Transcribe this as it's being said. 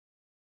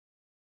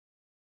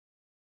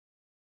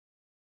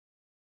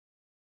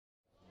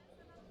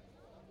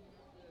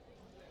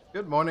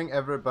Good morning,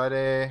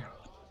 everybody.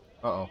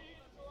 Uh-oh.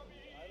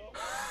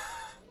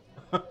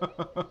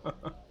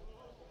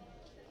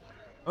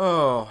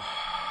 Oh,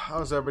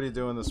 how's everybody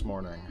doing this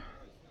morning?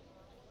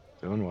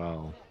 Doing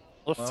well.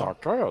 It's Well, all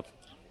good.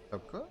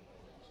 so good.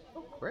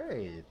 Oh,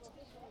 great.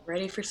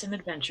 Ready for some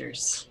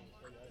adventures.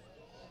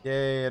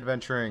 Yay,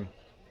 adventuring.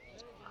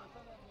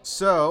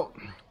 So,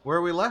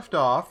 where we left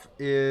off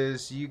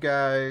is you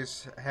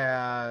guys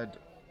had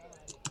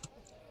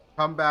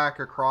come back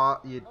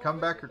across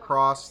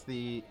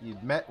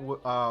you'd met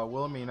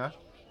Wilhelmina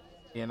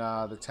in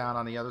the town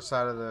on the other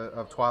side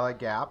of Twilight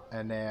Gap,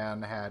 and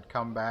then had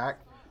come back,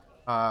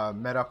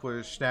 met up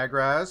with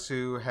Snagraz,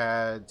 who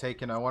had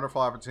taken a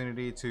wonderful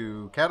opportunity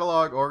to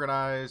catalog,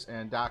 organize,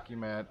 and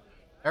document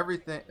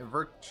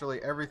virtually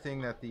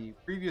everything that the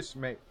previous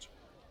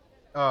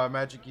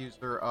magic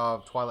user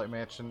of Twilight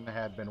Mansion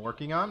had been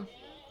working on,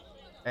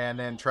 and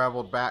then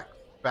traveled back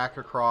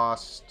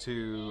across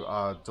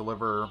to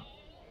deliver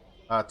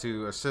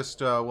to assist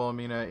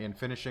Wilhelmina in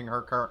finishing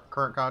her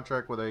current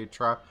contract with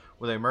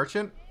a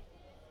merchant,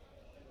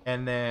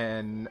 and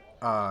then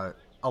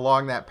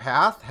along that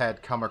path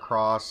had come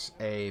across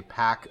a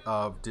pack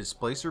of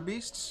displacer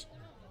beasts.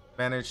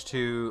 Managed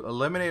to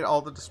eliminate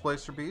all the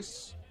displacer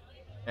beasts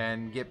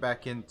and get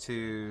back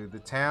into the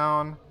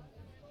town,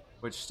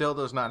 which still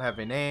does not have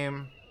a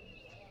name.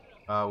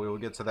 We will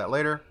get to that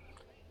later.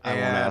 I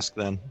won't And ask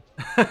then.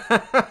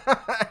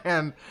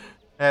 and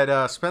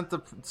had spent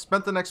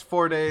the next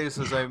 4 days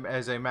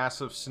as a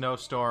massive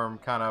snowstorm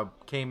kind of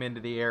came into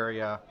the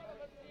area,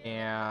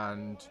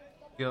 and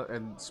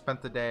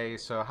spent the day.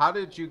 So, how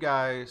did you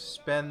guys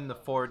spend the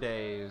 4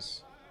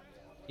 days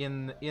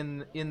in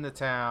the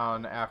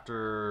town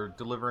after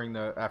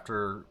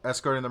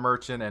escorting the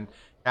merchant and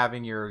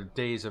having your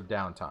days of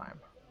downtime?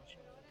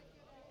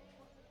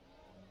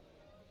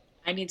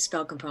 I need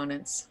spell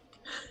components.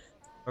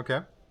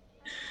 Okay.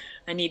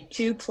 I need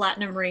 2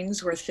 platinum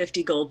rings worth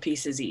 50 gold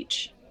pieces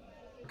each.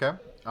 Okay.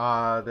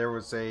 There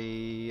was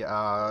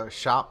a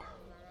shop.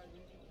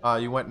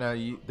 You went.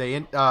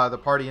 The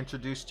party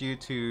introduced you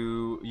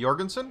to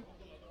Jorgensen,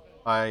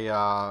 a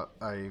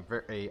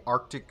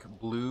Arctic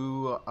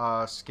blue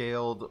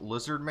scaled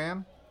lizard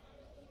man,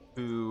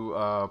 who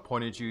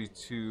pointed you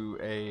to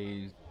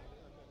a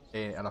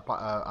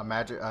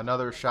magic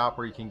another shop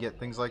where you can get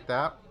things like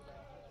that,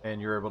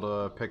 and you're able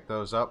to pick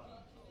those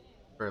up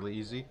fairly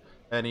easy.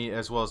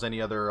 As well as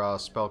any other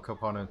spell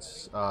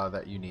components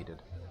that you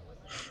needed.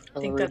 I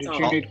think Hillary, that's did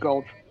you all. need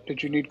gold?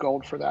 Did you need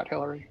gold for that,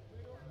 Hillary?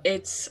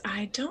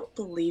 I don't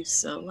believe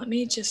so. Let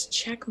me just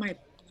check my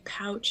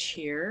pouch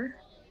here.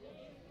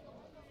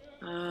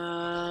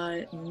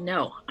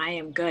 No, I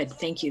am good.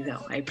 Thank you,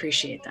 though. I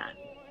appreciate that.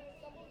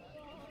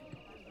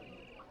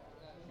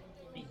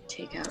 Let me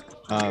take out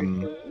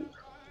 100 gold.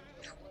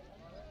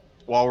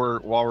 While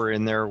we're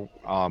in there,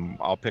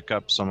 I'll pick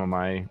up some of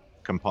my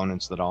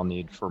components that I'll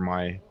need for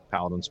my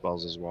paladin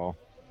spells as well.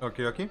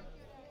 Okay, okay.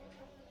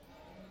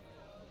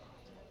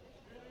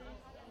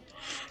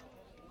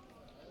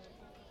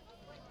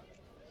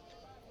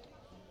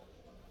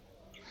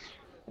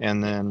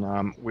 And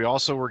then we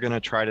also were going to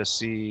try to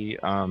see.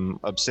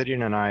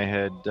 Obsidian and I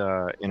had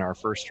in our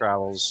first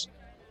travels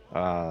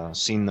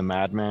seen the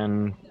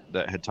madman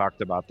that had talked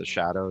about the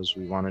shadows.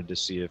 We wanted to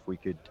see if we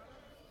could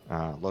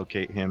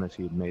locate him if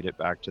he'd made it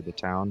back to the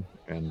town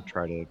and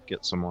try to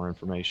get some more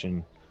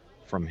information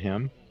from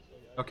him.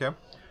 Okay.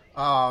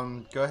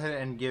 Go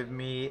ahead and give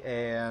me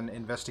an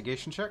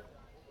investigation check.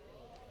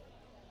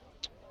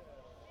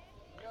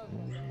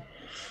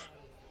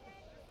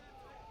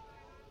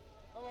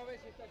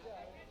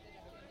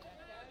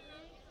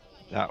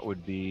 That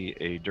would be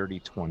a dirty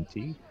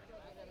 20.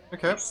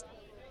 Okay.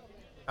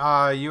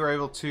 You were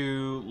able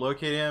to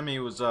locate him. He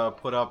was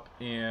put up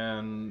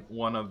in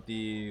one of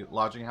the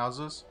lodging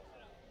houses.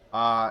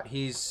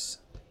 He's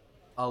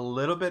a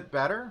little bit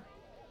better.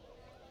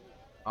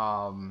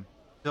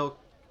 Still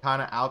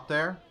kind of out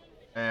there,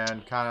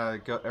 and kind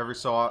of go every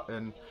so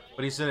often,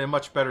 but he's in a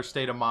much better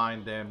state of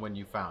mind than when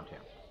you found him.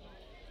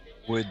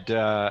 Would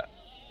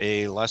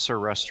a lesser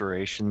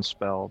restoration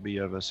spell be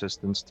of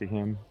assistance to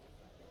him?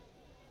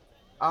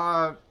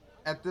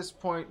 At this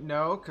point,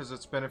 no, because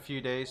it's been a few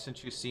days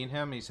since you've seen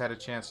him. He's had a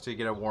chance to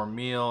get a warm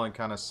meal and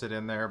kind of sit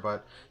in there.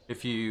 But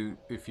if you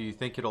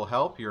think it'll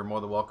help, you're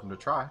more than welcome to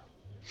try.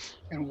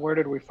 And where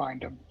did we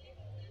find him?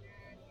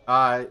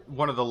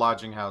 One of the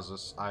lodging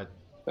houses.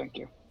 Thank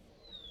you.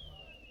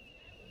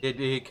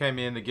 He came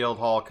in the guild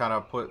hall, kind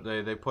of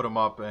they put him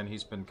up, and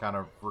he's been kind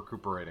of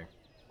recuperating.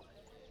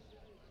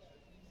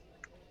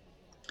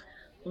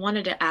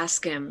 Wanted to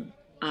ask him.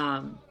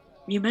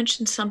 You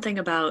mentioned something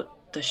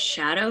about the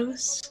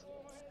shadows.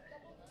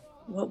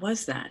 What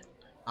was that?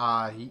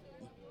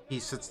 He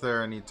sits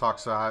there and he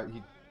talks.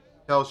 He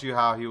tells you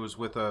how he was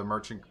with a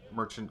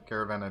merchant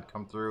caravan that had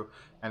come through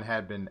and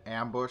had been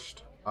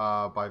ambushed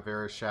by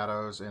various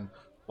shadows. And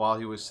while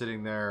he was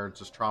sitting there,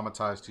 just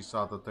traumatized, he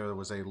saw that there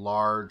was a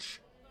large,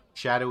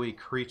 shadowy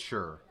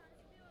creature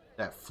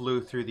that flew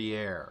through the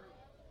air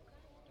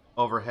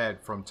overhead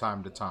from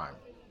time to time.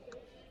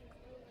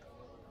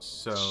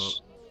 So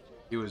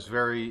he was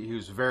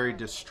very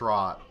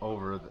distraught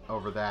over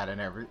that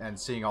and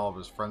seeing all of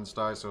his friends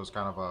die. So it was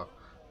kind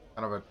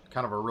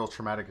of a real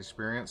traumatic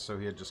experience. So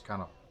he had just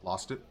kind of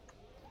lost it.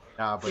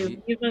 But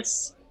Do you of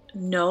us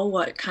know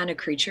what kind of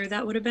creature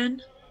that would have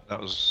been?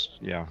 That was,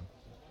 yeah.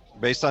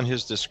 Based on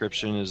his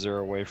description, is there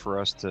a way for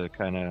us to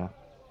kind of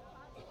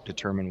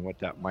determine what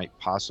that might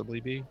possibly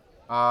be?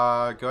 go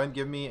ahead and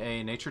give me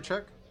a nature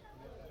check.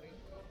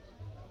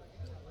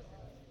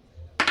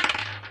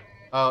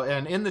 Oh,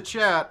 and in the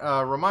chat,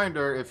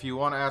 reminder, if you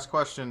want to ask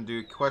question,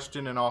 do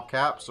question in all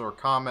caps or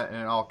comment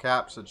in all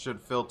caps. It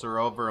should filter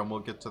over, and we'll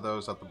get to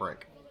those at the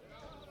break.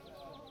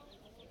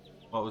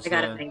 What was I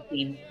got a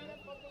 19.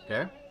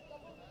 Okay.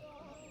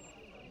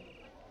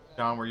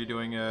 John, were you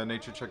doing a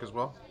nature check as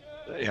well?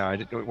 Yeah, I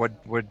did. What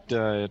would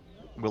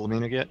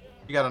Wilhelmina get?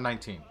 You got a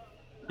 19.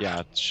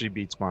 Yeah, she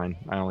beats mine.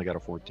 I only got a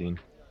 14.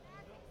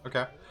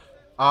 Okay.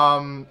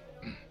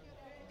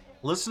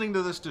 Listening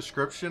to this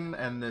description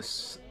and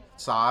this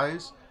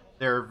size,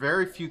 there are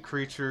very few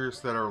creatures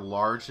that are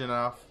large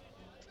enough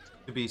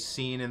to be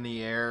seen in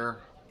the air.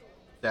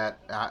 That,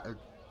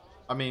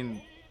 I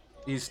mean,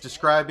 he's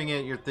describing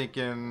it. You're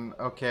thinking,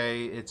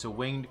 okay, it's a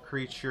winged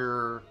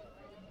creature.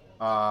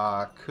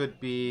 Could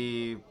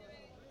be.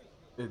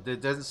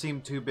 It doesn't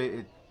seem too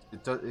big.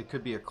 It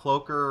could be a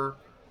cloaker,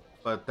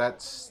 but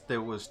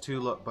there was too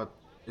low. But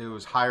it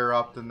was higher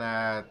up than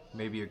that.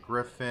 Maybe a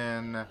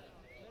griffin,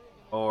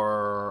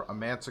 or a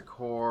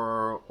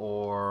manticore,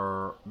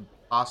 or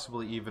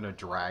possibly even a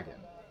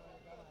dragon.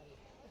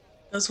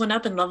 Those went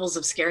up in levels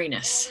of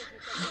scariness.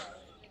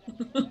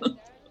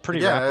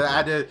 Pretty Yeah, rapidly.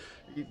 I did.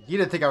 You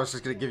didn't think I was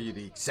just going to give you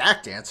the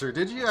exact answer,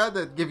 did you? I had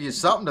to give you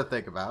something to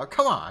think about.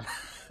 Come on.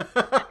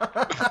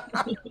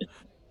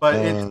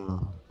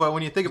 But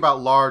when you think about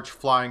large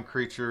flying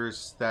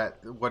creatures,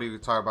 what do you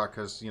talk about?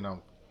 Because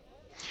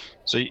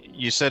So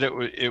you said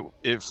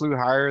it flew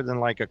higher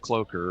than like a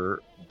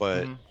cloaker,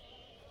 but Mhm.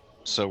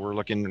 so we're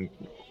looking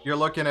You're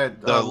looking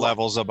at the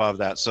levels above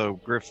that. So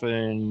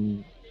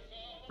griffin,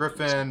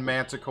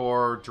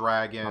 manticore,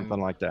 dragon,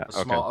 something like that. a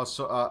small,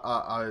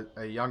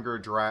 a younger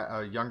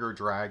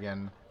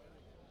dragon.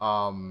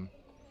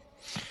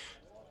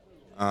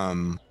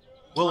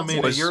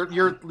 Wilhelmina, was-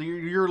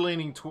 you're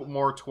leaning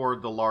more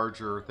toward the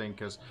larger thing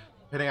because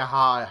depending on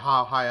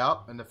how high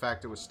up and the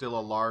fact it was still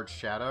a large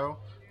shadow,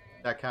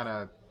 that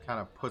kind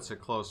of puts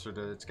it closer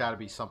to. It's got to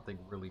be something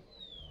really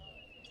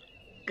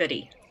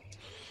Goody.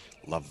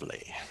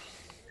 Lovely.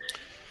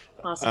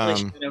 Possibly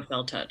shadow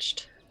fell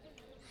touched.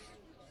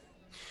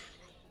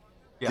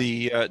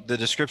 Yeah. The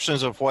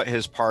descriptions of what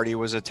his party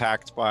was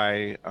attacked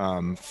by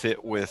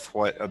fit with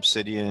what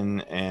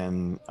Obsidian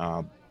and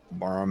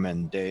Barum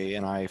and Day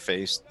and I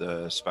faced,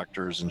 the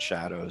specters and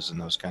shadows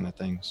and those kind of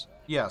things.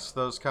 Yes,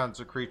 those kinds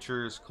of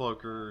creatures,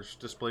 cloakers,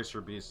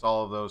 displacer beasts,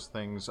 all of those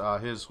things.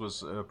 His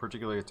was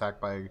particularly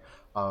attacked by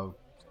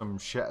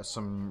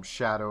some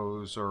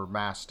shadows or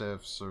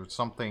mastiffs or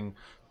something,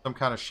 some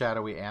kind of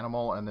shadowy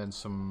animal, and then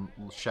some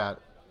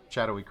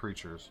shadowy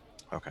creatures.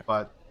 Okay.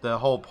 But the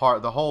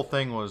whole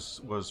thing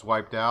was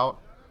wiped out.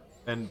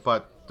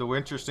 But the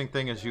interesting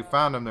thing is, you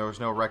found them. There was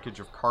no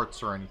wreckage of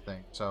carts or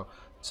anything. So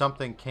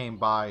something came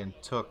by and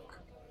took.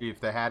 If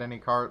they had any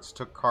carts,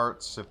 took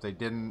carts. If they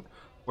didn't,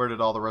 where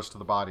did all the rest of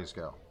the bodies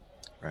go?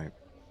 Right.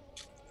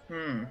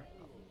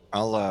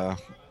 I'll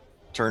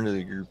turn to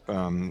the group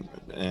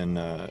and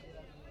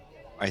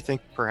I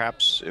think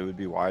perhaps it would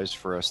be wise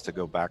for us to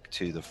go back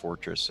to the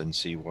fortress and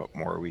see what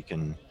more we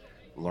can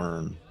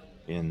learn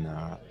in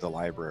the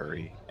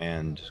library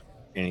and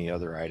any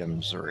other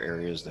items or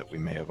areas that we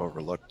may have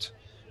overlooked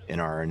in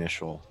our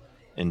initial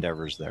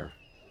endeavors there.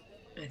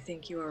 I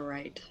think you are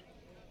right.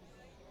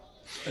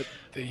 At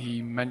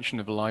the mention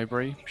of the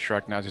library,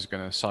 Shragnaz is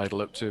going to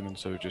sidle up to him and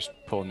sort of just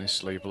pull on his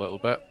sleeve a little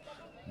bit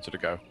and sort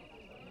of go,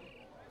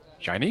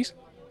 Chinese?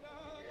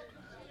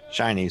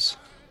 Shinies.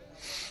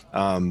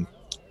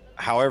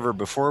 However,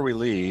 before we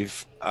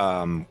leave,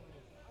 the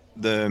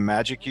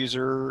magic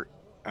user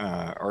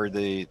or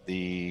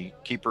the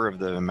keeper of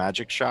the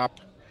magic shop,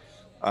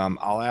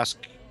 I'll ask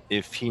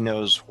if he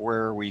knows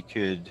where we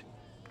could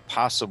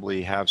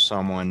possibly have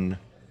someone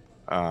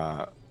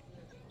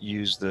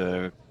use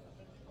the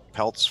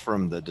pelts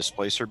from the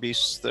displacer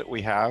beasts that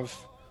we have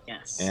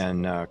Yes.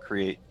 and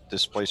create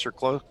displacer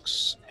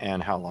cloaks,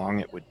 and how long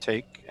it would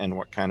take and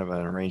what kind of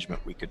an arrangement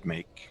we could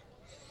make.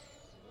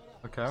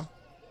 Okay.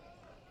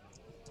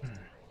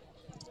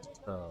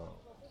 So.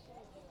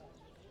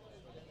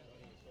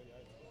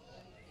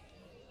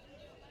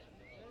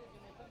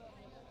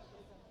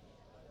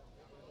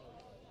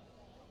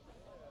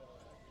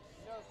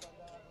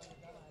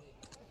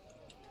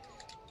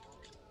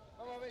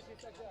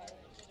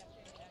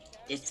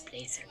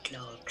 Displacer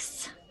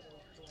cloaks.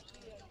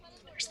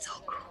 They're so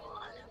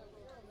cool.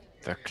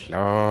 The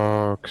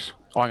cloaks.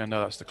 Oh, I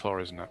know that's the claw,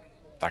 isn't it?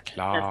 The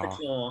claw. That's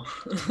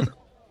the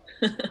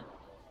claw.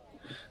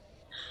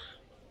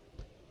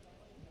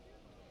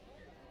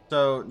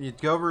 So you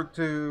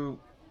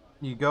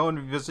go and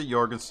visit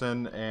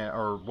Jorgensen,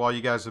 or while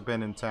you guys have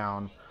been in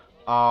town,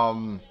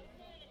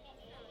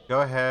 go Go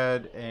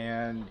ahead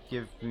and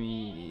give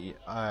me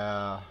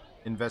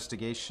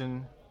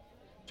investigation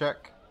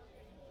check.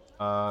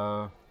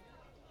 As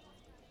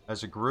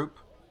a group,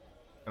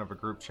 kind of a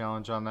group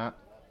challenge on that.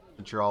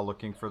 Since you're all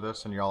looking for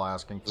this and you're all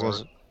asking for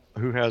Was- it.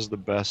 Who has the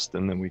best,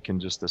 and then we can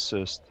just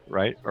assist,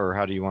 right? Or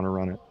how do you want to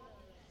run it?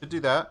 To do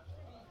that,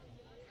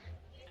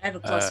 I have a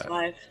plus Uh,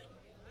 5.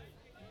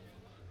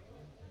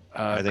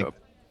 I I've think got,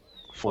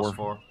 plus 4.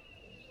 4.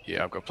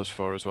 yeah, I've got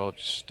 +4 as well.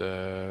 Just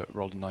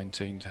rolled a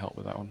 19 to help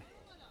with that one.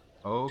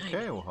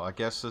 Okay, well, I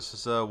guess this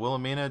is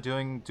Wilhelmina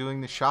doing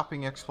the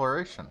shopping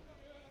exploration.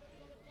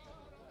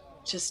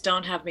 Just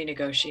don't have me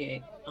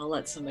negotiate. I'll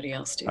let somebody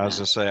else do I was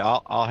that. gonna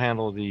say I'll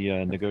handle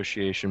the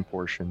negotiation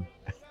portion.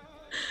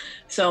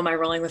 So am I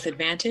rolling with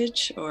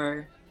advantage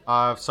or?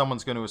 If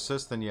someone's going to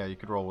assist, then yeah, you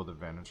could roll with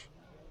advantage.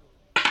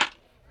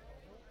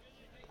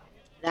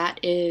 That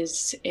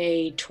is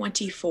a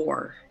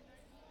 24.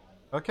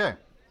 Okay.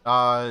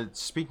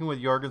 Speaking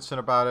with Jorgensen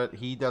about it,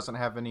 he doesn't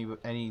have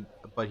any,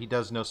 but he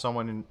does know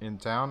someone in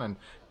town, and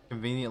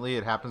conveniently,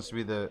 it happens to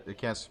be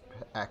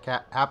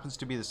happens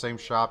to be the same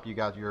shop you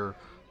got your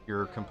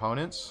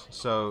components.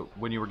 So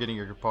when you were getting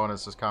your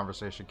components, this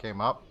conversation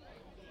came up.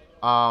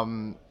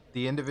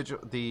 The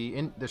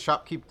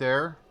shopkeep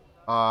there,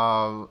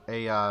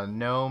 a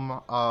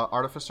gnome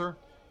artificer,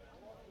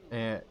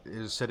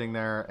 is sitting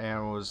there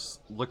and was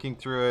looking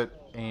through it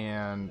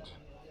and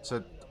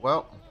said,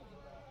 "Well,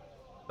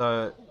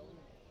 the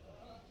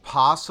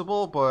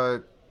possible, but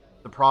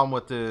the problem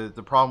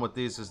with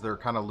these is they're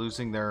kind of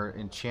losing their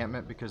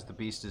enchantment because the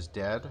beast is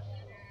dead.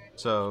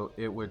 So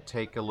it would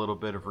take a little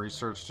bit of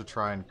research to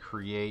try and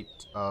create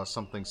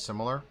something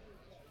similar.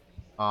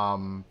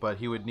 But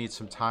he would need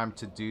some time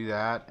to do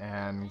that,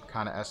 and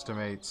kind of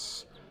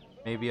estimates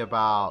maybe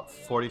about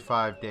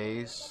 45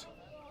 days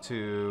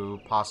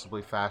to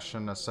possibly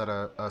fashion a set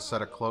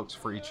of cloaks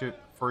for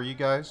you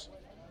guys.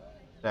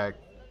 That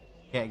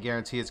can't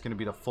guarantee it's going to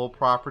be the full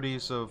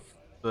properties of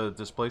the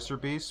Displacer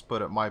Beast,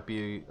 but it might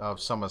be of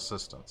some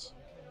assistance."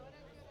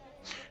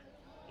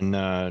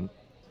 And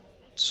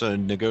so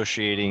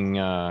negotiating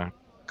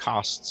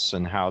costs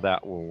and how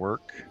that will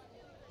work.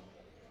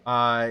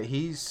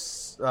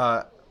 He's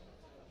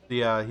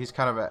he's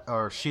kind of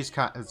or she's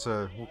kind.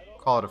 We'll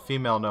call it a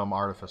female gnome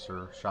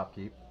artificer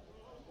shopkeep.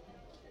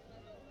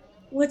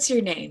 What's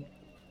your name?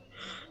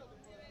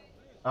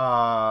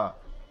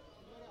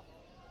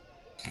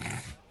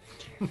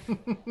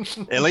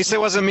 At least it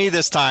wasn't me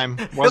this time.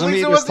 Wasn't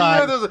me this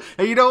time.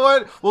 Hey, you know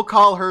what? We'll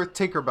call her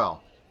Tinkerbell.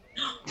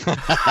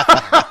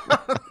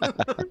 I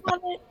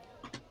love it.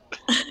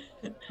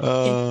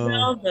 Uh,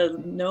 Well,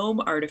 the gnome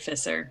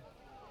artificer.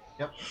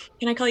 Yep.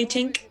 Can I call you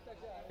Tink?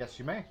 Yes,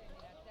 you may.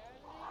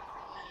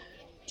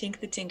 Tink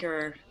the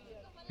Tinkerer.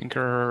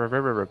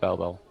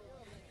 Bell.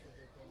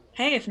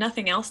 Hey, if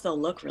nothing else, they'll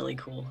look really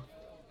cool.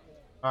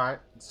 All right.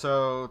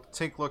 So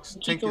Tink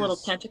Keep the little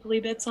tentacly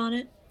bits on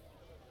it.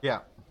 Yeah.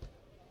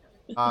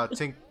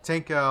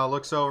 Tink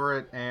looks over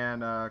it,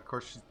 and of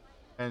course,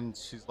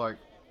 she's like,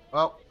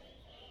 "Well,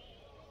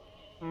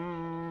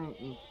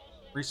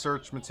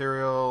 research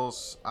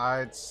materials.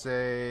 I'd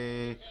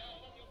say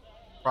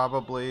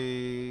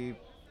probably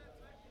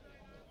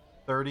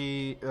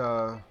 30,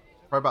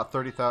 probably about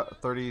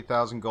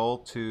 30,000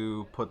 gold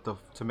to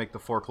make the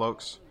 4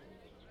 cloaks.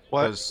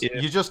 what Because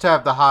if, you just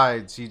have the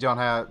hides. You don't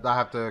have. I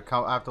have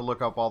to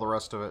look up all the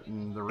rest of it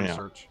in the Yeah.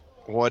 research.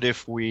 what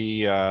if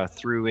we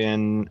threw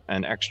in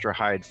an extra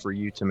hide for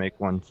you to make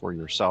one for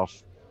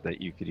yourself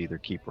that you could either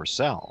keep or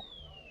sell?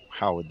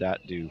 How would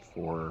that do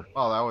for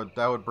Oh,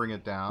 that would bring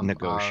it down.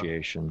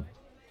 negotiation?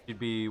 You'd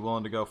be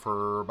willing to go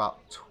for about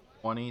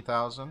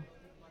 20,000.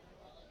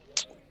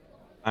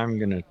 I'm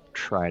gonna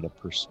try to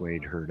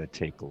persuade her to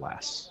take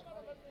less.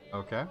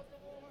 Okay.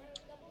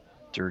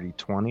 Dirty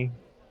 20.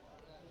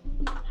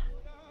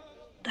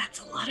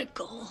 That's a lot of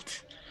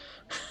gold.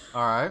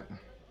 All right.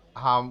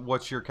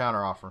 What's your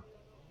counter offer?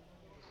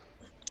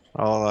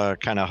 I'll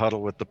kind of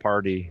huddle with the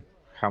party.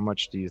 How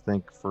much do you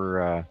think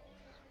for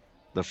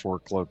the 4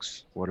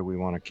 cloaks? What do we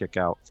want to kick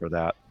out for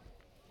that?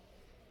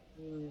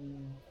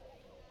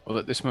 Well,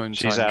 at this moment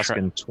in She's time,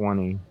 asking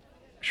 20.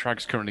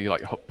 Shrag's currently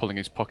like pulling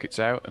his pockets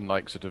out and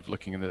like sort of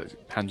looking in the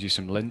hands you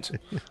some lint.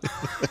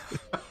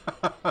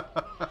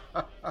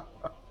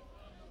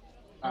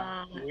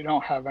 We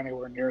don't have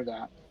anywhere near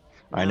that.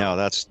 I know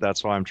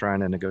that's why I'm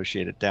trying to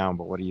negotiate it down.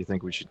 But what do you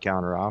think we should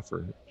counter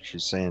offer?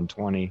 She's saying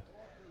 20,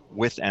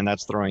 and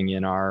that's throwing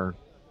in our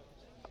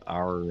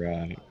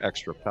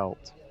extra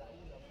pelt.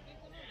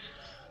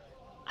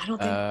 I don't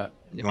think.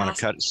 You want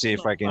to see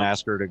if I can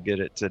ask her to get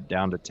it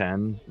down to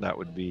 10? That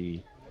would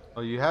be.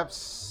 Well, you have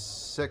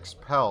 6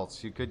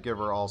 pelts. You could give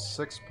her all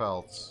 6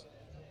 pelts.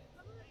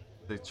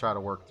 They try to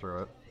work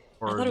through it,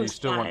 I or thought do it you was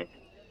still 5. want?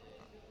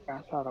 I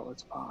thought it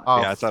was 5.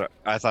 Oh, Yeah,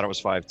 I thought it was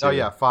 5 too. Oh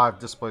yeah, 5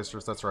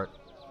 displacers. That's right.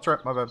 That's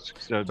right. My bad.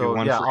 So, do So,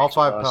 one yeah, for all each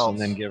 5 of us pelts. and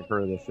then give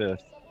her the 5th.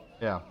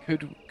 Yeah.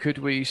 Could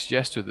we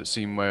suggest to her that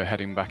seeing we're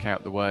heading back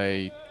out the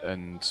way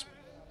and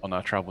on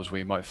our travels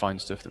we might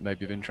find stuff that may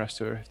be of interest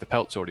to her? If the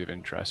pelt's already of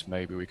interest,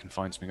 maybe we can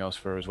find something else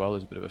for her as well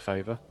as a bit of a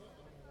favour.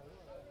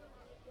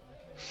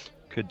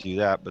 Could do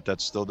that, but that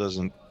still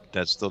doesn't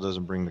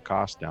bring the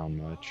cost down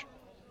much.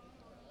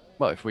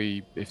 Well, if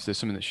there's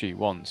something that she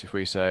wants, if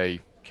we say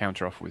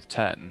counter offer with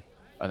 10,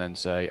 and then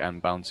say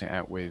and balance it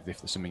out with if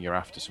there's something you're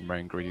after, some rare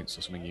ingredients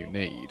or something you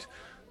need,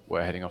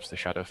 we're heading off to the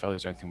Shadowfell.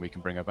 Is there anything we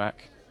can bring her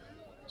back?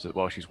 So that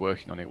while she's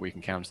working on it, we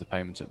can counter the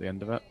payments at the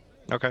end of it.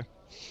 Okay.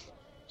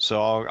 So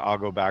I'll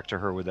go back to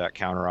her with that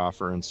counter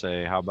offer and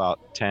say, how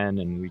about 10,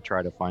 and we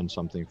try to find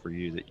something for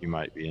you that you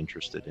might be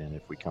interested in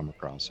if we come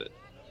across it.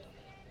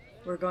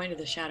 We're going to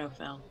the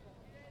Shadowfell.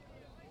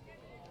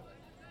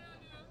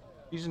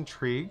 He's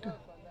intrigued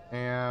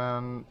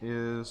and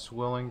is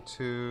willing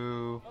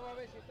to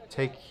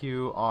take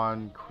you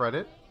on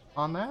credit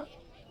on that.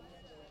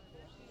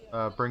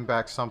 Bring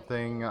back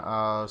something,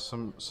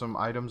 some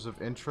items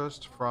of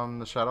interest from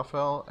the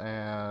Shadowfell,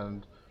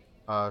 and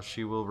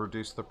she will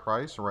reduce the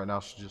price. Right now,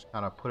 she just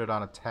kind of put it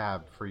on a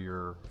tab for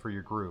your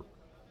group.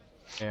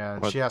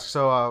 And she asks,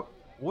 so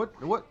what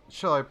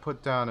shall I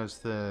put down as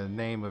the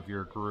name of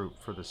your group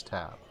for this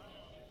tab?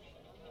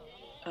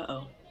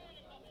 Uh-oh.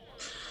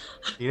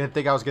 You didn't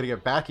think I was going to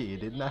get back at you,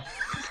 didn't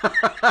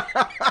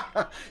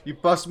I? You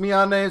bust me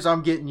on names,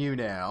 I'm getting you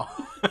now.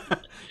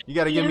 You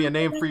got to give me a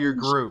name for your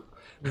group.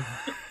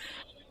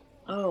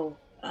 Oh,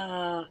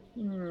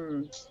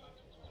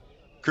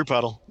 Group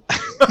huddle.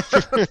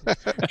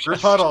 Group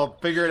huddle,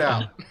 figure it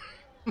out.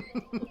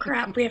 oh,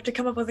 crap, we have to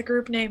come up with a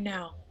group name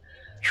now.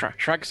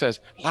 Shrag says,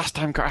 last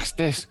time got asked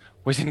this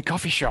was in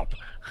coffee shop.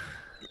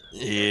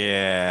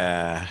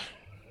 Yeah.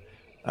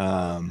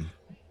 That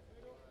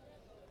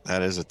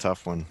is a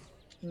tough one.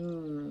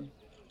 You,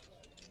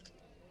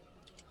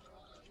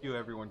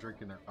 everyone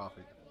drinking their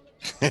coffee.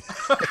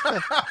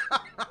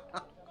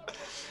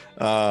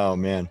 Oh,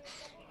 man.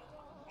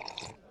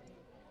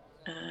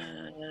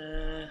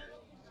 I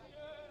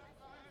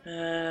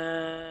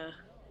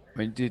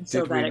mean, did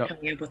so we bad not... at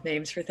coming up with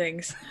names for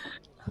things.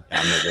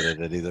 I'm not good at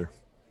it either.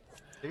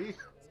 See?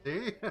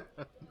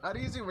 Not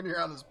easy when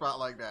you're on the spot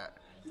like that.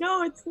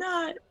 No, it's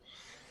not.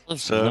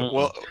 So,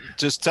 well,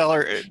 just tell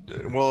her,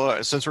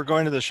 well, since we're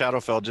going to the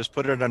Shadowfell, just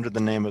put it under the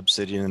name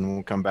Obsidian, and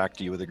we'll come back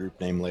to you with a group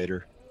name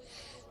later.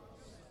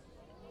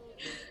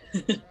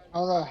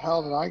 How the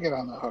hell did I get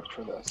on the hook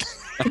for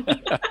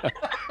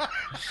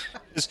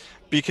this?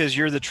 Because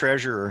you're the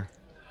treasurer.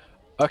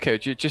 Okay,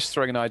 just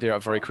throwing an idea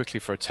out very quickly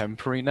for a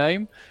temporary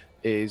name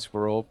is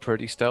we're all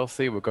pretty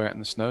stealthy. We're going out in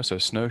the snow, so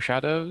Snow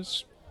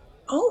Shadows.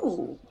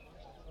 Oh,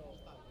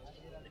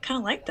 I kind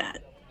of like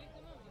that.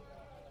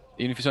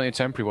 Even if it's only a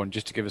temporary one,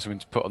 just to give us something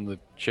to put on the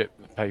chip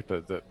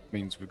paper that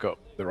means we've got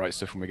the right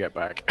stuff when we get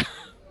back.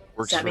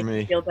 Works Does that for make you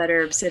me. feel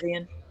better,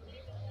 Obsidian?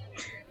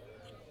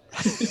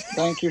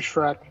 Thank you,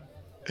 Shrek.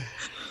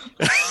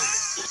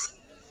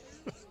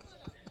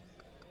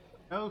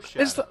 No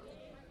shit.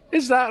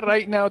 Is that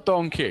right now,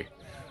 donkey?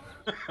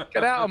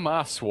 Get out of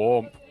my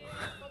swamp.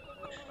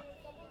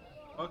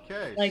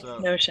 Okay, Like so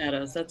Snow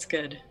Shadows, that's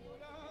good.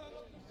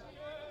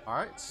 all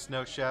right,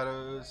 Snow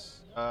Shadows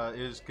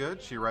is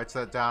good. She writes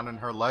that down in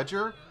her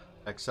ledger,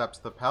 accepts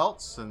the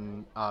pelts,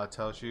 and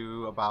tells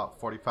you about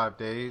 45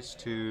 days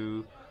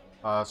to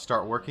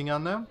start working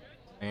on them.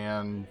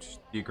 And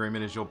the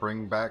agreement is you'll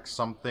bring back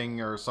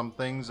something or some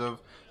things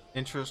of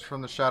interest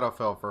from the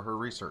Shadowfell for her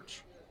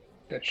research.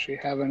 Does she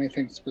have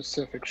anything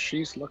specific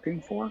she's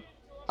looking for?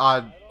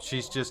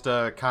 She's just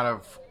kind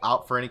of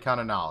out for any kind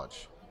of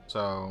knowledge.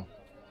 So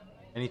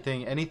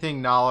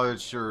anything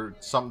knowledge or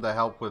something to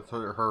help with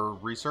her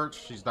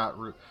research. She's not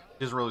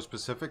isn't really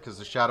specific because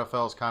the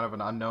Shadowfell is kind of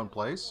an unknown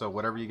place. So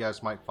whatever you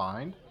guys might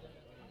find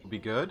will be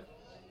good.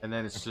 And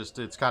then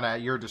it's kind of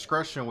at your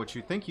discretion. What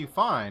you think you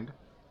find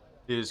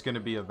is going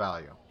to be of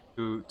value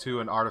to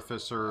an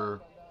artificer,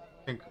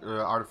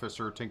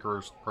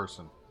 tinkerer's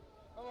person.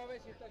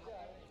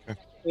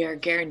 We are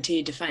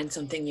guaranteed to find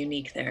something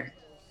unique there.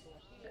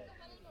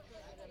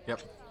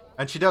 Yep.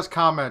 And she does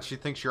comment. She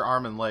thinks your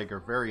arm and leg are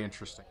very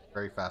interesting,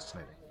 very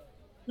fascinating.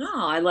 No,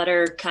 I let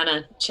her kind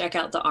of check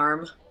out the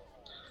arm.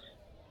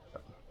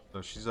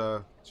 So she's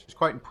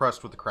quite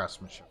impressed with the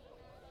craftsmanship.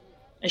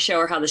 I show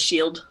her how the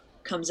shield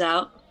comes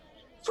out.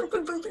 Boing,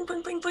 boing, boing,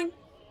 boing, boing, boing,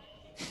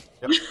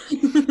 Yep.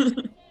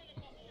 boing.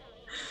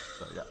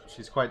 So yeah,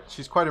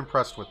 she's quite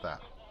impressed with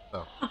that.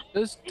 So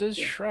Does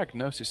Shrag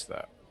notice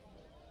that?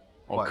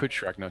 Or What? could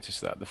Shrag notice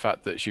that? The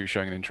fact that she was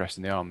showing an interest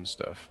in the arms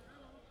stuff.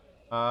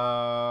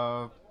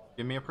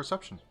 give me a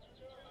perception.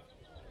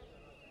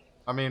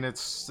 I mean,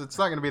 it's not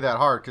going to be that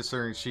hard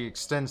considering she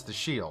extends the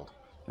shield.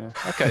 Yeah.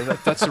 Okay,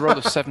 that's a roll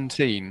of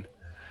 17.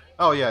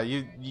 Oh yeah,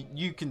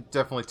 you can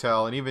definitely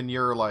tell, and even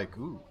you're like,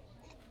 ooh,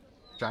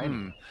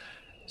 shiny.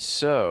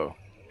 So,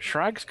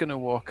 Shrag's going to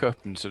walk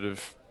up and sort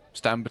of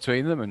stand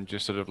between them and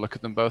just sort of look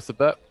at them both a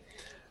bit.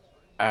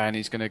 And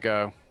he's going to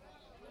go,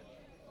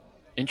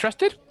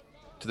 interested?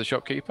 To the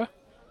shopkeeper.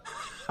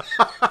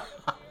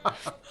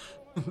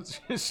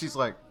 She's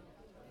like,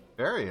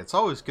 very. It's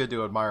always good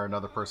to admire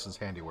another person's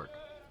handiwork. Are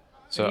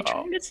So, you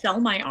trying to sell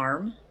my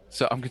arm?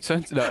 so I'm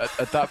concerned. No,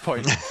 at that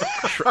point,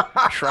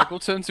 Shrag will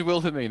turn to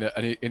Wilhelmina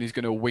and he's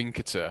going to wink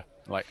at her,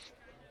 like,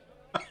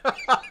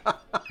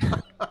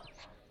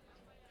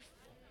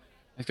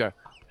 Let's go.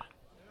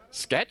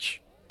 Sketch,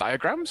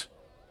 diagrams,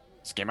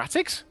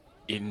 schematics.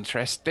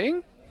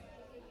 Interesting.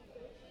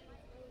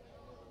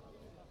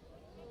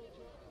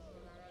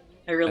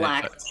 I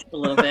relaxed a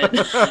little bit.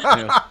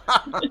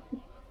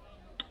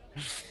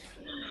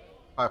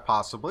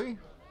 Possibly.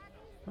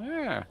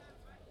 Yeah.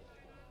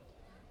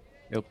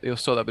 He'll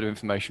store that bit of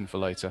information for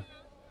later.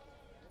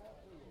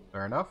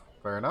 Fair enough.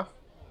 Fair enough.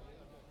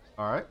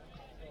 All right.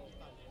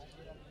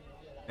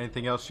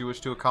 Anything else you wish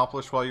to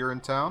accomplish while you're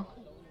in town?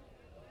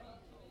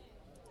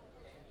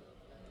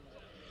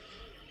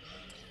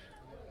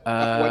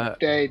 What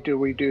day do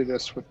we do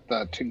this with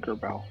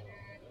Tinkerbell?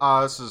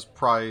 This is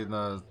probably in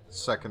the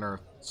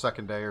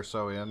second day or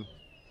so in.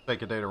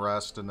 Take a day to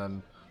rest, and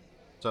then...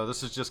 So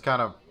this is just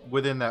kind of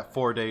within that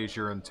 4 days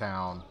you're in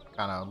town,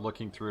 kind of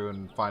looking through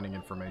and finding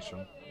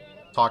information.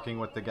 Talking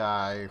with the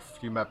guy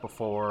you met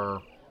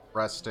before,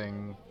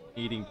 resting,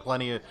 eating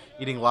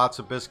lots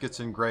of biscuits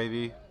and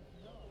gravy.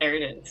 There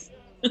it is.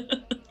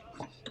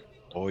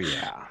 Oh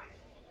yeah.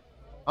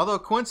 Although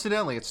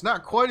coincidentally, it's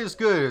not quite as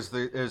good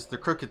as the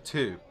Crooked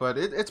Tooth, but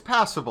it's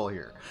passable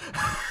here.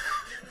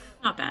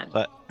 Not bad.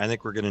 But I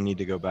think we're gonna need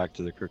to go back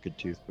to the Crooked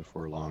Tooth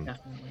before long.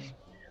 Definitely. As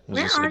I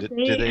Where said, are did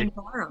they they- and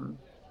Barham?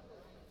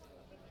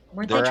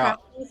 Weren't They're they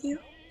out. traveling with you?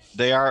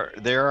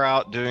 They're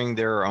out doing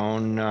their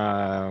own.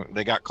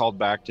 They got called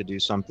back to do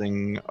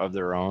something of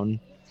their own,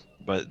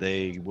 but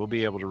they will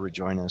be able to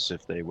rejoin us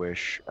if they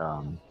wish.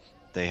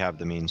 They have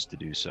the means to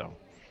do so.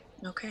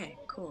 Okay,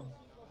 cool.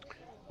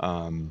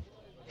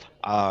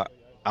 I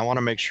want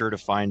to make sure to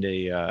find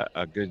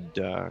a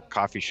good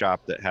coffee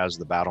shop that has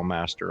the Battle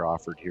Master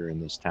offered here in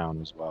this town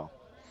as well.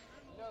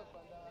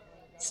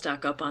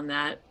 Stuck up on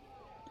that.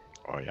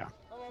 Oh yeah.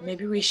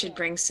 Maybe we should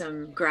bring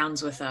some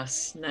grounds with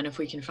us, and then if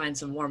we can find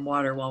some warm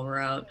water while we're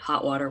out,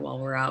 hot water while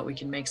we're out, we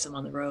can make some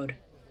on the road.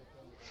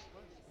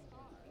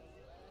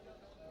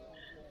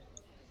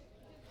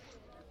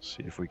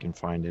 See if we can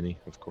find any,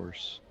 of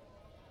course.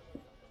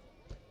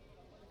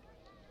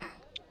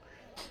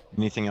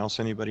 Anything else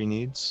anybody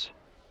needs?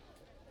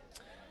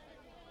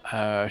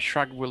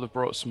 Shrag will have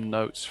brought some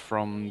notes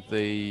from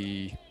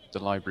the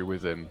library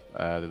with him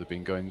that they've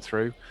been going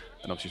through,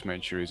 and obviously just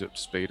making sure he's up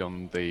to speed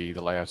on the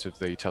layout of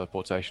the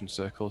teleportation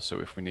circle, so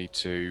if we need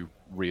to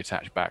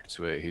reattach back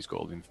to it, he's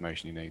got all the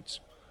information he needs.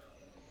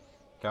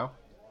 Okay.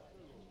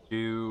 Do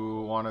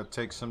you want to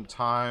take some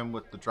time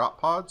with the drop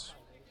pods?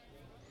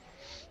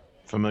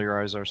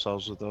 Familiarize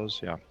ourselves with those?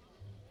 Yeah,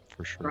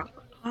 for sure.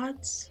 Drop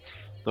pods?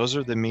 Those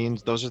are the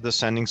means, those are the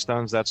sending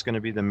stones. That's going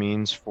to be the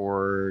means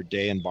for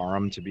Day and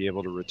Barham to be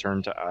able to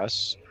return to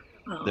us.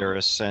 Oh, They're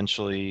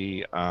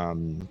essentially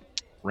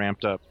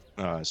ramped up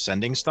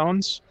sending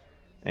stones,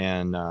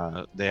 and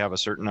they have a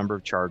certain number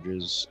of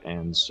charges,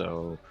 and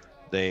so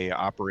they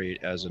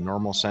operate as a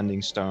normal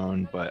sending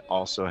stone, but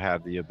also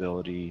have the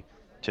ability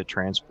to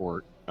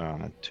transport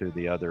to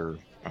the other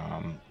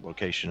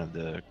location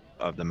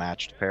of the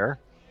matched pair.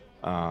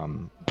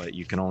 But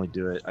you can only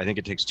do it. I think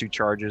it takes 2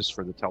 charges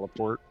for the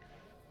teleport,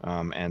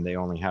 and they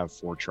only have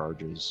 4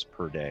 charges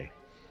per day.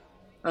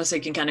 oh, so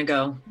you can kind of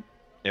go.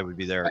 It would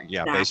be there,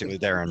 yeah, Back. basically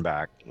there and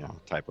back,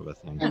 type of a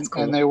thing. That's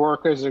cool. And they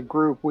work as a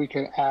group. We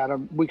can add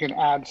them. We can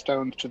add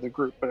stones to the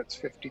group, but it's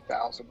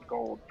 50,000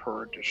 gold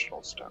per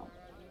additional stone.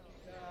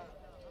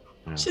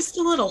 Just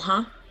a little,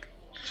 huh?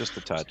 Just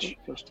a touch.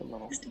 Just a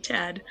little. Just a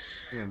tad.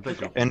 You didn't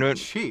think it And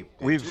was cheap.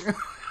 did we've- you?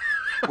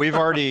 We've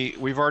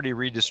already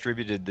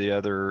redistributed the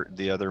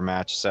other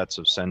match sets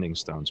of sending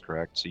stones,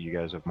 correct? So you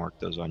guys have marked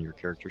those on your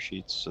character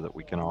sheets so that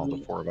we can all, the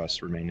 4 of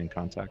us, remain in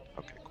contact.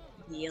 Okay, cool.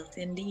 Yes,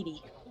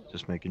 indeedy.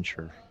 Just making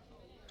sure.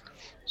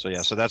 So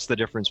yeah, so that's the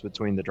difference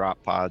between the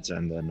drop pods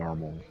and the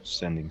normal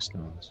sending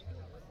stones.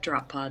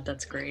 Drop pod,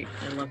 that's great.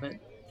 I love it.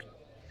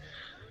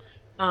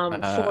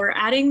 Uh, For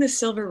adding the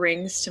silver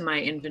rings to my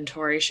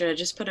inventory, should I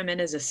just put them in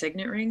as a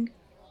signet ring?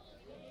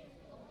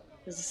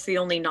 This is the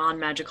only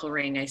non-magical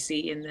ring I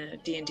see in the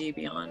D&D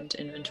Beyond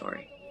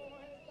inventory.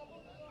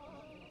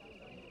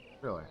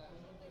 Really?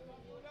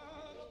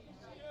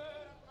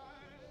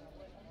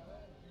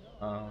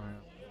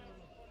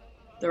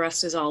 The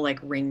rest is all like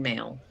ring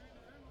mail.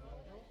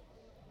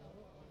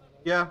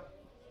 Yeah.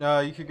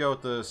 You could go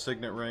with the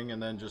signet ring,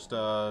 and then just you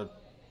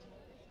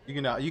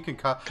can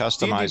Customize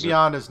D&D it.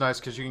 Beyond is nice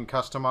because you can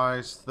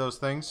customize those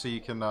things, so you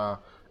can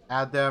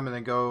add them and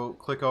then go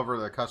click over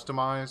the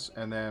customize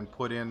and then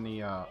put in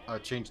the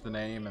change the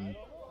name and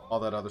all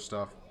that other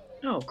stuff.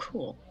 Oh,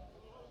 cool.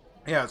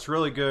 Yeah, it's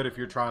really good if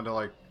you're trying to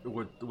like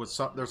with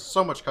some. There's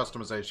so much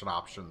customization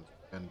options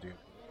you can do.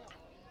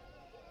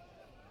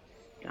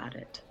 Got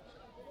it.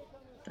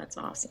 That's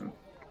awesome.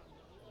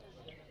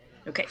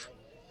 Okay.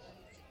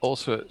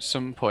 Also, at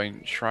some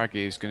point,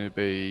 Shraggy is going to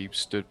be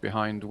stood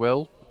behind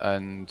Will,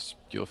 and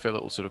you'll feel a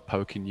little sort of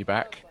poke in your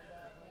back.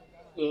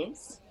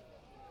 Yes.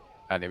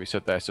 And he'll be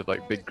stood there, sort of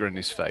like big grin on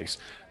his face,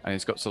 and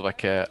he's got sort of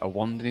like a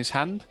wand in his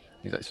hand.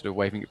 He's like sort of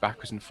waving it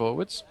backwards and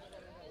forwards,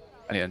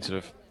 and he then sort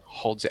of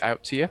holds it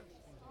out to you.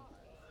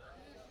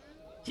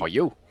 For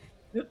you,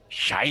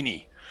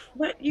 shiny,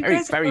 What you very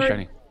guys very have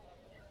shiny.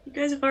 You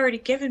guys have already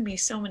given me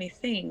so many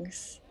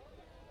things.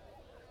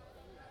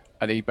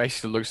 And he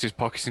basically looks at his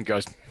pockets and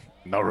goes,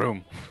 "No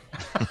room."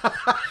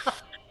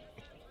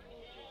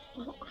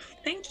 Well,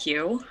 thank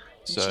you.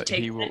 So She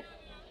takes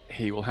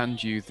he will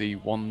hand you the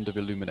wand of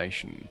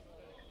illumination.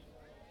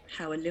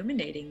 How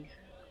illuminating.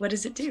 What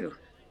does it do?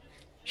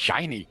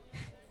 Shiny.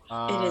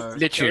 It is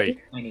Literally.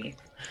 very tiny.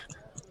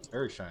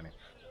 very shiny.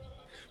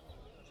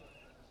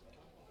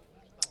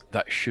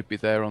 That should be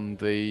there on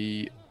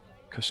the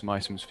custom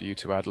items for you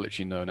to add,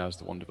 literally known as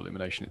the wand of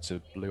illumination. It's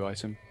a blue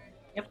item.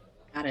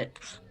 Got it.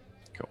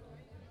 Cool.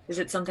 Is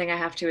it something I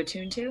have to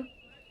attune to?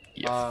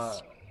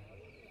 Yes.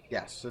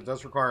 Yes, it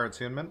does require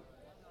attunement.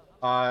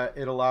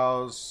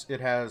 It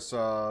has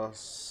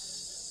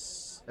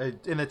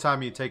in the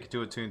time you take it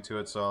to attune to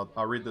it, so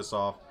I'll read this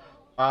off.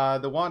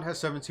 The wand has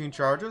 17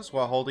 charges.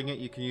 While holding it,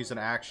 you can use an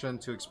action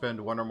to expend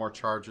one or more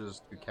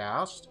charges to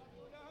cast.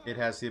 It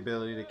has the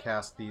ability to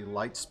cast the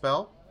light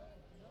spell.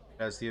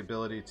 It has the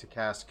ability to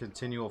cast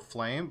continual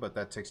flame, but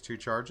that takes 2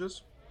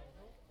 charges.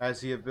 It has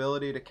the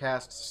ability to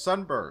cast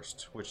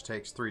sunburst, which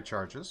takes 3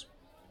 charges.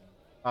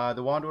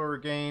 The wand will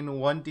regain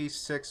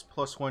 1d6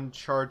 plus 1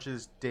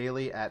 charges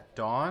daily at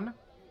dawn.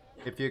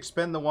 If you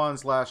expend the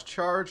wand's last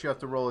charge, you have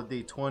to roll a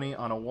d20.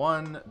 On a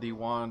 1, the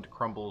wand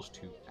crumbles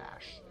to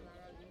ash.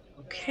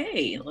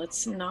 Okay,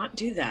 let's not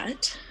do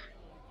that.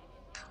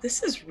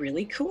 This is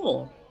really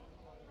cool.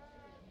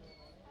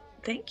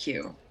 Thank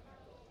you.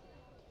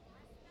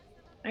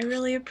 I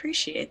really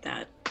appreciate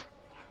that.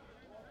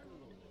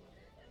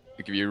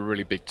 He'll give you a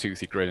really big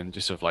toothy grin and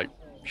just sort of like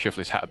shuffle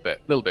his hat a bit,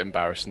 a little bit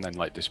embarrassed, and then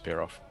like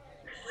disappear off.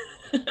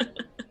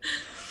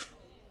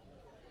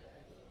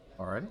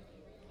 Alrighty.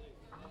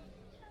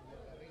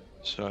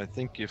 So I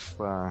think if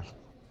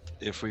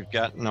we've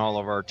gotten all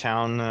of our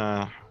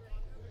town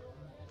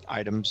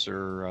items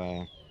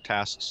or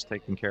tasks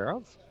taken care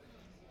of,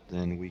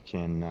 then we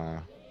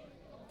can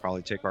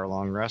probably take our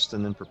long rest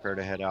and then prepare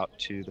to head out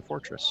to the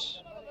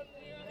fortress.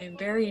 I'm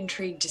very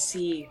intrigued to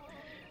see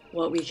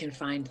what we can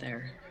find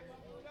there.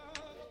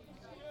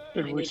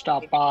 Did I we need to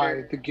stop make by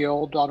sure- the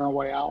guild on our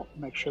way out?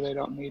 Make sure they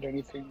don't need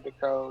anything to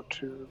go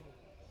to.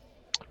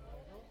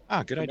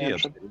 Good The idea.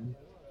 mansion.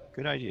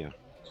 Good idea.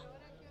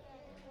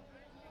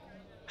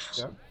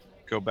 Yeah.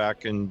 Go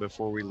back and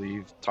before we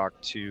leave, talk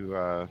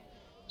to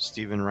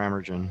Stephen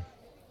Ramergen.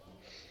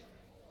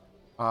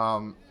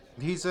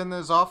 He's in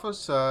his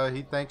office.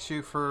 He thanks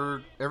you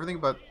for everything,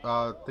 but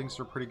things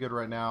are pretty good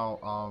right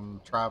now.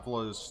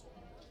 Travel is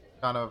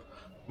kind of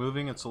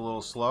moving. It's a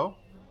little slow.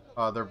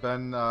 There've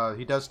been.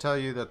 He does tell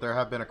you that there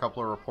have been a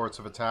couple of reports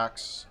of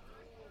attacks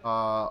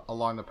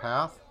along the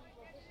path,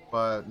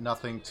 but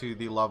nothing to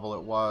the level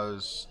it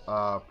was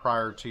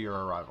prior to your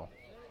arrival.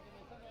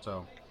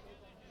 So,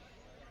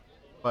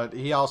 but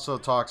he also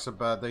talks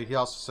about. He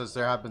also says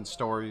there have been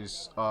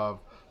stories of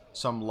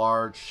some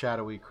large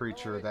shadowy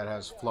creature that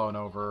has flown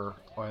over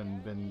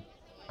and been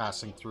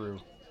passing through.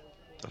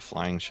 The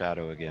flying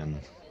shadow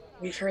again.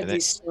 We've heard They-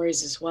 these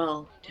stories as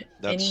well. Any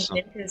That's some-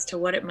 hint as to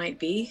what it might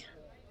be?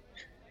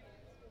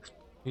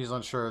 He's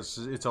unsure.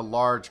 It's a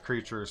large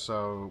creature,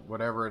 so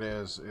whatever it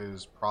is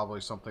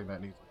probably something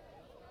that needs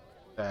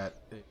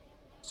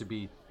to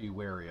be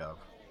wary of.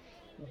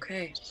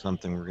 Okay.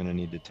 something we're going to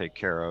need to take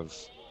care of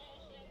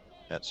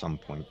at some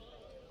point.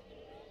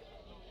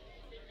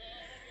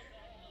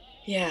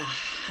 Yeah,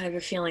 I have a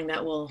feeling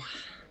that will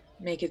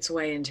make its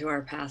way into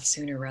our path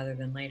sooner rather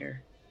than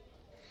later.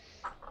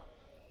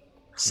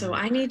 So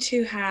I need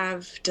to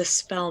have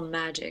dispel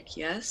magic,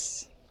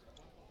 yes?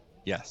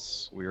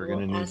 Yes, we are I going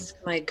to will need. ask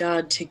my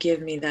god to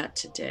give me that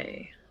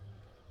today.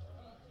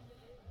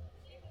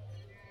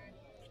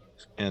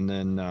 And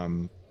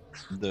then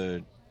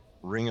the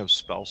Ring of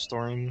Spell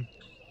Storing,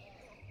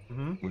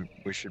 Mm-hmm.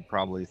 we should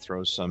probably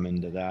throw some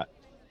into that,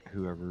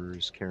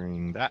 whoever's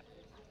carrying that.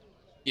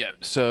 Yeah,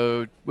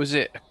 so was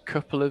it a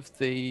couple of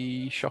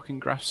the Shocking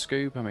Grasp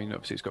Scoop? I mean,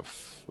 obviously it's got,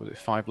 was it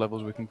 5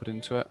 levels we can put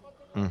into it?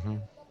 Mm-hmm.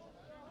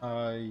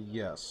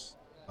 Yes.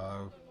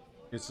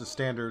 It's the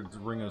standard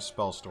Ring of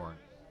Spell Storing.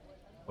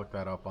 Look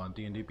that up on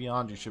D&D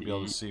Beyond. You should be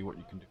able to see what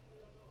you can do.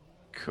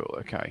 Cool,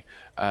 okay.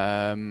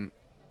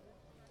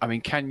 I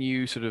mean, can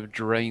you sort of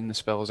drain the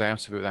spells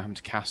out of it without having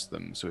to cast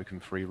them so we can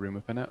free room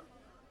up in it?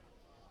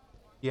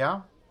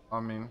 Yeah, I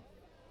mean,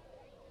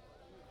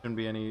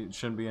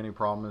 shouldn't be any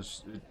problem.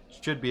 It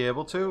should be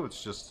able to.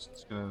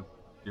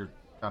 You're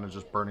kind of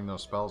just burning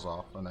those spells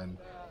off and then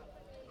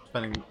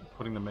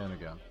putting them in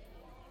again.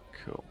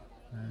 Cool.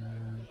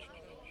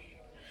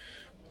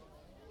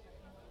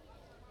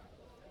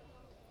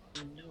 I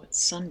don't know what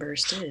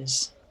sunburst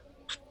is.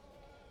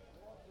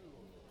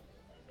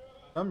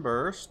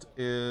 Sunburst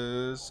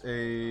is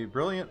a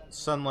brilliant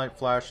sunlight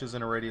flashes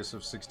in a radius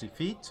of 60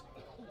 feet,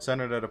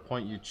 centered at a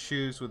point you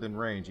choose within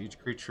range. Each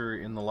creature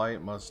in the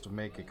light must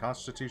make a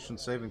Constitution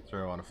saving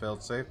throw. On a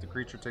failed save, the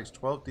creature takes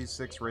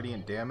 12d6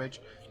 radiant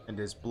damage and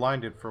is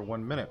blinded for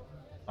 1 minute.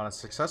 On a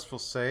successful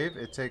save,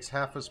 it takes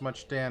half as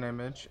much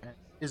damage and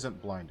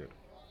isn't blinded.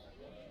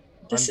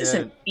 This is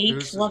an Undead 8th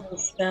oozes- level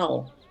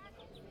spell.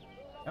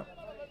 Yep.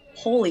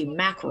 Holy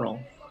mackerel.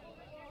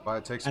 But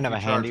it takes Kind of few a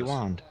handy charges.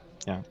 wand.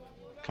 Yeah,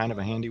 kind of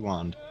a handy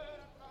wand.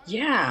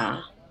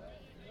 Yeah.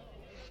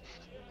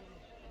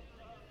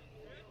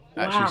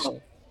 Actually,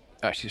 Wow.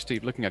 Actually,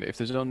 Steve, looking at it, if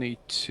there's only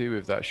 2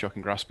 of that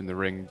Shocking Grasp in the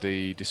ring,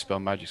 the Dispel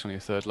Magic's only a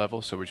 3rd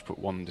level, so we just put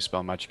 1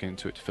 Dispel Magic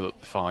into it to fill up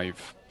the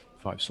 5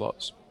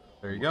 slots.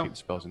 There you We'll go. keep the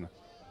spells in there.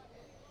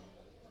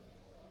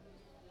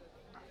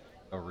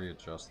 I'll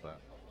readjust that.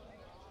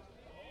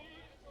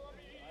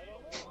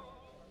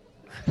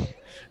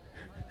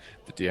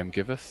 The DM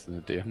giveth,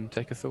 the DM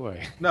taketh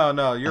away.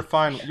 No, you're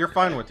fine. You're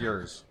fine with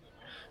yours.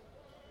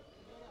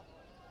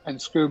 And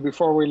Scoob,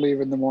 before we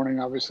leave in the morning,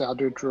 obviously I'll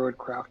do Druid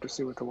Craft to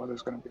see what the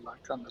weather's going to be like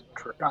on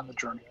the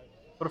journey.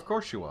 But of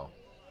course you will.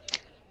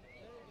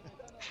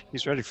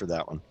 He's ready for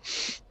that one.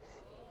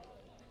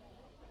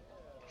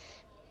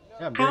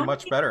 Yeah, I'm getting How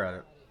much many- better at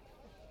it.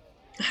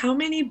 How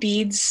many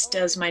beads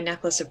does my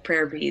necklace of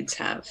prayer beads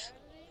have?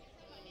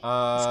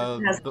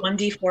 It has The-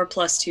 1d4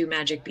 plus 2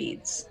 magic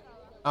beads.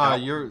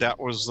 you're That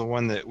was the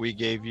one that we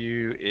gave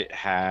you. It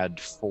had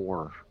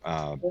 4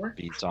 4?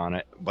 beads on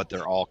it, but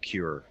they're all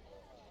cure.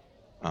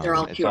 They're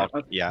all it's cure,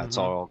 okay. Yeah,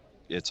 Mhm.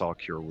 it's all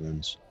cure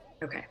wounds.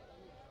 Okay.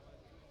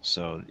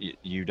 So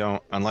you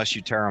don't, unless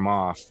you tear them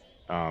off,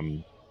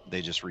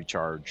 they just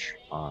recharge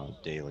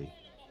daily.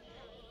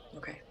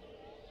 Okay.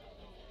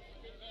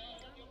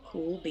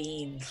 Cool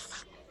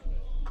beans.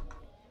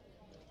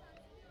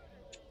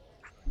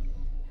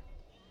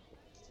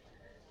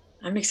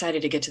 I'm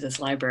excited to get to this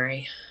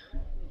library.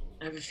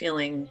 I have a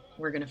feeling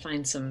we're going to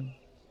find some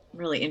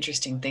really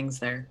interesting things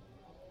there.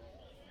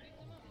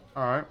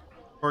 all right.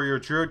 For your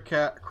Druid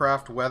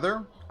Craft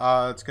weather,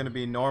 it's going to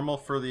be normal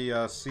for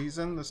the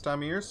season this time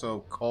of year,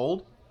 so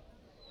cold.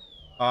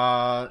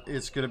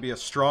 It's going to be a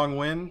strong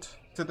wind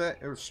today,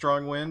 or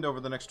strong wind over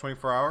the next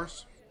 24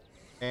 hours,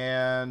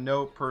 and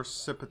no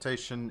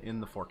precipitation in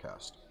the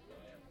forecast.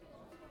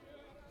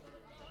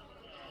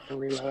 I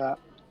relay that.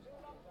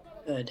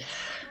 Good.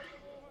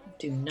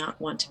 Do not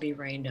want to be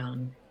rained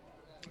on.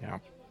 Yeah.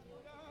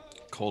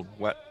 Cold,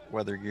 wet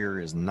weather gear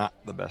is not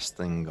the best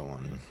thing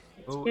going.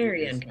 Oh,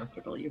 Very it is.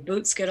 uncomfortable. Your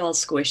boots get all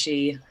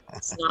squishy.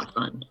 It's not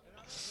fun.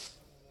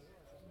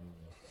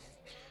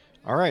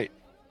 All right.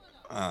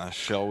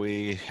 Shall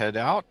we head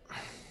out?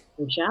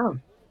 We shall.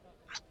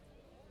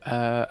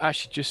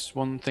 Actually, just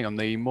one thing. On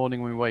the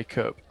morning when we wake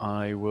up,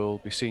 I will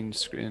be seen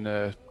in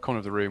a corner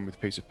of the room with a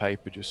piece of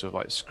paper, just sort of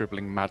like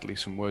scribbling madly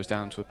some words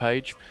down to a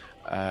page.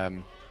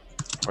 Probably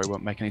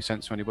won't make any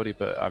sense to anybody,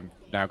 but I've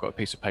now got a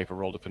piece of paper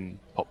rolled up and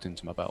popped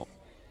into my belt.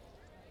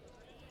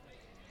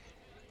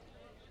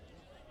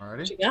 What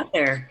Alrighty. you got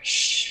there,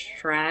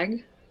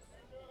 Shrag?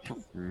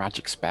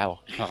 Magic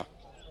spell.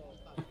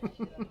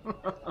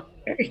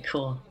 Very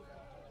cool.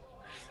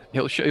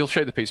 He'll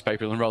show the piece of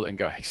paper and roll it and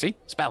go, "Hey, see,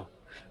 spell,"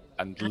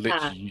 and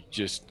literally you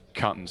just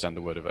can't understand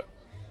a word of it.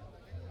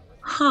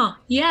 Huh.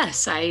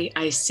 Yes, I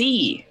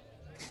see.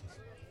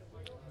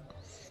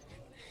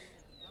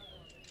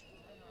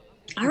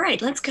 All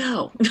right, let's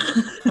go.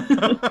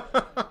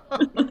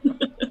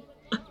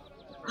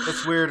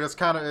 It's weird. It's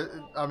kind of.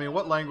 I mean,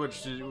 what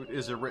language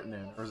is it written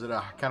in, or is it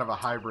a kind of a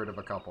hybrid of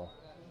a couple?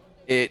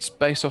 It's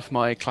based off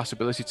my class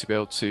ability to be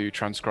able to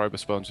transcribe a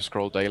spell and to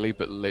scroll daily,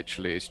 but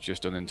literally it's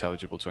just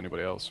unintelligible to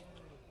anybody else.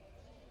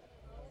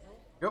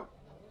 Yep.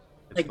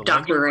 It's Like the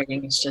Doctor language-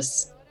 Writing, it's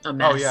just a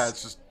mess. Oh yeah,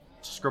 it's just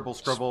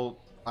scribble.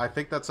 I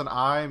think that's an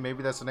I.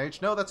 Maybe that's an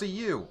H. No, that's a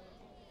U.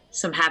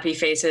 Some happy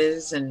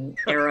faces and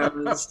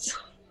arrows.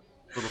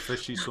 Little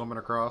fishy swimming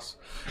across.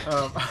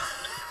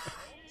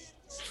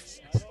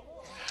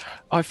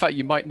 Oh, in fact,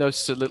 you might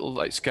notice a little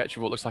like sketch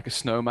of what looks like a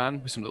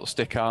snowman with some little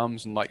stick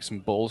arms and like some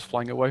balls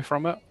flying away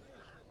from it.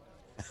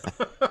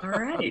 All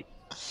right.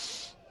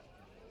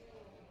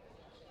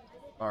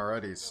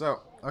 Alrighty.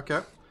 So,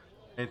 okay.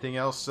 Anything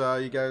else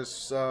you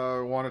guys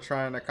want to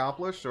try and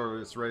accomplish,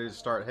 or is ready to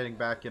start heading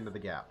back into the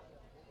gap?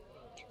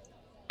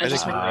 I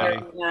just think make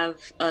sure we have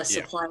a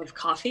supply of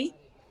coffee,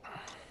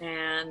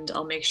 and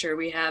I'll make sure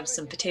we have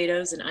some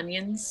potatoes and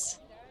onions,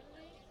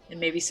 and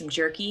maybe some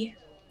jerky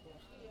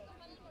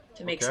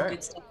to make some Okay.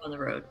 good stuff on the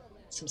road.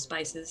 Some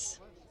spices.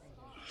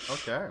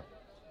 Okay.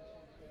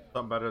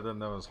 Something better than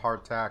those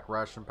hardtack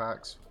ration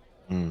packs.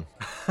 Mm.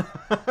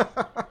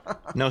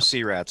 No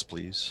sea rats,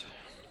 please.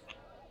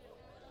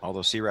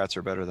 Although sea rats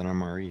are better than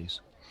MREs.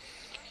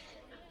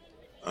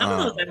 Some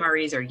of those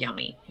MREs are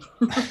yummy.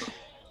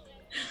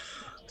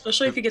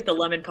 Especially if you get the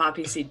lemon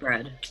poppy seed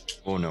bread.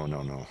 Oh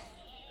no.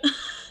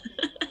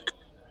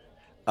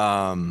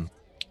 I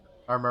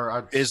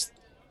remember. Is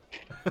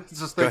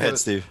just go thinking. ahead,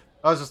 Steve.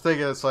 I was just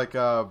thinking. It's like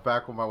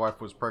back when my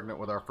wife was pregnant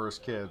with our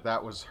first kid.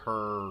 That was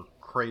her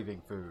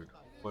craving food.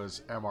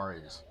 Was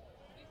MREs.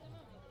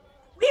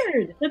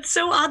 Weird. That's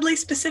so oddly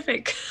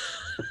specific.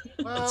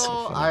 Well,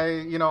 so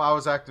funny. I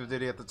was active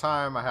duty at the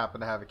time. I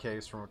happened to have a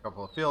case from a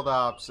couple of field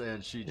ops,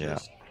 and she Yeah.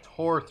 just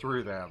tore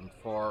through them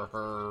for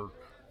her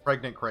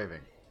pregnant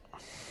craving.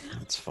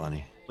 That's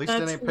funny. At least it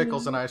That's ain't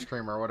pickles and ice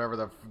cream or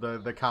whatever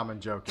the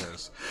common joke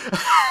is.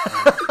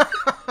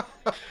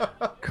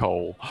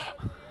 Cole.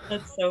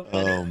 That's so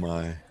funny.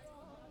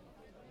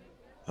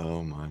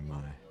 Oh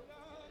my.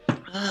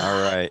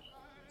 All right.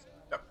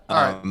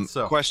 All right,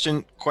 so-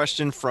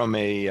 question from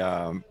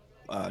a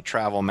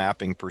travel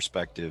mapping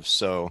perspective.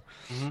 So,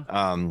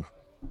 Mhm.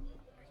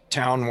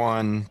 Town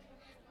 1,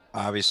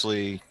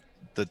 obviously,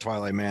 the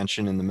Twilight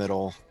Mansion in the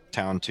middle,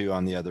 Town 2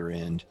 on the other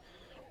end.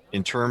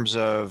 In terms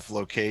of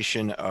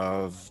location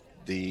of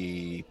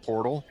the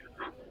portal,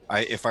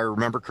 if I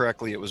remember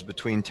correctly, it was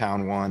between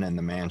Town 1 and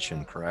the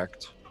mansion,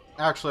 correct?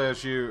 Actually,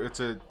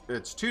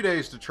 it's 2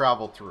 days to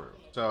travel through.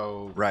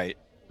 So Right.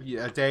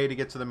 a day to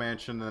get to the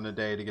mansion, and a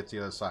day to get to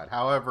the other side.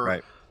 However,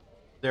 Right.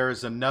 there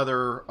is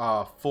another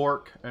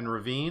fork and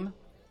ravine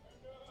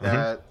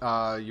that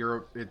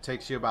it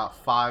takes you about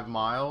 5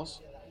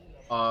 miles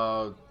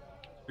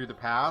through the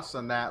pass,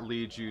 and that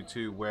leads you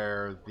to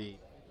where the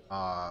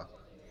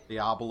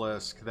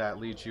obelisk that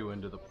leads you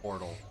into the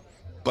portal.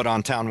 But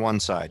on Town 1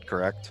 side,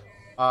 correct?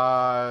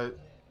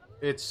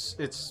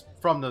 It's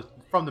from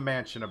the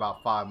mansion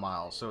about 5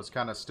 miles, so it's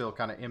still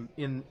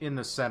in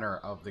the center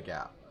of the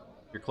gap.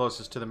 You're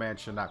closest to the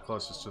mansion, not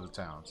closest to the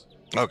towns.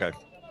 Okay.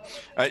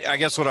 I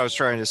guess what I was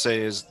trying to say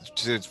is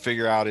to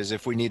figure out is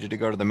if we needed to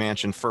go to the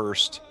mansion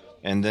first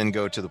and then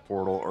go to the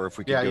portal, or if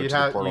we could go to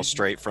the portal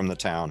straight from the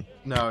town.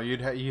 No,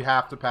 you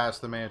have to pass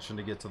the mansion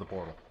to get to the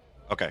portal.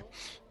 Okay,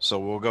 so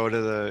we'll go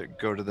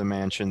to the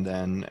mansion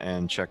then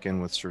and check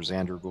in with Sir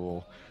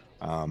Xandergul.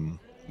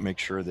 Make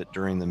sure that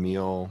during the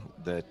meal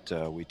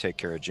that we take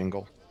care of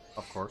Jingle.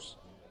 Of course.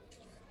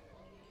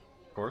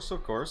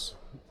 Of course.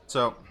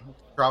 So,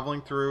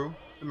 traveling through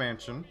the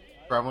mansion,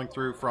 traveling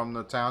through from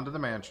the town to the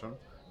mansion,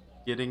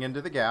 getting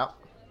into the gap.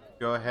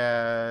 Go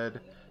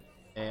ahead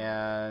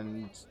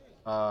and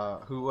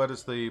what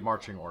is the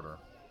marching order?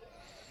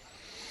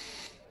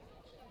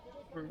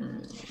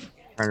 Trying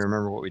to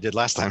remember what we did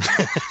last time.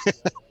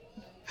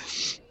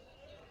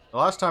 The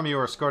last time you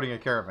were escorting a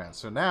caravan,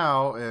 so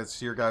now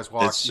it's your guys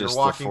you're just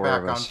walking the 4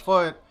 back of on us.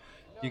 foot.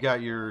 You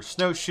got your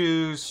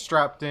snowshoes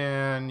strapped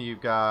in.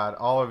 You've got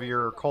all of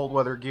your cold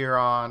weather gear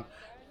on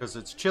because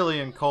it's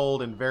chilly and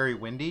cold and very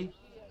windy.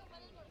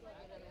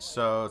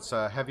 So it's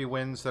heavy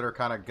winds that are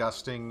kind of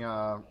gusting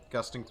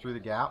through the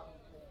gap.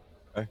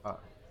 Okay.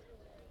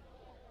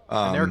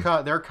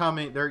 And they're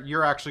coming.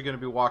 You're actually going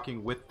to be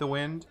walking with the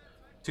wind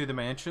to the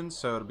mansion,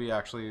 so it'll be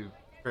actually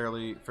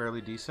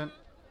fairly decent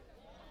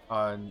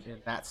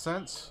in that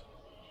sense.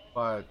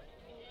 But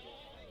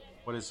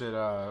what is it?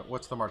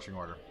 What's the marching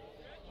order?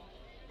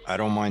 I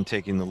don't mind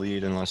taking the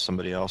lead unless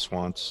somebody else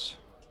wants.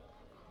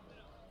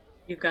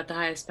 You've got the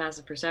highest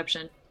passive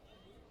perception.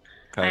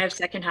 Okay. I have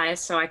second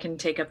highest, so I can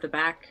take up the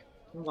back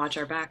and watch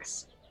our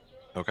backs.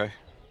 Okay.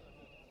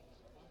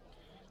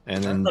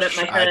 And then Put up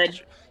my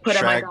hood, put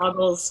up my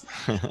goggles.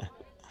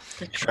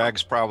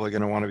 Shrag's probably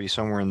going to want to be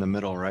somewhere in the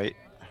middle, right?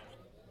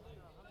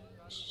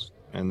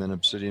 And then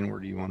Obsidian, where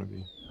do you want to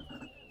be?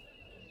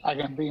 I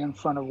can be in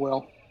front of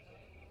Will.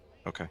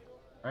 Okay.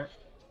 All right.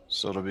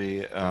 So it'll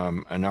be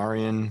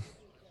Anarian,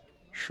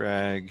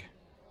 Shrag,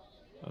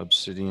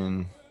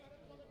 Obsidian,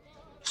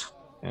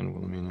 and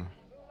Wilhelmina.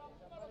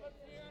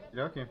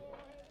 Okay.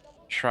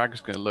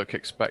 Shrag's going to look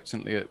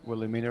expectantly at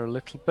Wilhelmina a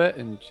little bit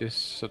and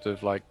just sort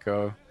of like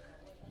go,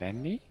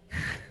 Lenny?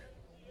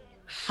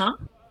 Huh?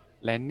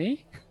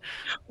 Lenny?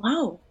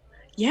 Wow.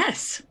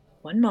 Yes.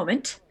 One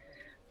moment.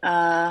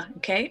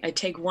 Okay, I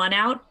take one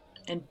out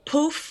and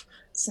poof,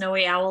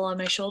 snowy owl on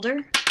my shoulder.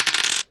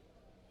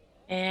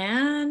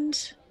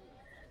 And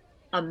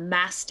a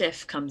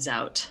mastiff comes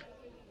out.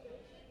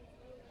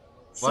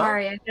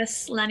 Sorry, I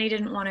guess Larry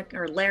didn't want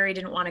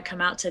to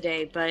come out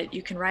today, but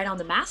you can ride on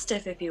the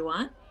mastiff if you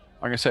want.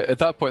 I'm going to say, at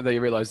that point there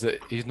you realise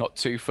that he's not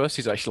too fussed.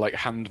 He's actually like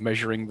hand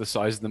measuring the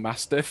size of the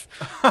mastiff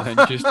and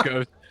then just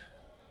go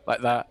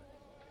like that.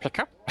 Pick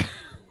up.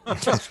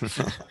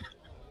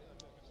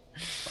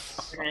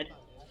 Red.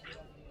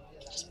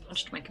 Just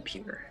punched my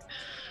computer.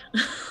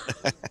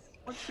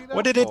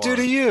 What did it do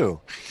to you?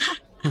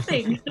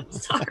 Nothing.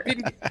 Sorry.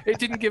 It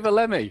didn't give a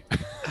Lemmy.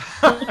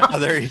 Oh,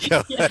 there you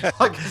go.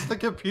 I guess the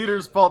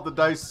computer's fault. The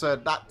dice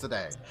said not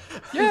today.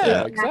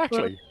 Yeah,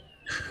 exactly.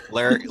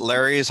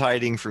 Larry is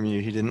hiding from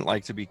you. He didn't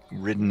like to be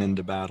ridden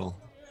into battle.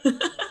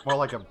 More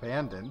like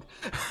abandoned.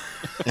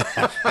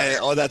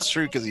 Oh, that's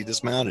true because he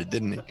dismounted,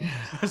 didn't he?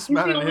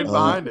 Dismounted and hid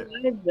behind it.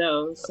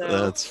 Though, so.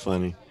 That's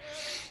funny.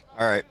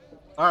 All right.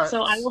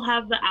 So I will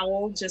have the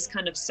owl just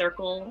kind of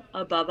circle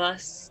above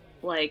us,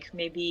 like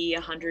maybe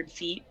 100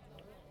 feet,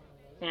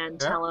 and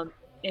tell him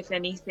if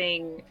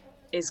anything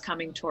is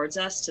coming towards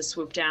us to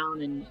swoop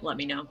down and let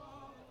me know.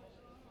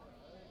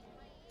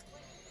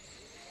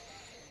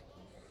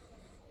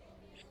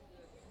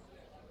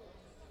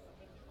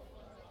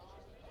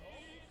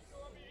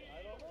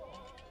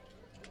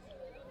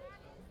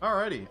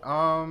 Alrighty.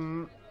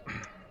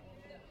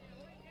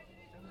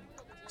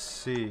 Let's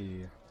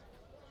see.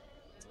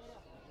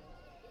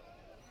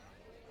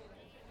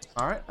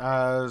 Alright,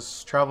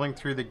 as traveling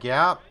through the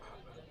gap,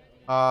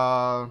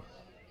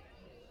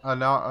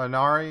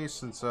 Anari,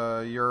 since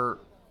you're,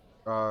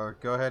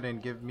 go ahead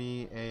and give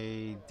me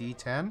a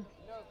D10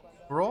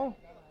 roll.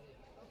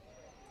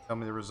 Tell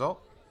me the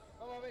result.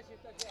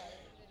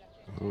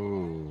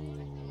 Oh,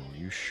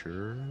 you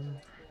sure?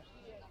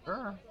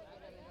 Sure.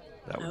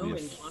 That would Oh, be a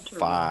encounter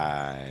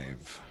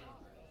 5.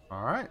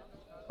 All right.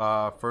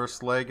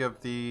 First leg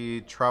of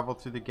the travel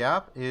through the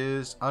gap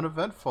is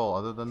uneventful,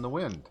 other than the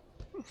wind.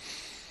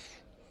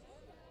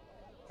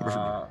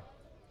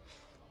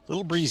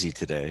 Little breezy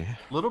today.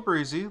 Little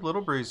breezy,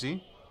 little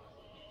breezy.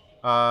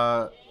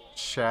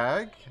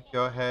 Shag,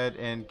 go ahead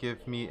and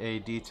give me a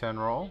D10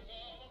 roll.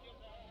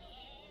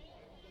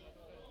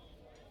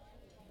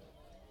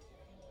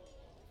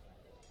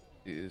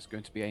 It is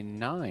going to be a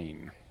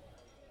 9.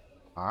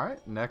 All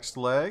right. Next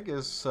leg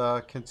is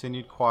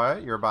continued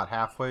quiet. You're about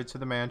halfway to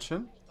the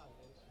mansion.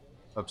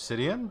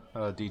 Obsidian,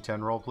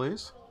 D10 roll,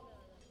 please.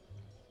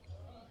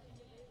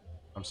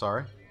 I'm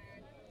sorry.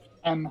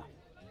 10.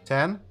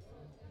 10.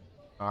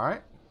 All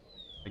right.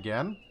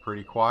 Again,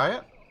 pretty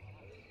quiet.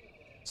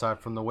 Aside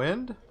from the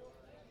wind.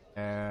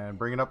 And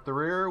bringing up the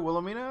rear,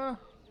 Wilhelmina.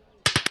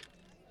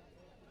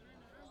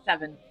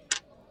 7.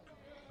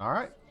 All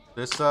right.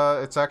 This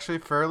it's actually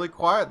fairly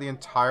quiet the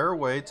entire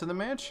way to the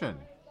mansion.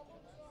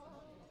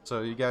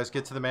 So you guys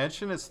get to the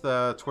mansion. It's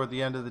toward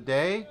the end of the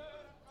day.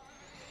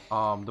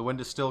 The wind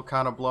is still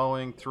kind of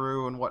blowing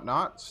through and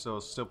whatnot, so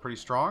it's still pretty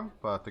strong.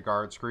 But the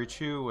guards greet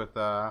you with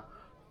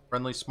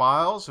friendly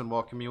smiles and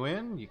welcome you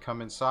in. You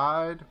come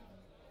inside.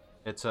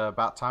 It's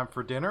about time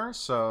for dinner,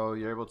 so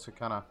you're able to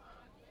kind of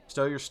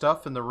stow your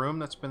stuff in the room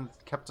that's been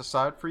kept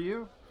aside for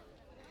you.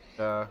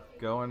 Go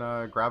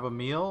and grab a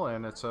meal,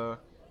 and the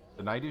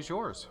night is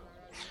yours.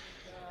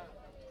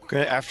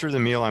 Okay, after the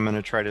meal, I'm going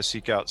to try to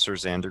seek out Sir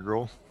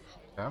Xandergrul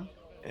Okay.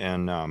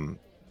 and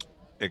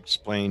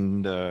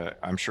explain.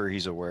 I'm sure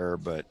he's aware,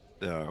 but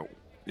the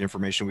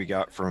information we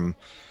got from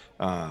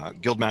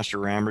Guildmaster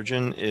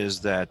Rambergen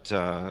is that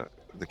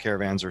the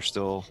caravans are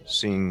still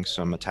seeing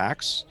some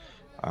attacks.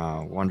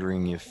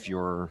 Wondering if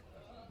your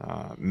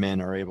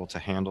men are able to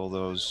handle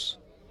those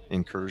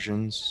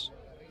incursions.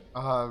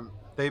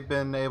 They've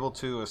been able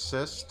to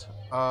assist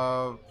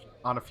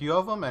on a few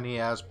of them, and he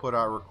has put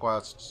out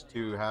requests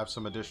to have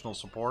some additional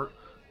support,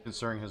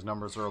 considering his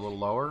numbers are a little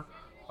lower.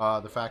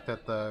 The fact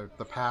that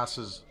the pass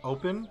is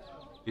open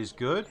is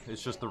good.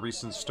 It's just the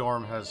recent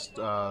storm has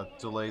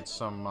delayed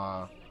some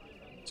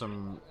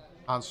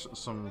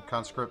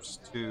conscripts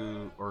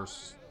or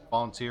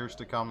volunteers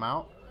to come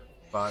out.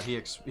 But he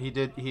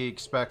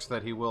expects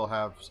that he will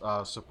have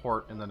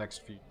support in the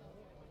next few.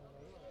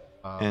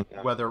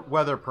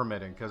 Weather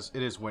permitting, because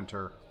it is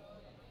winter.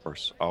 Of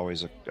course,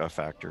 always a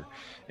factor.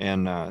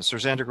 And Sir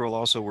Xandergrul,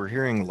 also, we're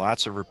hearing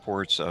lots of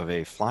reports of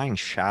a flying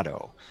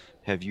shadow.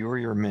 Have you or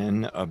your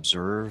men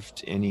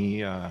observed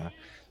any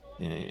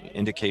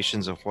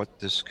indications of what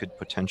this could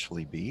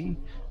potentially be?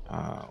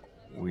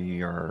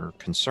 We are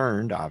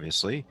concerned,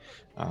 obviously,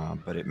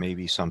 but it may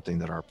be something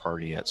that our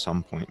party at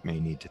some point may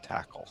need to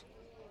tackle.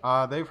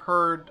 They've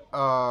heard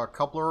a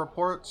couple of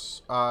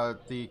reports.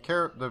 The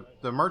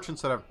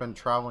merchants that have been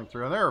traveling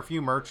through, and there are a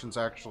few merchants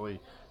actually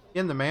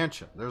in the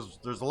mansion.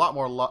 There's a lot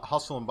more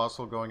hustle and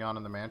bustle going on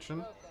in the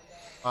mansion,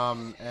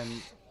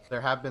 and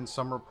there have been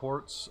some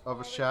reports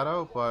of a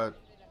shadow, but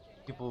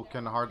people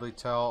can hardly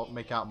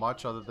make out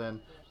much other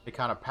than it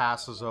kind of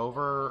passes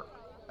over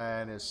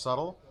and is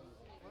subtle.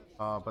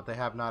 But they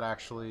have not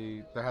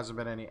actually. There hasn't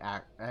been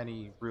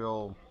any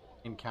real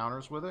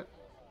encounters with it.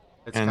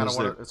 It's kind of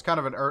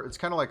it's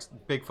kind of like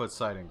Bigfoot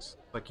sightings.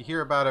 Like you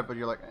hear about it, but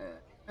you're like,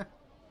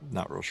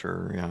 Not real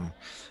sure, yeah.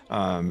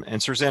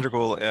 And Sir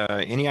Xandergrul,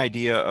 any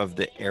idea of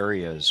the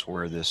areas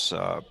where this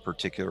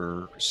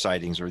particular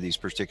sightings or these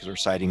particular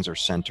sightings are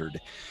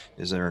centered?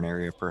 Is there an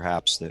area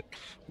perhaps that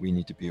we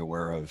need to be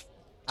aware of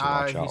to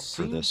watch out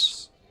for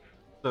this?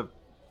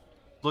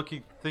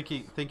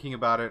 Thinking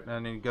about it,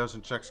 and he goes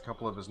and checks a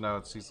couple of his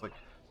notes. He's like,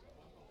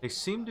 they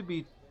seem to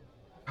be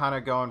kind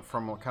of going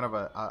from kind of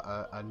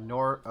a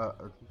north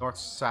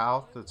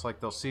south. It's like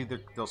they'll see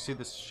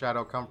the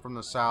shadow come from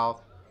the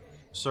south,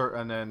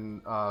 and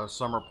then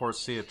some reports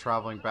see it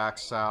traveling back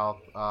south,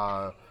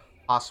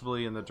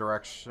 possibly in the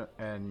direction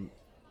and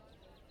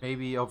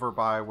maybe over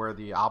by where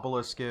the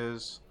obelisk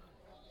is.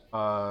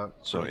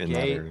 So in gate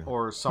that area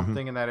or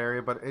something in that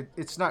area, but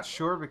it's not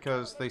sure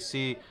because they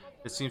see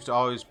it seems to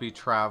always be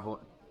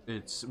travel.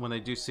 It's when they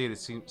do see it,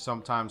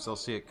 sometimes they'll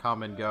see it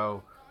come and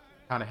go,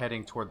 kind of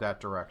heading toward that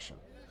direction.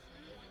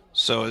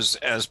 So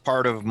as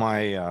part of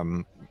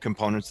my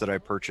components that I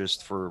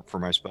purchased for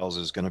my spells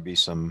is going to be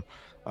some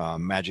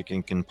magic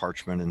ink and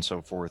parchment and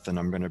so forth, and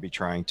I'm going to be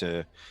trying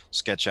to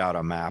sketch out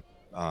a map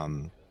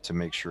to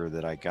make sure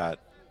that I got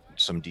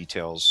some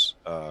details,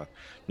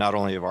 not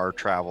only of our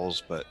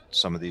travels, but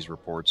some of these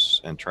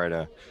reports, and try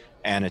to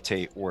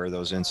annotate where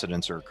those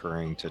incidents are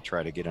occurring to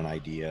try to get an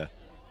idea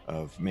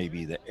of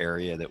maybe the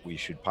area that we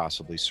should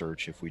possibly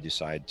search if we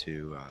decide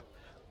to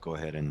go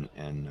ahead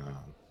and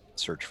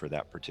search for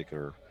that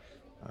particular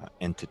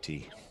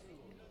entity.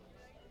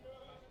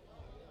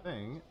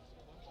 Thing.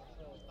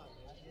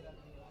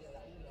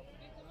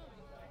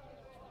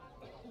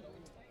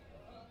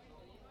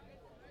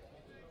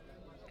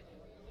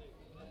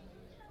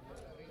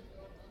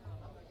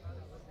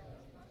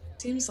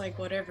 Seems like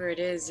whatever it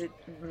is,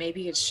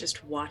 maybe it's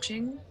just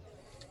watching.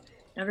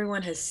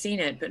 Everyone has seen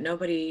it, but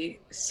nobody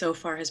so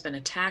far has been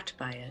attacked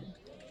by it.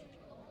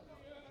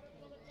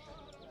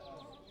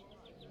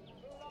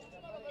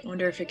 I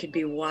wonder if it could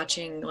be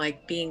watching,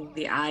 like being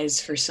the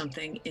eyes for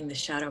something in the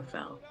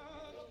Shadowfell.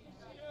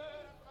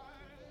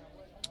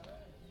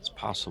 It's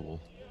possible.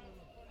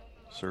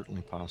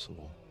 Certainly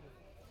possible.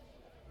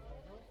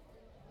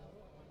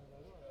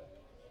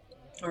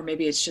 Or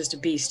maybe it's just a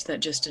beast that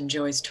just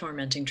enjoys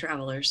tormenting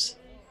travelers.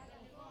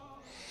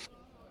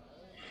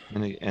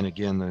 And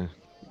again,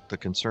 the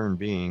concern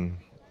being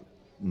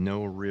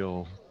no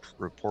real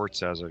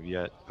reports as of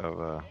yet of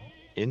a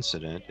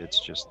incident. It's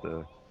just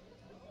the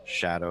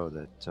shadow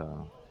that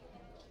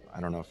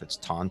I don't know if it's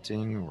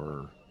taunting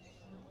or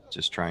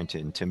just trying to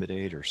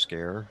intimidate or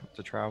scare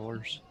the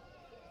travelers,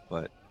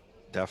 but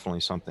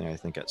definitely something I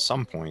think at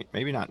some point,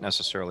 maybe not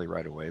necessarily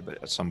right away,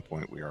 but at some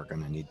point we are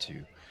going to need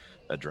to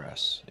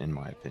address, in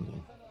my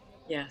opinion.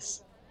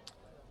 Yes.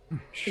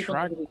 People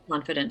Shrag, need to be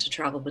confident to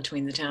travel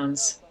between the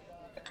towns.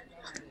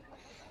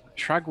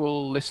 Shrag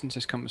will listen to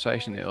this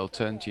conversation. It'll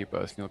turn to you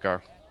both and he'll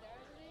go,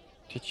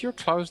 "Did you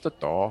close the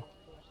door?"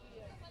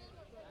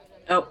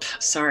 Oh,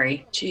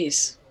 sorry.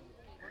 Jeez.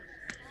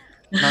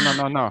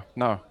 No.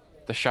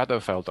 The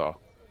Shadowfell door.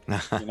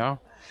 You know,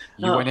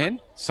 you went in,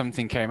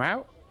 something came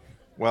out.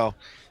 Well,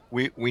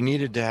 we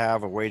needed to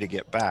have a way to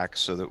get back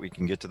so that we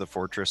can get to the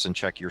fortress and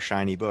check your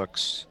shiny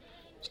books.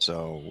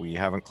 So we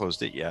haven't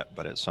closed it yet,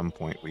 but at some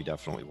point we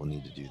definitely will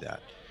need to do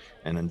that.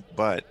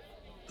 But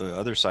the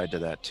other side to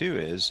that too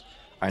is,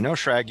 I know,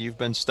 Shrag, you've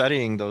been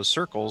studying those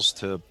circles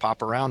to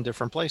pop around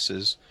different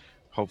places.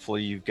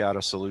 Hopefully you've got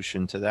a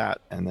solution to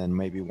that. And then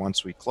maybe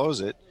once we close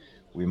it,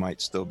 we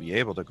might still be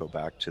able to go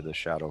back to the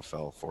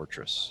Shadowfell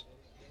fortress.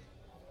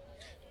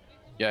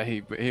 Yeah,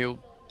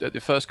 he'll at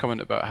the first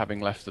comment about having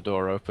left the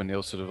door open,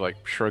 he'll sort of like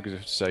shrug as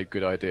if to say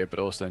good idea, but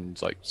also then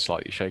like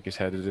slightly shake his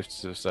head as if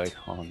to say,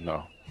 oh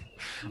no.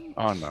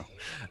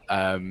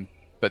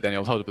 But then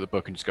he'll hold up the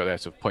book and just go there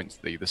to point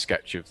to the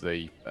sketch of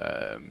the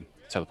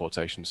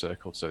teleportation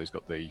circle, so he's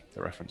got the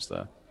reference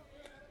there.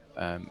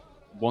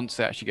 Once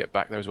they actually get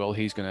back there as well,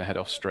 he's going to head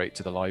off straight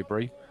to the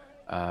library,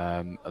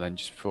 and then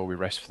just before we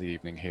rest for the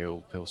evening,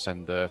 he'll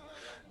send a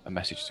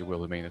message to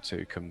Wilhelmina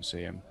to come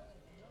see him.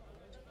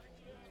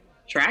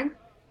 Shrag?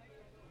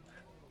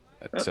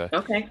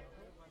 Okay.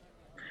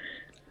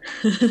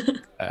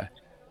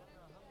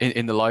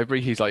 In the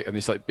library, he's like in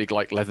this like big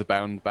like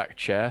leather-bound back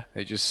chair.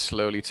 He just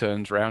slowly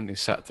turns around. He's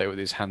sat there with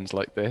his hands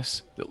like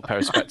this, little pair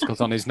of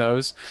spectacles on his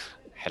nose.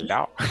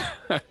 Hello.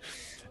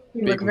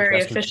 You look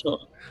very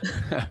official.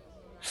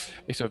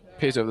 He sort of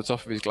peers over the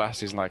top of his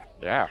glasses and like,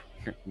 yeah,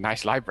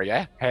 nice library,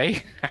 eh?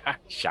 Hey,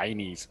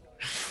 shinies.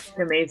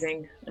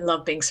 Amazing. I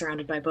love being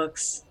surrounded by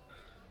books.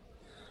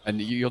 And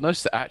you'll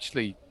notice that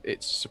actually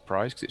it's a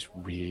surprise because it's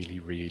really,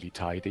 really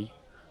tidy.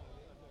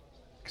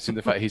 Considering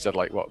the fact he's had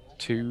like, what,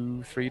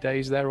 2-3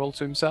 days there all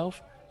to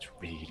himself? It's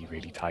really,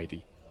 really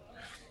tidy.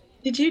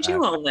 Did you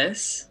do all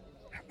this?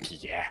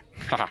 Yeah.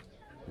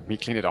 Me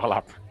clean it all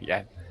up.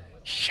 Yeah.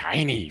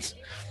 Shinies.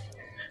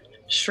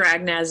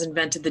 Shragnaz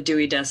invented the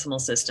Dewey Decimal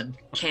System.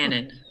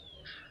 Canon.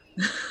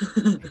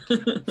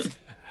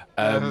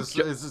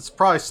 It's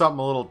probably something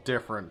a little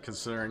different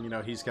considering,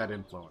 he's got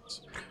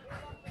influence.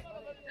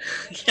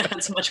 Yeah,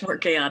 it's much more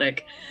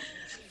chaotic.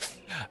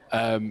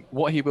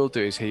 What he will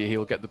do is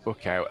he'll get the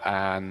book out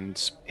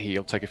and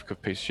he'll take a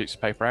couple of sheets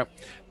of paper out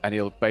and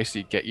he'll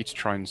basically get you to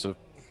try and sort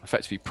of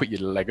effectively put your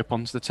leg up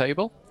onto the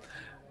table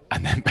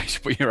and then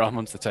basically put your arm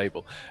onto the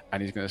table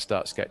and he's going to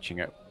start sketching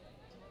it.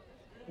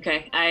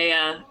 Okay,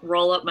 I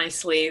roll up my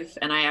sleeve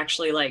and I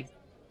actually like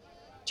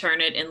turn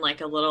it in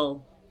like a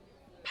little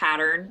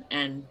pattern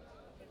and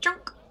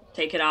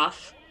take it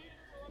off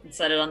and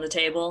set it on the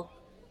table.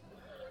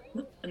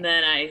 And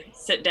then I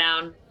sit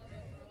down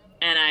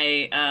and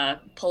I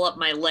pull up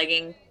my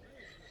legging.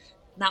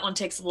 That one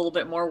takes a little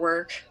bit more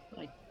work.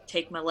 I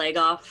take my leg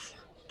off,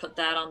 put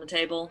that on the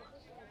table.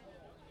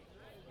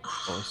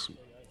 Awesome.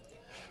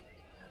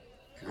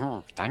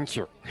 Oh, thank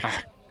you.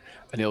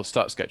 And he'll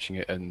start sketching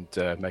it and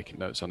making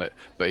notes on it.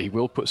 But he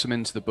will put some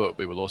into the book,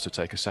 but he will also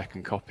take a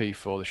second copy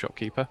for the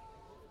shopkeeper.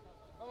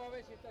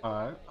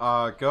 All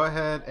right. Go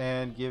ahead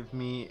and give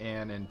me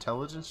an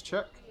intelligence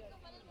check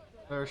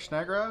there,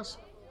 Snagraz.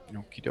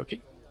 Okie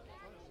dokie.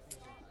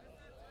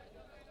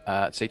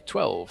 Say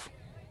 12.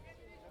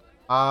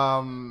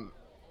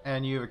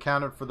 And you've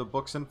accounted for the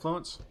book's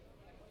influence?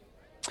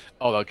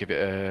 Oh, they'll give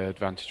it an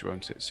advantage,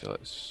 won't it? So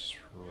let's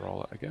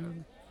roll it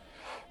again.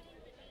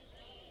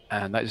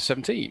 And that is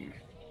 17.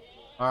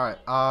 All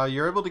right.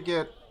 You're able to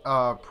get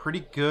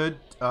pretty good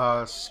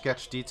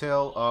sketch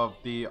detail of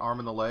the arm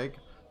and the leg.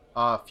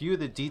 A few of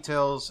the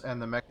details and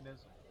the mechanism.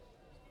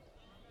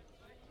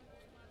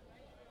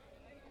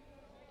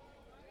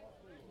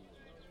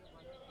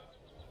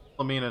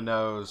 Lamina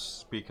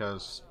knows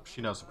because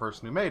she knows the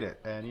person who made it,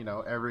 and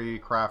every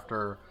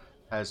crafter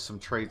has some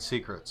trade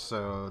secrets.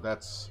 So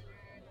that's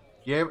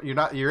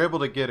you're able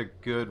to get a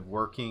good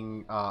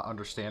working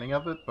understanding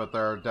of it, but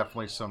there are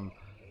definitely some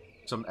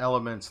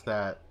elements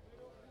that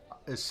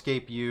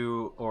escape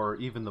you or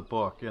even the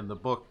book, and the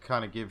book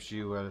kind of gives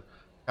you a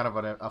kind of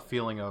a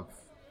feeling of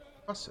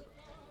impressive,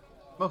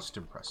 most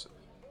impressive.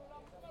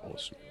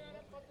 Awesome.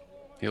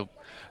 He'll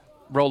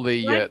roll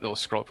the What? little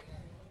scroll.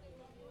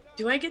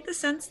 Do I get the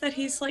sense that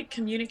he's like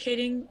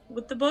communicating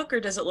with the book, or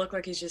does it look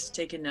like he's just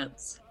taking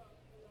notes?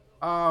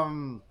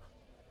 How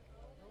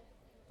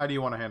do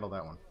you want to handle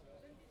that one,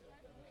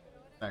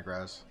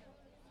 Nagraz?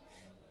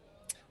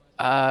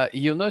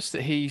 You'll notice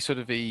that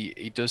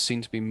he does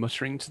seem to be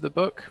muttering to the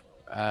book,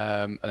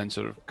 and then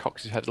sort of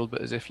cocks his head a little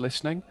bit as if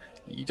listening.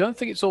 You don't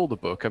think it's all the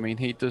book. I mean,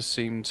 he does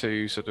seem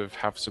to sort of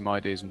have some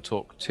ideas and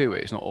talk to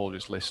it. It's not all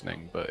just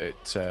listening, but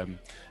it's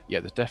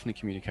there's definitely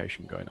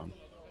communication going on.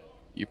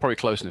 You're probably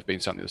close enough being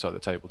sat on the other side of the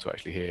table to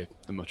actually hear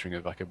the muttering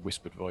of like a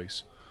whispered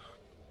voice.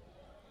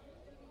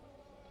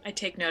 I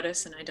take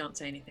notice and I don't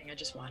say anything. I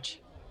just watch.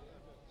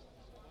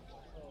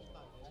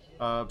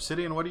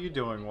 Obsidian, what are you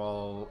doing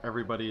while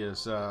everybody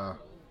is kind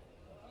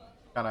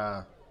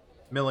of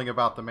milling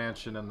about the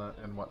mansion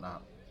and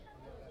whatnot?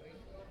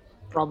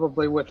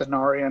 Probably with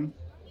Anarian,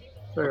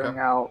 figuring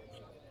out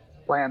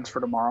plans for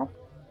tomorrow.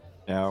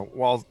 Yeah,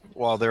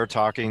 while they're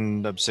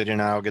talking, Obsidian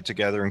and I will get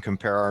together and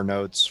compare our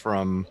notes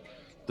from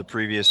the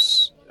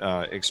previous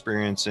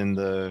experience in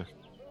the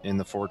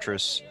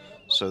fortress,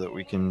 so that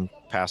we can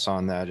pass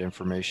on that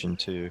information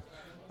to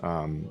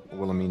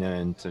Wilhelmina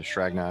and to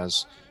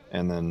Shraggnaz,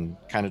 and then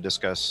kind of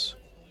discuss,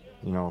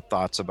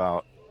 thoughts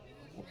about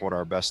what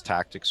our best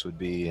tactics would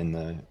be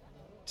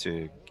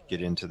to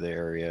get into the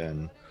area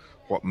and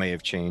what may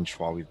have changed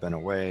while we've been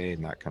away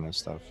and that kind of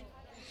stuff.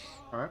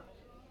 All right.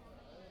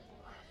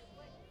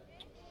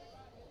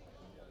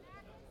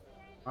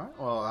 All right.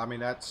 Well, I mean,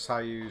 that's how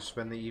you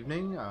spend the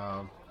evening.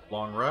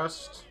 Long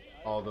rest,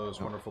 all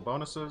those wonderful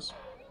bonuses.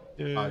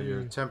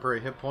 Your temporary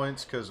hit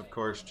points, because of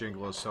course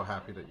Jingle is so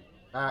happy that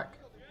you're back.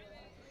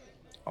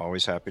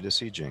 Always happy to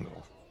see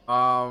Jingle.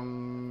 How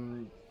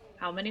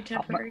many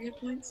temporary hit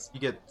points?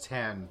 You get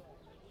 10.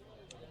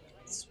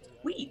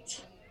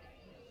 Sweet.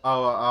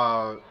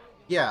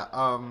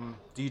 Yeah.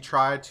 Do you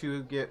try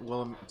to get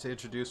to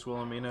introduce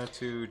Wilhelmina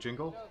to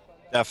Jingle?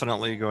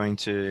 Definitely going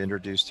to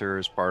introduce her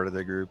as part of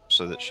the group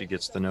so that she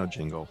gets to know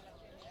Jingle.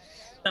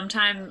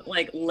 Sometime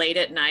like late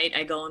at night,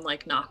 I go and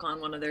like knock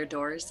on one of their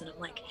doors, and I'm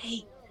like,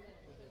 "Hey,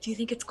 do you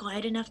think it's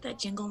quiet enough that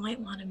Jingle might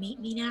want to meet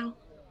me now?"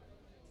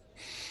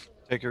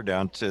 Take her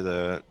down to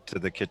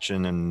the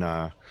kitchen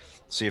and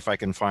see if I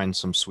can find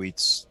some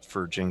sweets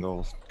for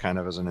Jingle, kind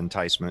of as an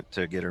enticement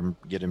to get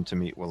him to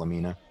meet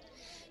Wilhelmina.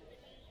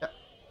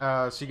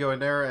 So you go in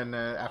there, and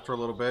after a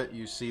little bit,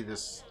 you see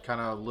this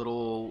kind of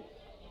little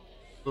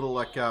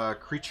like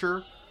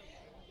creature.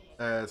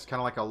 It's kind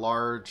of like a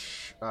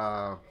large.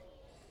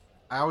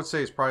 I would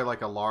say it's probably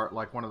like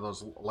like one of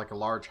those, like a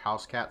large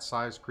house cat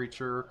sized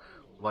creature,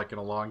 like an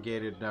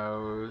elongated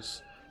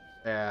nose,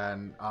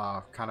 and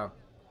kind of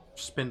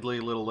spindly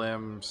little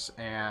limbs.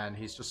 And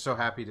he's just so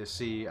happy to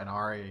see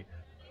Anari.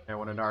 And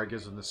when Anari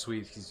gives him the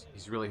sweets,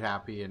 he's really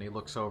happy, and he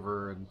looks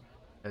over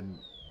and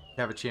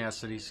have a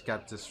chance, and he's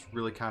got this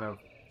really kind of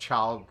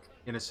child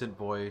innocent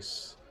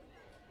voice.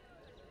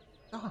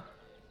 Oh,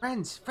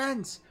 friends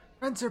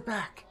are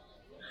back.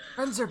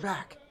 Friends are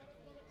back.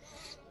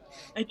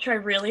 I try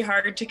really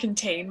hard to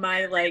contain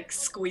my like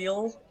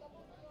squeal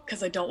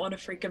because I don't want to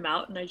freak him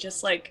out, and I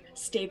just like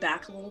stay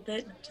back a little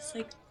bit and I'm just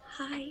like,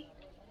 "Hi."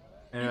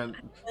 And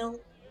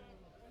so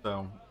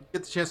you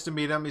get the chance to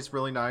meet him. He's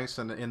really nice,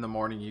 and in the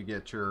morning you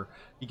get your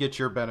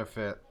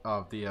benefit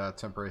of the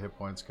temporary hit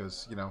points,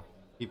 because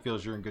he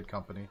feels you're in good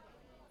company.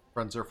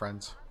 Friends are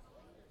friends.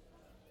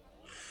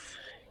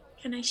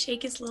 Can I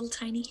shake his little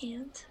tiny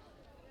hand?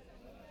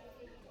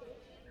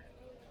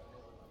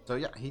 So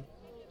yeah, he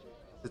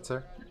sits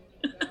there.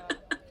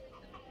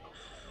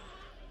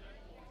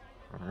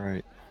 All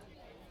right.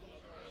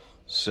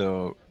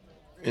 So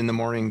in the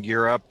morning,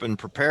 gear up and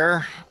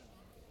prepare,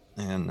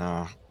 and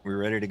we're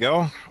ready to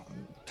go.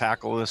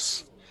 Tackle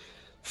this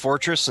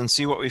fortress and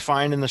see what we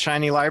find in the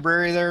shiny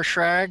library there,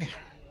 Shrag.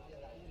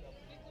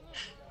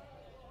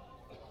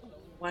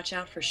 Watch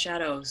out for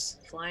shadows,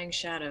 flying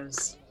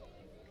shadows.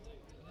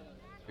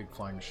 Big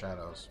flying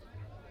shadows.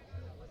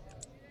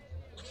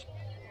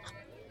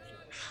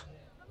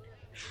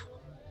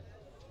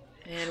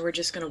 And we're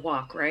just gonna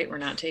walk, right? We're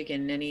not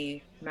taking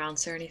any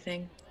mounts or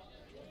anything?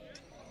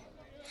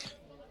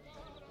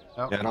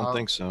 Oh, Yeah, I don't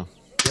think so.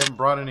 You haven't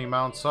brought any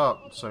mounts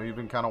up, so you've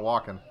been kind of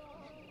walking.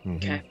 Mhm.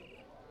 Okay.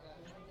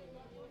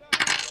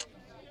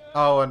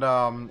 Oh,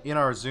 and in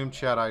our Zoom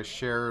chat, I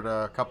shared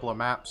a couple of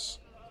maps.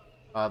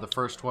 The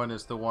first one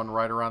is the one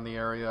right around the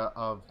area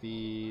of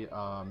the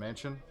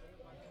mansion.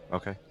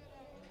 Okay.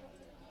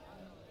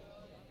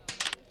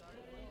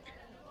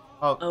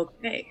 Oh,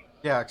 Okay.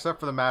 yeah, except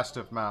for the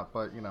Mastiff mount,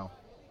 but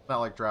not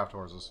like draft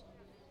horses.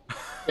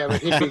 Yeah,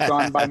 but he'd be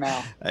gone by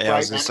now. Yeah, I Right?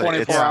 was gonna say,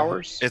 24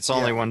 hours. It's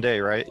only Yeah. one day,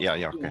 right? Yeah.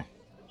 Okay.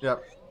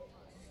 Yep.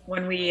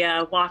 When we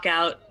walk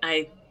out,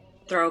 I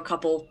throw a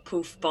couple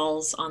poof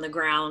balls on the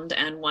ground,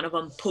 and one of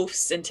them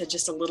poofs into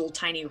just a little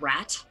tiny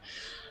rat.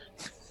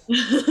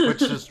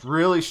 Which is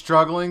really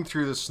struggling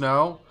through the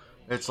snow.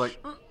 It's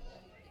like,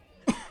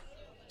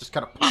 Just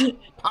kind of pop,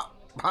 pop,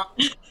 pop.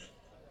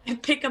 I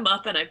pick him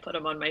up and I put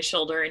him on my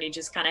shoulder, and he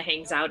just kind of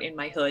hangs out in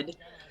my hood.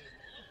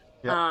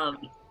 Yep.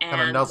 And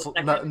Kind of the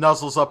second-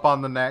 nuzzles up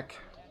on the neck.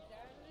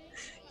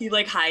 he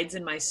like hides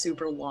in my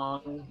super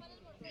long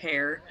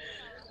hair,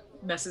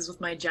 messes with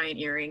my giant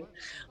earring.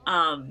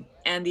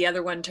 And the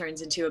other one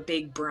turns into a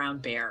big brown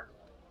bear.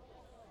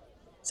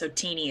 So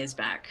Teeny is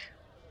back.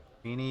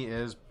 Beanie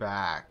is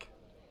back.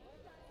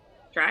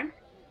 Drag?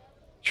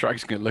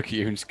 Shrag's gonna look at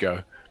you and just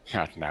go,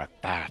 now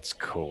that's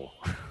cool.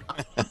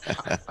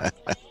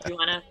 You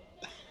wanna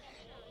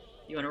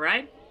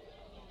ride?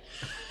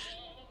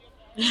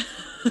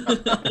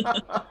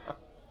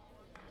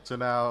 So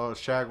now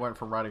Shag went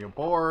from riding a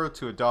boar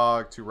to a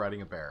dog to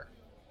riding a bear.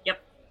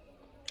 Yep.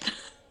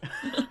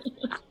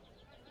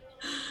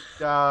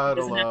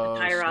 Gotta Doesn't have to love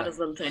tire out Shag. his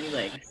little tiny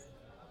legs.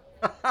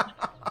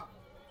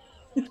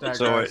 Shag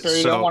So rides. So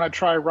you don't want to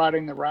try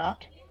riding the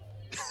rat?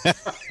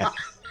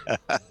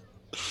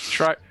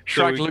 Shrag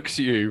we- looks at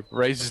you,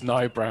 raises an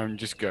eyebrow, and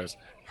just goes,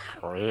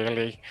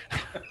 really?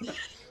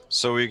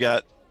 So we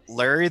got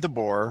Larry the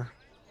boar,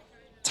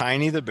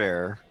 Tiny the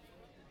bear.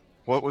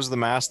 What was the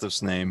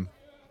mastiff's name?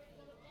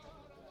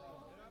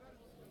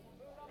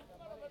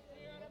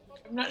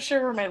 I'm not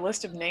sure where my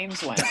list of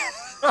names went.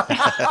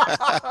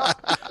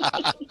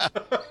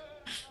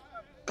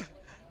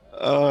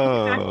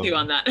 Oh, You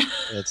on that.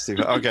 let's see.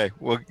 Okay,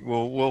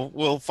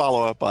 we'll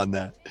follow up on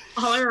that.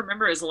 All I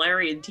remember is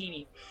Larry and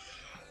Teeny.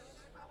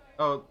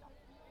 Oh,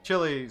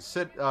 Chili,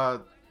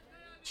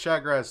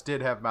 Shagraz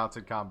did have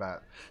mounted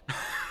combat.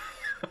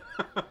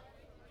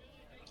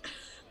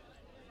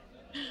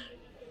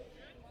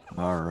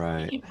 All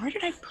right. Wait, where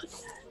did I put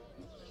that?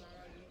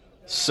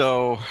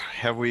 So,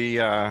 have we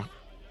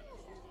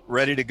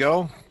ready to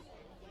go?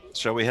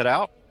 Shall we head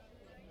out?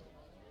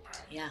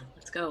 Yeah,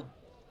 let's go.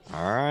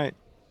 All right.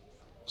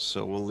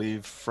 So we'll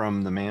leave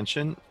from the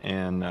mansion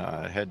and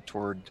head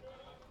toward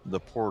the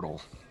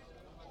portal.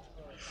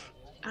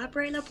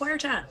 Abre la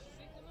puerta.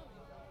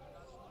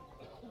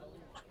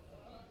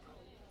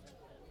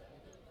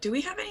 Do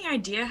we have any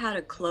idea how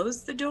to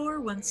close the door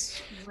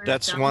once we're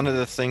That's done? one of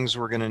the things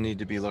we're going to need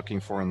to be looking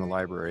for in the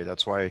library.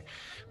 That's why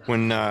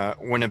when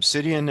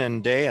Obsidian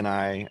and Day and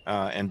I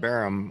and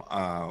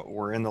Barum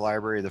were in the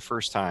library the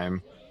first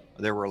time,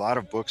 there were a lot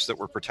of books that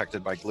were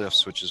protected by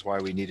glyphs, which is why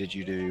we needed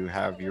you to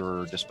have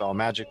your Dispel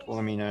Magic,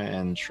 Wilhelmina,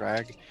 and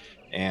Shrag.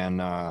 And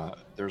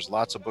there's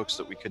lots of books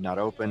that we could not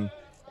open.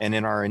 And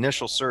in our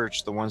initial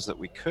search, the ones that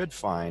we could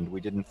find, we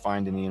didn't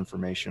find any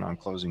information on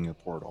closing the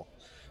portal.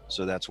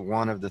 So that's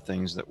one of the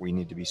things that we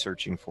need to be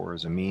searching for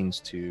as a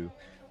means to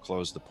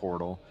close the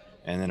portal.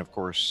 And then, of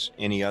course,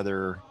 any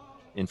other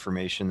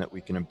information that we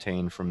can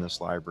obtain from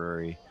this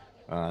library,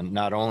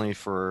 not only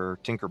for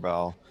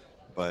Tinkerbell,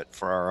 but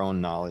for our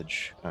own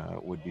knowledge,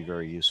 would be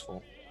very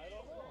useful.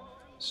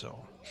 So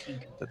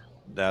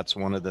that's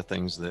one of the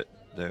things that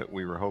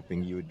we were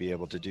hoping you would be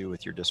able to do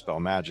with your Dispel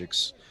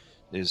Magics,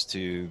 is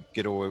to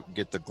get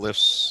the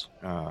glyphs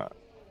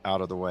out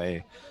of the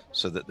way,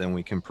 so that then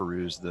we can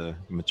peruse the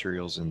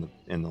materials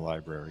in the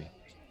library.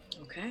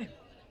 Okay.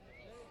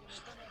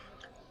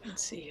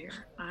 Let's see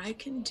here. I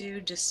can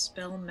do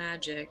Dispel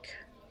Magic.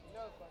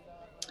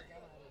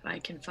 If I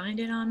can find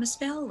it on the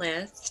spell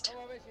list.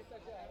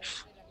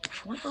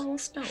 What level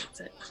spell is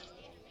it?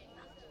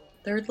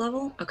 3rd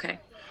level? Okay.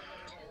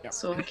 Yep.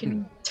 So I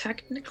can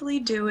technically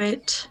do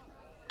it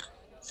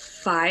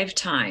 5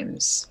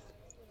 times.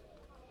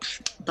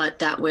 But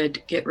that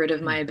would get rid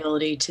of my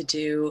ability to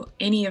do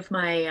any of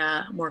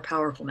my more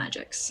powerful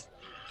magics.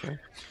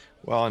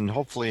 Well, and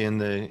hopefully in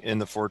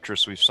the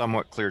fortress we've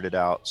somewhat cleared it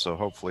out, so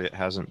hopefully it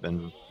hasn't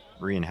been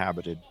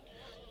re-inhabited,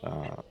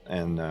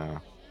 and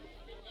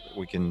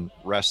we can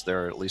rest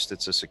there. At least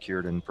it's a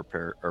secured and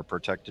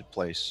protected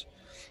place,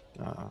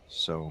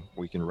 so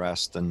we can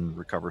rest and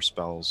recover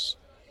spells.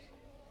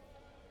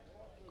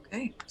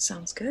 Okay,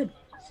 sounds good.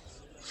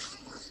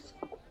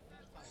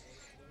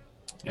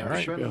 Yeah, All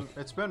right.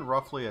 It's been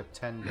roughly a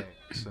 10 days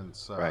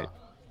since Right.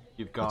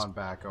 you've gone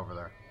back over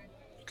there.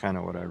 Kind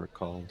of what I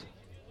recalled.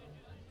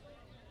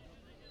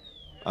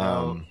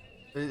 Now,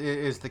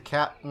 is the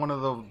cat one of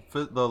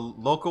the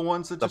local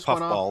ones that The just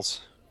went off?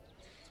 puffballs.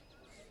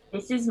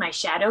 This is my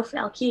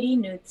Shadowfell kitty,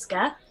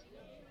 Nutska.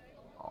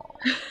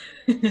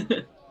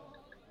 Aw.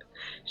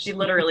 She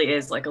literally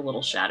is like a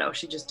little shadow.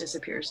 She just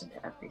disappears into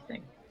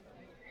everything.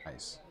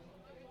 Nice.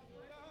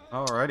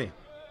 Alrighty.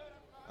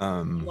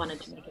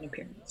 Wanted to make an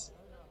appearance.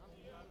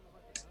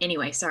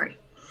 Anyway, sorry.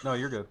 No,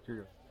 you're good.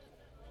 You're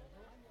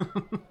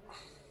good.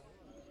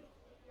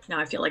 Now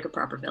I feel like a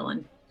proper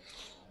villain.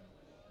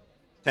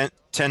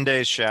 10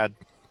 days, Shad.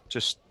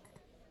 Just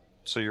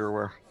so you're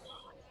aware.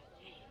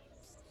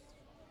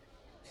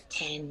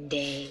 10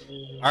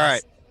 days.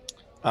 All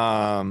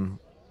right.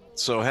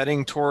 So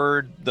heading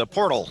toward the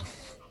portal.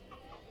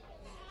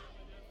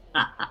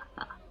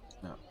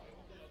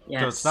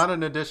 Yes. So it's not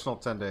an additional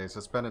 10 days.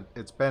 It's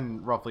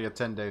been roughly a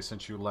 10 days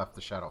since you left the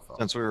Shadowfell.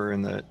 Since we were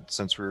in the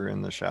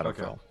Shadowfell.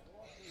 Okay.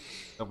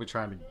 Don't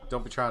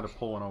be trying to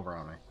pull one over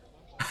on me.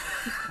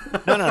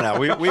 No.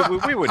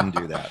 We wouldn't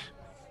do that.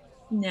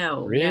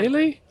 No. never.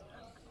 Really?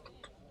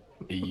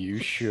 Are you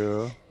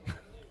sure?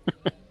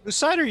 Whose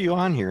side are you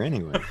on here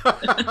anyway?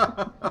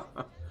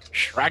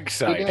 Shrag He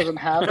side. doesn't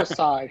have a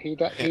side. He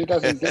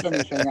doesn't get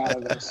anything out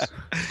of this.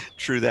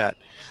 True that.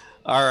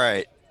 All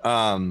right.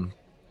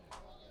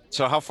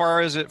 So how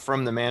far is it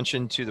from the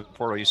mansion to the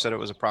portal? You said it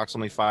was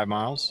approximately 5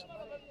 miles.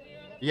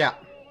 Yeah,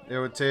 it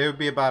would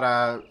be about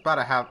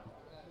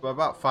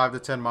about 5 to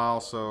 10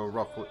 miles, so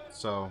roughly.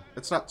 So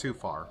it's not too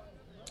far.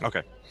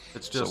 Okay.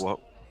 It's just, So what?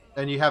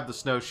 and you have the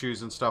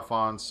snowshoes and stuff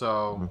on,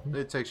 so Mhm.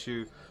 it's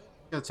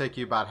gonna take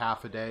you about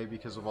half a day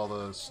because of all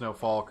the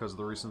snowfall because of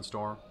the recent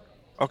storm.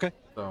 Okay.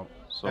 So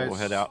So we'll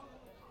head out.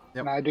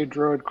 Yep. And I do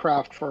druid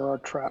craft for our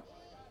trap.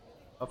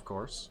 of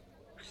course,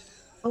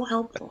 So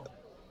helpful.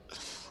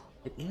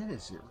 it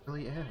is. It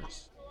really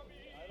is.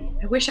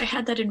 I wish I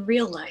had that in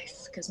real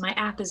life, because my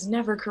app is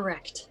never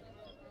correct.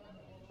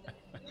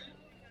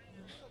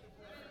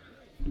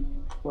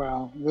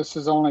 Well, this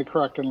is only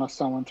correct unless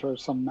someone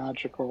throws some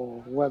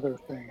magical weather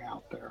thing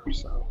out there.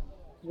 So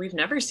We've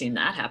never seen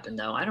that happen,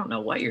 though. I don't know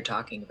what you're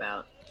talking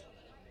about.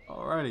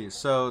 Alrighty,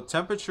 so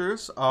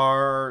temperatures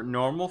are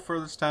normal for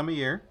this time of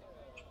year.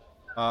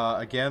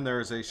 Again, there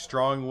is a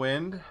strong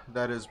wind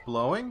that is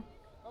blowing,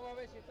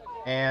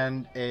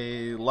 and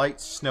a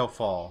light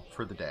snowfall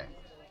for the day.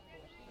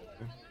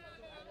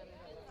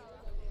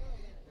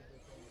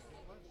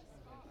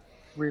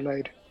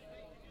 relayed.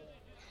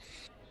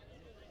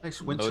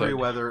 Nice wintry Noted.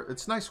 weather.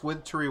 It's nice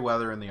wintry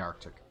weather in the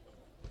Arctic.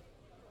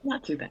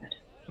 Not too bad.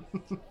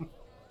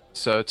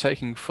 So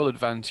taking full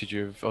advantage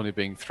of only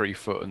being 3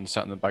 foot and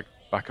sat in the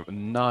back of a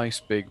nice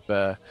big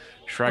bear,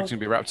 Shrag's going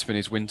to be wrapped up in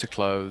his winter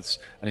clothes,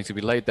 and he's going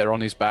to be laid there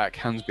on his back,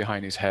 hands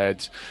behind his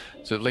head,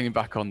 sort of leaning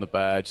back on the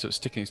bed, sort of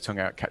sticking his tongue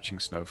out, catching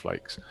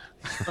snowflakes.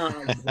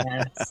 Oh,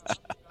 yes.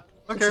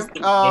 Okay. This is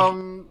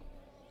the-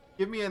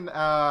 Give me an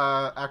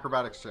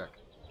acrobatics check.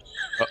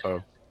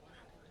 Uh-oh.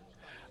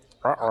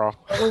 Uh-oh.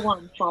 Level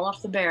 1, fall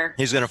off the bear.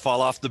 He's going to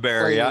fall off the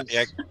bear. Yeah. Please.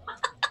 Yeah.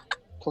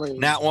 Please.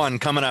 Nat 1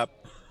 coming up.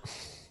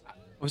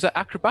 Was that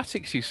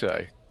acrobatics, you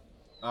say?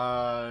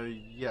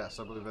 Yes,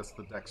 I believe that's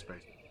the deck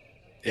space.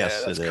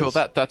 Yes, that's it cool. is.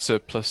 That's a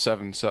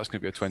 +7, so that's going to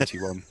be a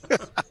 21.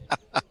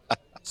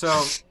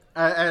 So,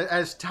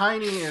 as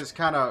Tiny is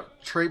kind of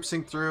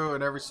traipsing through,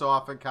 and every so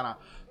often kind of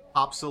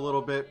hops a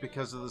little bit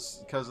because of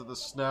the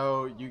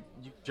snow, you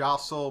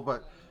jostle,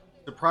 but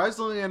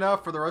surprisingly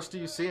enough, for the rest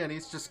of you seeing,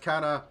 he's just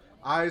kind of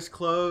eyes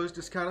closed,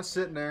 just kind of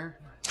sitting there.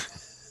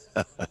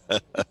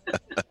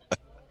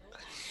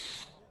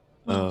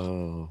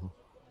 Oh.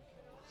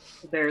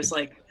 The bear's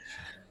like,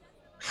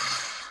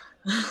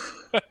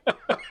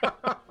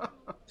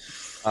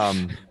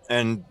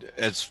 And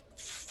as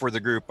for the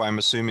group, I'm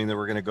assuming that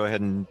we're going to go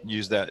ahead and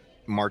use that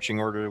marching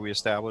order we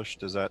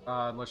established. Is that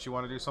Unless you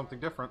want to do something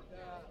different.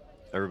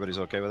 everybody's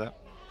okay with that?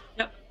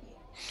 yep,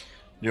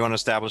 Do you want to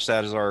establish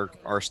that as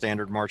our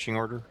standard marching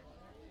order?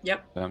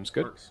 yep. Sounds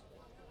good. Works.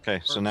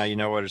 Okay, so now you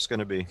know what it's going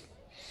to be.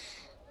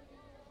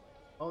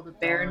 All the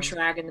Bear and time.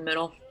 Shrag in the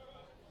middle.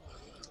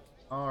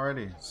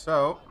 Alrighty,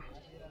 so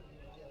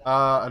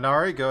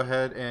Anari, go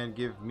ahead and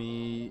give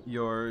me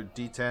your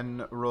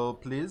D10 roll,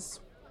 please.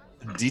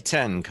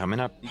 D10 coming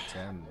up.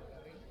 D10.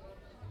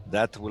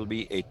 That will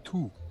be a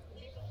 2.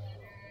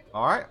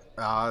 All right,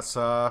 it's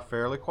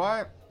fairly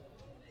quiet.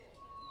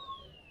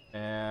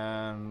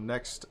 And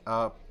next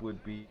up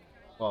would be,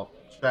 well,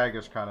 Shag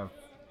is kind of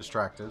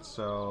distracted,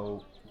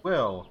 so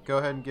Will, go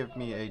ahead and give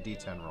me a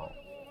D10 roll.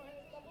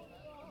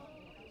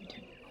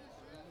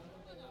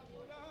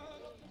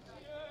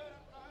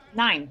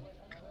 Nine.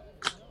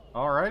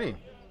 Alrighty.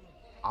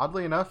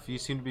 Oddly enough, you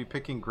seem to be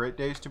picking great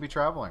days to be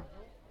traveling.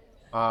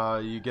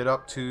 You get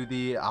up to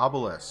the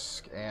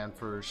obelisk, and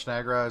for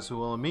Snagraz and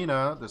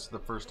Wilhelmina, this is the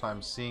first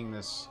time seeing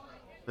this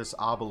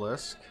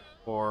obelisk.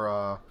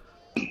 For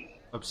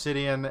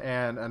Obsidian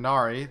and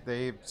Anari,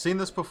 they've seen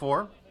this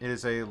before. It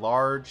is a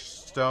large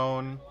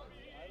stone,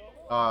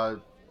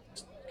 kind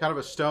of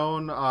a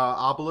stone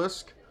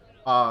obelisk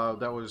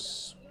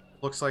that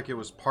looks like it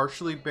was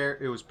partially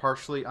it was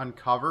partially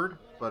uncovered,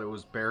 but it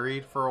was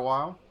buried for a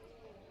while.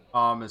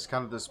 It's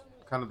kind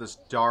of this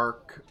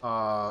dark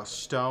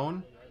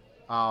stone.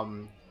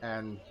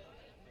 And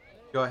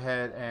go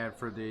ahead and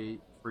for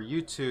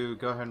you two,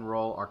 go ahead and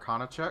roll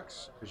Arcana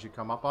checks as you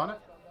come up on it.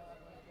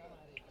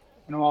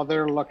 And while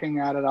they're looking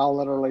at it, I'll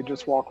literally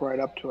just walk right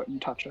up to it and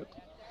touch it.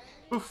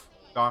 Poof,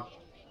 gone.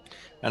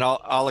 And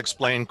I'll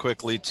explain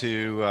quickly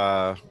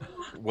to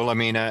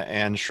Wilhelmina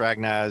and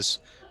Shragnaz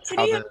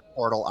how the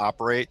portal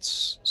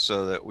operates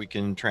so that we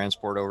can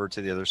transport over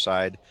to the other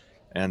side.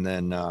 And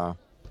then I'll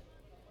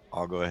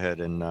go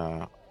ahead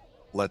and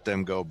let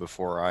them go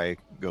before I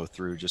go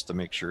through, just to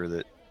make sure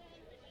that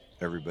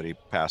everybody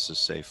passes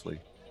safely.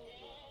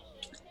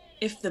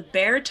 If the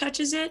bear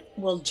touches it,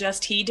 will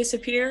just he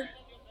disappear?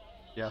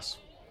 Yes.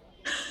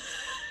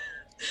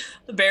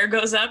 The bear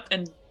goes up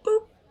and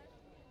boop.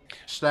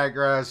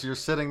 Snagraz, you're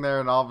sitting there,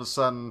 and all of a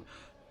sudden,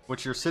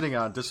 what you're sitting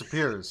on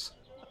disappears.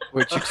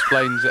 Which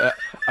explains.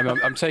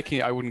 I'm taking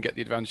it. I wouldn't get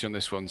the advantage on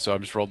this one, so I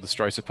just rolled the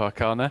Straight Up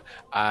Arcana,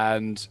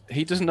 and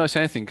he doesn't notice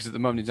anything because at the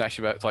moment he's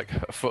actually about like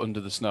a foot under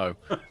the snow.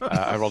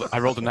 I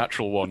rolled a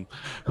natural one.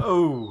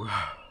 Oh.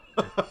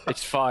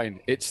 It's fine.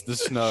 It's the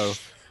snow.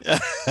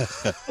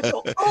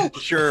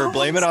 Sure,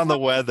 blame it on the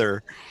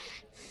weather.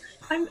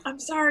 I'm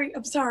sorry,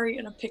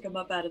 and I pick him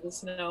up out of the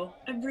snow.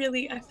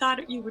 I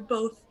thought you would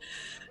both.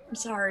 I'm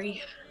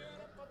sorry.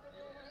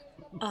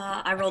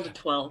 I rolled a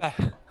 12.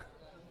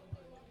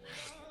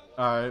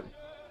 All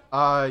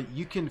right.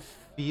 You can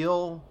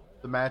feel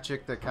the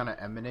magic that kind of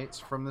emanates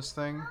from this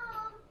thing,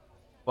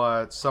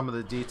 but some of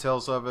the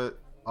details of it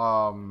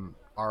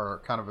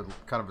are kind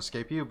of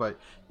escape you. But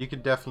you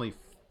can definitely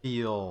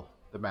feel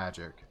the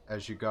magic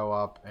as you go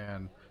up,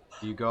 and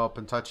you go up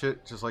and touch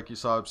it, just like you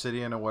saw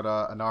Obsidian and what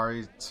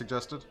Anari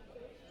suggested.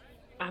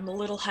 I'm a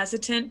little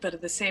hesitant, but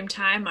at the same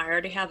time, I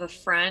already have a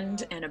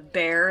friend and a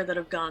bear that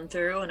have gone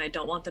through, and I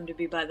don't want them to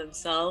be by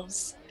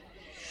themselves.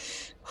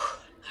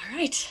 All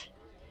right.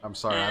 I'm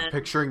sorry, I'm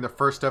picturing the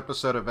first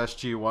episode of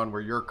SG-1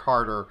 where you're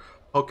Carter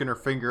poking her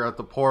finger at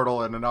the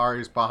portal and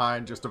Anari's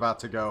behind just about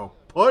to go,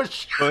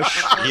 push!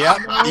 Push. Yep,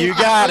 you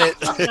got it.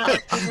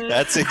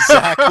 That's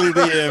exactly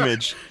the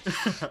image.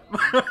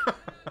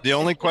 The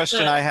only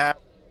question I have,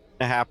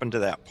 what happened to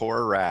that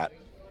poor rat?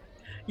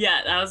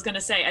 Yeah, I was going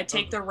to say, I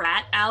take the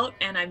rat out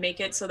and I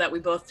make it so that we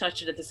both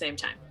touch it at the same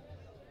time.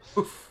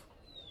 Oof.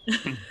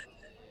 And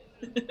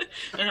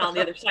on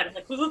the other side, I'm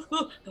like, ooh,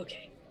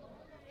 okay.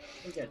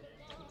 I'm good.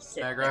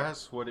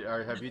 Snagras,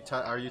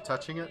 are you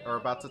touching it or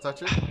about to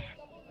touch it?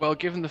 Well,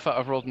 given the fact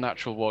I've rolled a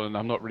natural one and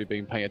I'm not really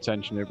being paying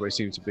attention, everybody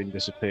seems to have been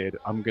disappeared.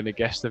 I'm gonna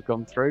guess they've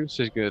gone through.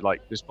 So he's gonna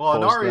just. Well,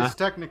 pause Anari there. is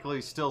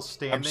technically still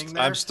standing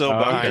there. I'm still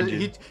behind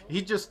you.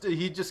 He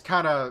just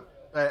kind of,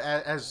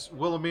 as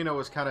Wilhelmina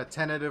was kind of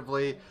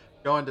tentatively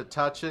going to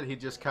touch it, he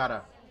just kind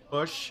of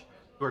pushed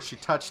where she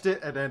touched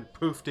it and then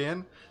poofed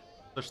in.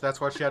 So that's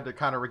why she had to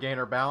kind of regain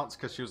her balance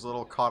because she was a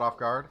little caught off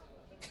guard.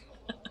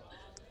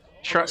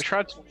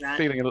 Shrad's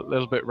feeling a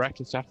little bit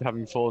reckless after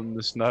having fallen in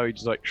the snow. He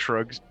just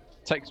shrugs,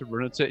 takes a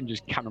run at it, and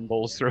just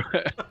cannonballs through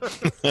it.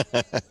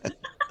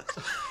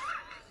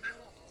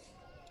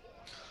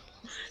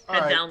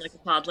 Head down like a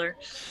toddler.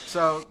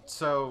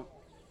 So,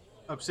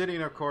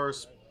 Obsidian, of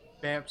course,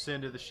 bamps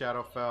into the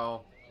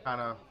Shadowfell.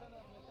 Kind of,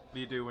 what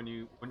do you do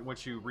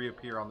once you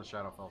reappear on the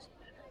Shadowfells?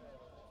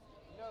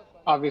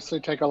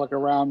 Obviously, take a look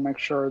around, make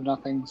sure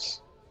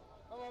nothing's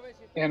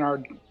in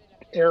our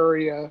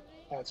area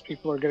as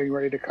people are getting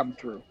ready to come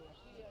through.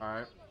 All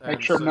right. Make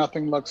sure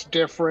nothing looks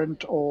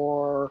different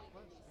or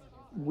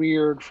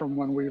weird from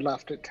when we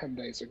left it 10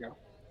 days ago.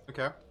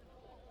 Okay.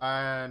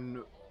 And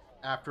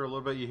after a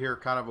little bit, you hear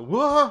kind of a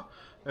whoa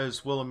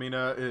as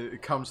Wilhelmina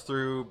comes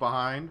through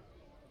behind.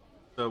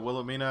 So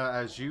Wilhelmina,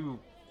 as you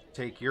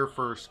take your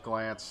first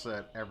glance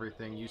at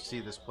everything, you see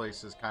this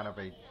place is kind of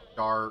a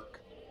dark,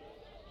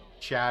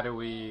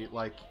 shadowy,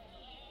 like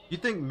you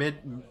think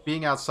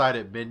being outside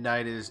at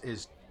midnight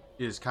is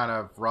kind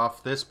of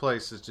rough. This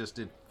place is just,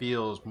 it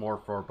feels more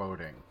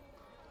foreboding.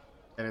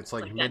 And it's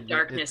like that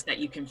darkness that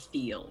you can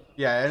feel.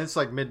 Yeah, and it's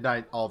like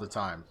midnight all the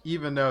time,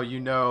 even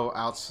though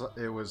outside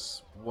it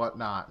was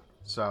whatnot.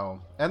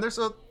 So, and there's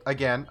a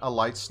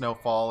light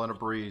snowfall and a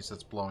breeze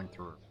that's blowing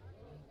through.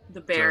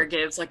 The bear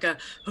gives like a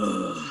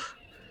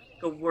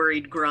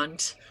worried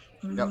grunt.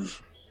 Yep.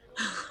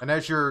 And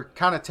as you're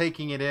kind of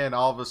taking it in,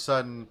 all of a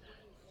sudden,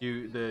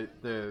 the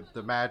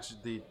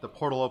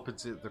portal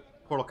opens. The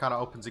portal kind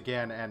of opens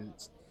again, and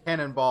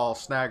Cannonball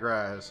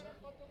Snagras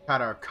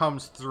kind of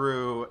comes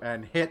through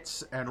and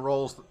hits and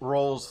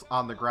rolls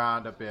on the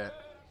ground a bit.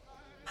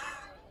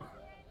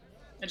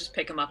 I just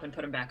pick him up and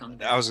put him back on the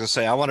bed. I was gonna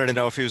say I wanted to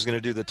know if he was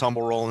gonna do the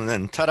tumble roll and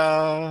then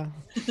ta-da.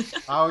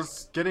 I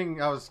was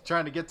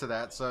trying to get to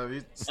that. So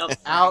he's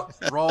out,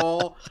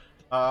 roll.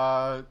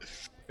 Go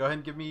ahead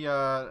and give me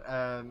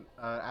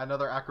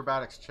another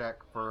acrobatics check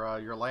for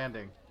your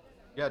landing.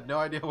 You had no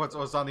idea what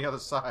was on the other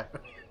side.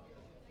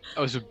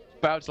 I was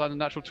about to land a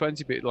natural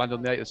 20, but it landed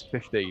on the 8. That's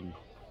 15.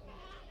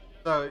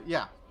 So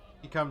yeah,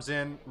 he comes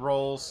in,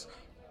 rolls,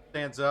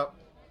 stands up,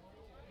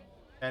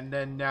 and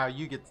then now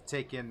you get to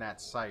take in that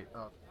sight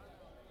of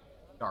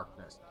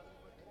darkness,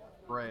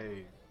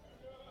 gray.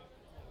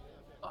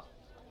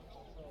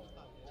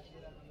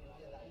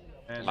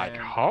 And Like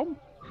then, home?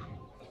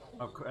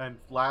 and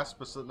last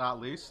but not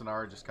least,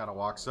 Sonara just kind of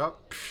walks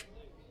up,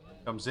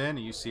 comes in,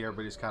 and you see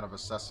everybody's kind of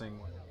assessing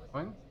what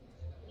they're doing.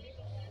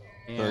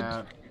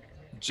 And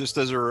Just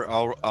as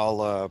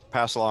I'll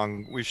pass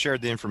along, we've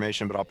shared the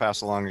information, but I'll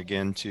pass along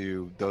again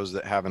to those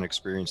that haven't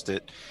experienced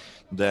it,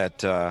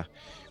 that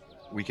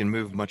we can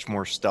move much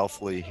more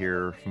stealthily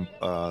here,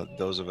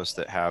 those of us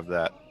that have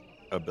that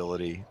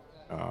ability.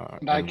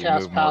 And I we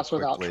cast move more Pass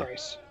Without quickly.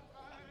 Trace.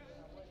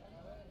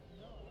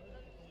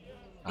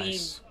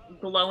 nice. The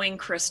glowing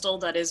crystal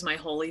that is my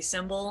holy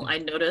symbol, I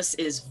notice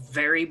is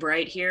very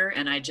bright here,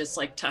 and I just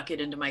tuck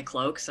it into my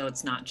cloak, so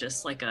it's not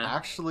just like a...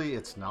 Actually,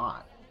 it's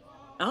not.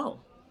 Oh.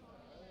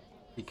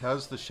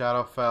 Because the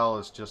Shadowfell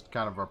is just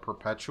kind of a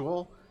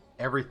perpetual,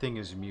 everything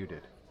is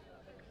muted.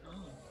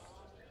 Oh.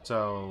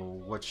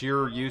 So what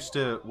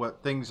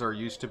things are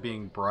used to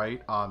being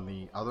bright on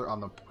the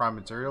prime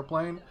material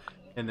plane,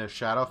 in the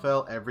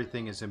Shadowfell,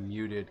 everything is a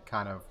muted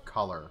kind of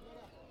color.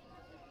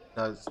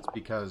 That's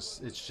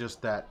because it's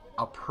just that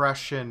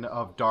oppression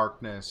of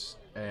darkness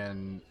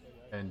and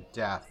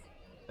death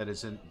that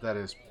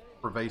is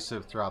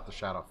pervasive throughout the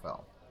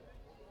Shadowfell.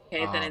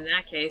 Okay, then in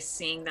that case,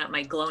 seeing that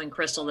my glowing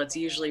crystal that's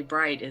usually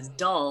bright is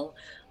dull,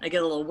 I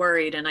get a little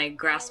worried and I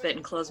grasp it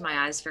and close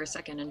my eyes for a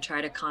second and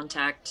try to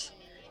contact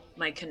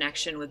my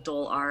connection with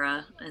Dol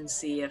Ara and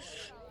see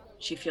if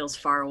she feels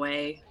far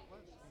away.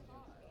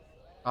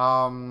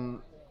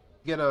 You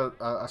get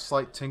a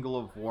slight tingle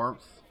of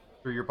warmth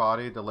through your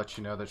body to let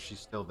you know that she's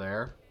still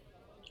there.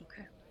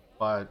 Okay.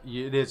 But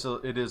it is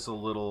a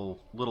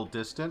little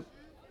distant.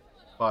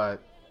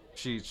 But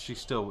you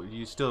still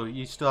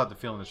have the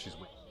feeling that she's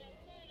with you.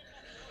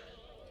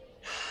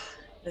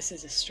 This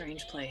is a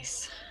strange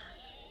place.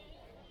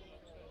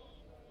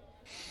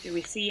 Do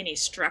we see any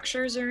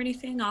structures or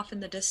anything off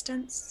in the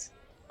distance?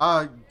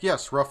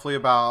 Yes, roughly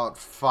about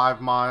 5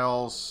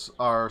 miles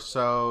or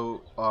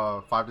so,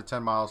 5 to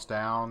 10 miles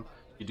down.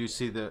 You do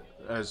see that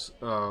as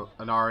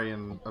Inari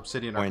and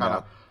Obsidian are Point kind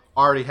of out.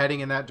 already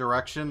heading in that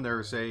direction.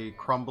 There's a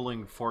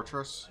crumbling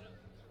fortress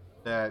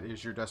that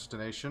is your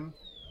destination.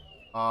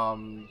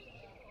 You're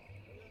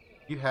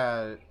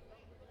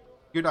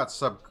not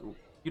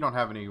you don't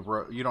have any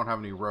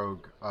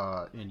rogue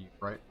in you,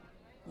 right?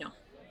 No.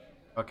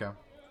 Okay.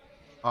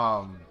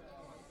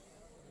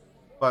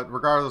 But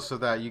regardless of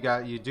that,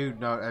 you do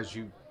know as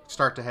you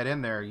start to head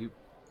in there, you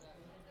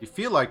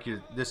feel like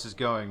this is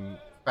going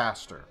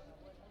faster.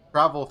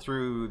 Travel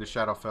through the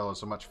Shadowfell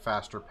is a much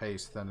faster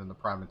pace than in the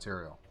Prime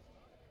Material.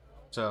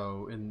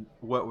 So, in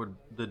what would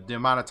the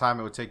amount of time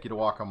it would take you to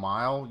walk a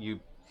mile, you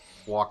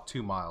walk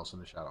 2 miles in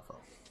the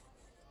Shadowfell.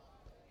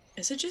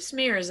 Is it just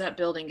me, or is that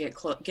building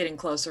getting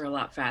closer a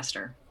lot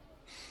faster?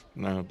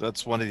 No,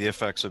 that's one of the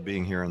effects of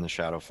being here in the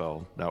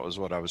Shadowfell. That was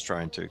what I was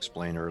trying to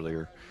explain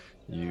earlier.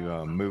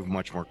 You move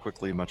much more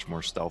quickly, much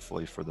more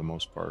stealthily for the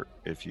most part.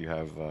 If you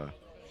have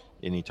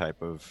any type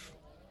of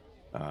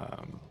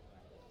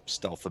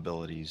stealth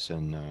abilities,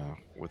 and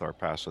with our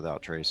Pass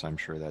Without Trace, I'm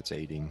sure that's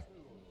aiding.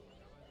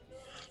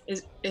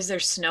 Is there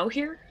snow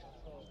here?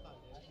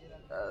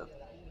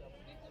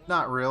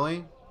 Not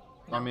really.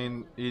 I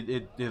mean,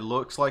 it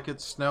looks like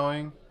it's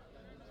snowing,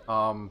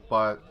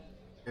 but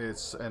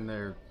it's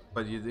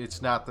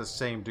not the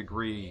same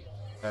degree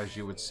as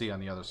you would see on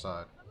the other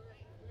side.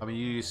 I mean,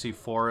 you see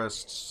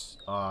forests.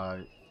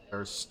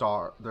 There's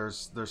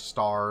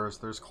stars.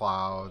 There's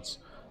clouds.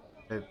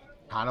 It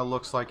kind of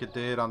looks like it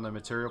did on the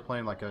material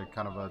plane, like a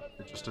kind of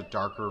just a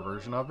darker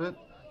version of it.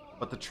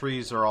 But the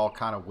trees are all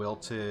kind of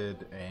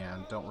wilted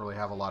and don't really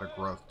have a lot of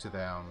growth to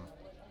them.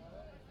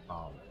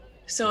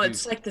 So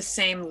it's like the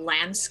same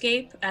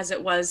landscape as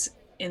it was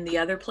in the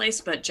other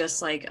place, but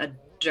just like a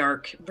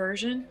dark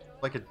version?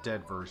 Like a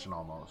dead version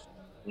almost.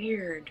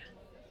 Weird.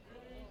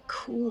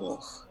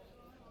 Cool.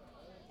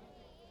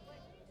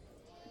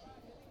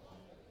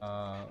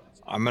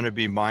 I'm going to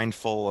be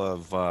mindful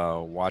of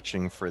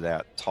watching for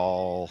that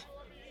tall,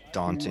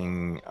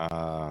 daunting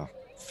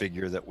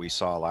figure that we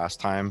saw last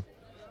time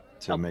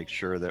to make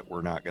sure that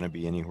we're not going to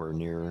be anywhere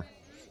near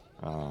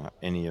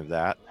any of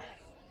that.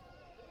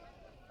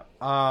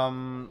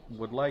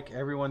 Would like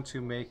everyone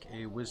to make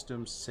a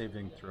wisdom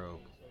saving throw.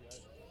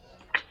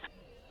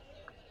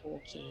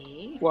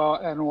 Okay. Well,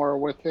 and we're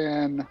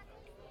within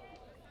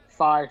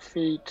 5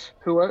 feet.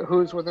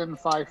 Who's within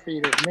 5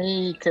 feet of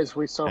me? Because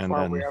we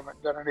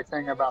haven't done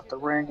anything about the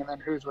ring. And then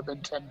who's within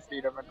 10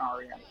 feet of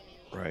Anarian?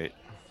 Right.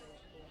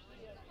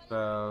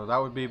 So that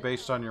would be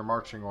based on your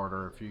marching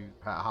order, if you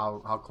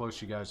how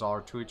close you guys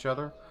are to each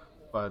other.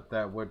 But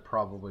that would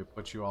probably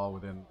put you all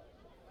within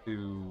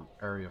 2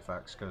 area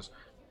effects, because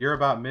you're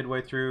about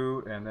midway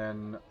through, and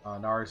then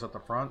Nari's at the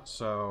front.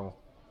 So.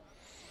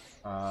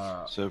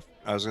 So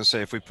I was gonna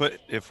say,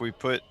 if we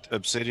put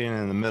Obsidian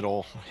in the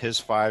middle, his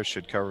 5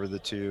 should cover the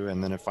 2,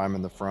 and then if I'm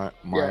in the front,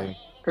 my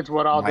Because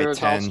what I'll do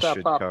is I'll 10 step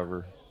should up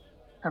cover.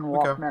 and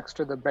walk Okay. next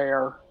to the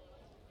bear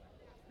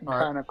and All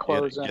right. kind of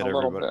close in Get a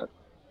little everybody. bit.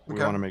 We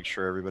Okay. want to make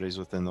sure everybody's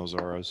within those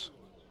auras.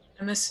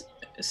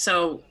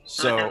 So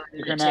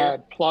You can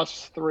add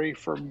 +3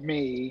 from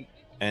me.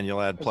 And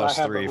you'll add 'Cause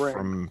I have a +3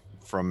 ring.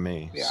 from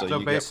me. Yeah. So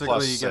you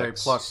basically, you get a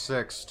 +6.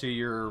 +6 to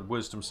your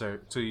wisdom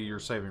to your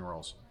saving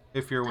rolls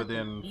if you're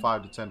within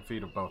 5 to 10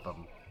 feet of both of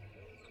them.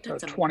 So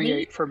That's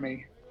 28 for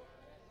me.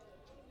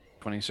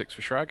 26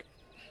 for Shrag.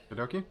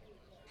 Kadoki?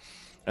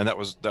 And that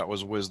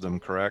was wisdom,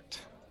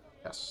 correct?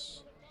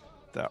 Yes.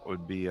 That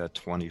would be a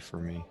 20 for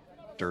me.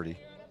 Dirty.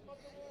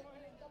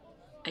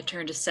 I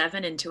turned a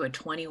 7 into a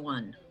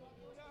 21.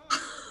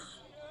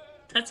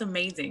 That's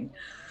amazing.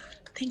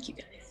 Thank you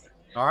guys.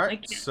 All I right.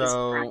 can't just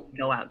So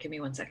go out. Give me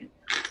 1 second.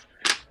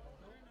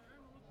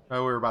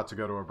 we were about to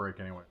go to a break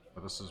anyway,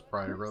 but this is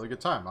probably a really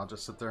good time. I'll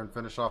just sit there and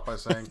finish off by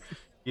saying,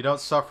 you don't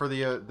suffer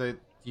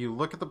you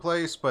look at the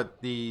place,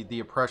 but the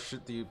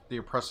oppression, the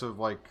oppressive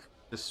like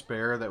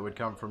despair that would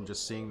come from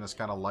just seeing this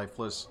kind of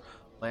lifeless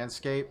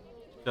landscape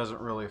doesn't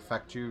really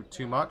affect you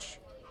too much.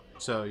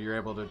 so you're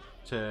able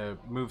to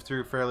move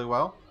through fairly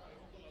well.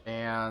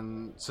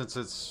 And since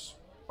it's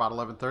about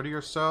 11:30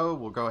 or so,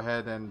 we'll go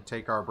ahead and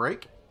take our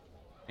break,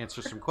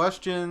 answer some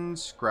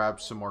questions,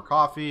 grab some more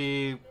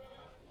coffee,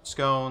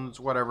 scones,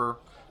 whatever,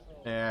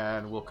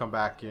 and we'll come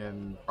back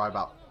in probably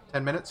about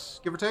 10 minutes,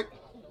 give or take.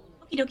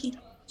 Okie dokie.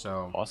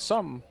 So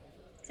Awesome.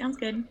 Sounds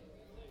good.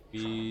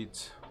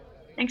 eat.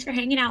 Thanks for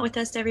hanging out with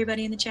us,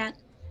 everybody in the chat.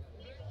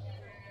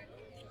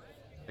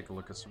 Take a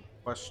look at some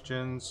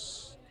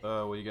questions.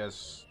 Will you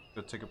guys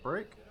go take a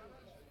break?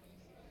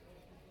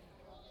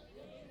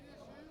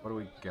 What do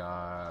we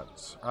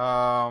got?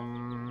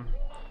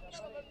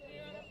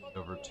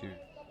 Over to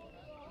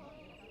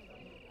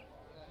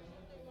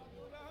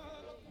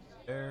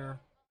there.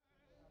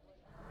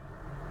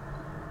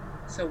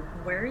 So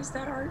where is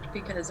that art?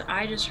 Because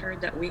I just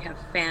heard that we have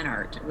fan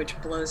art,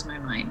 which blows my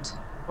mind.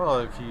 Well,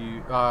 if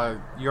you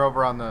you're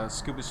over on the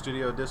Scuba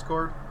Studio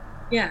Discord,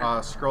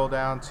 Yeah. scroll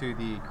down to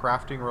the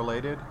crafting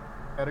related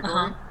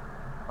category.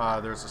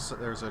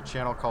 There's a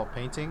channel called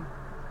Painting.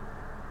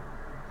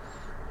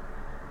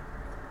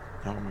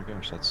 Oh my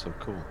gosh, that's so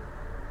cool.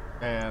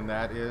 And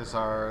that is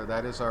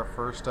our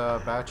first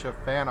batch of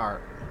fan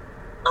art.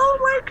 Oh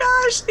my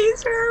gosh,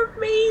 these are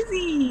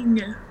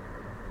amazing.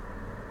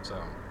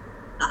 So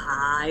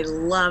I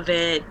love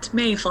it.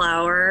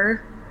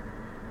 Mayflower.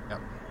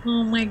 Yep.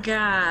 Oh my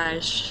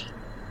gosh.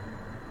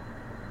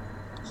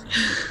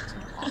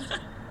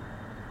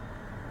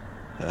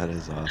 That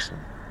is awesome.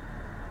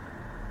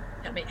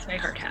 That makes my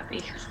heart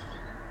happy.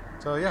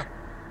 So yeah,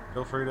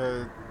 feel free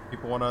to,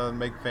 people want to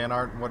make fan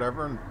art and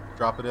whatever, and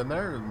drop it in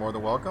there. You're more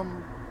than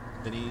welcome.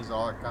 Minis,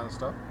 all that kind of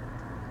stuff.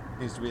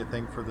 Needs to be a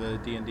thing for the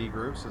D&D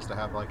groups, is to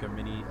have like a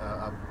mini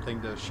a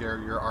thing to share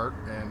your art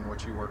and what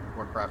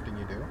crafting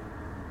you do.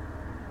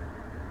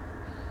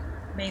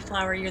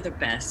 Mayflower, you're the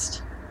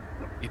best.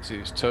 It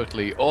is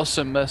totally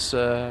awesome,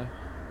 sir.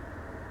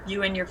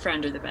 You and your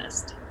friend are the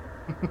best.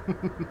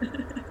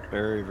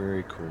 Very,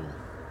 very cool.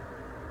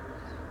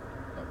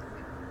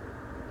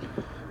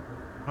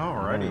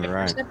 Alrighty. All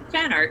right. Except the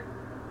fan art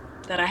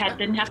that I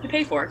didn't have to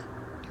pay for.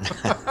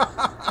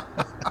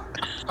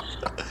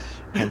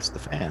 Hence the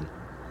fan.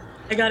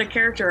 I got a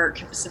character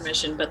art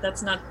submission, but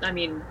that's not,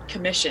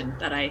 commission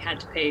that I had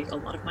to pay a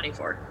lot of money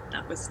for.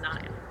 That was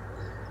not it.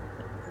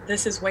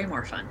 This is way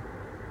more fun.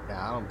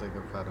 Yeah, I don't think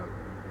I've had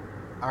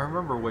I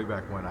remember way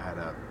back when I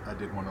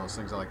did one of those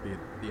things. I like the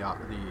I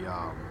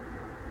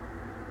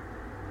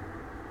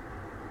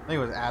think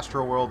it was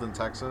Astro World in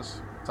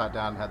Texas. Sat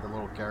down and had the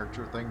little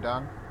character thing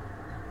done,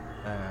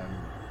 and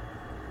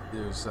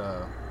it was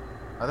I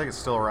think it's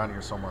still around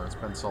here somewhere. It's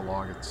been so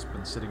long. It's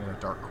been sitting in a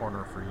dark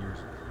corner for years.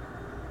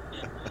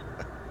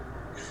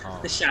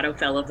 The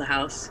Shadowfell of the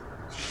house.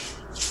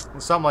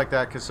 Something like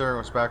that, considering it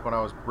was back when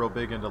I was real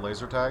big into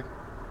laser tag.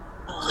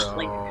 Oh, So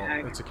laser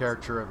tag. it's a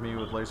character of me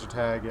with laser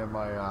tag and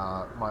my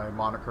my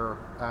moniker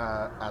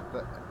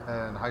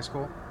in high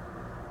school.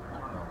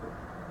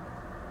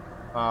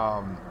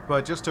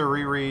 But just to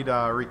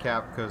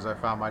recap, because I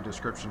found my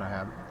description I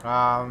had.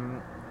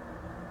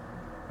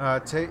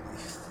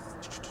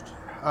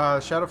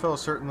 Shadowfell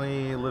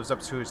certainly lives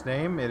up to its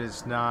name. It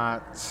is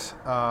not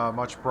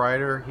much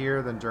brighter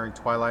here than during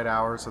twilight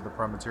hours of the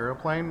Promaterial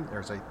Plane.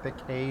 There's a thick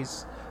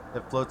haze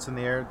that floats in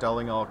the air,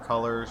 dulling all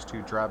colors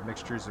to drab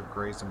mixtures of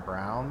grays and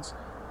browns.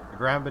 The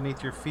ground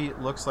beneath your feet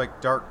looks like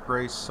dark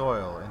gray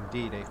soil.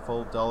 Indeed, a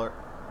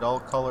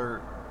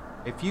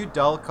few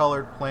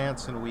dull-colored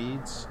plants and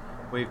weeds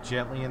wave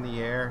gently in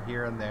the air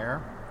here and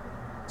there,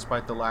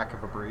 despite the lack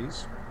of a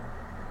breeze.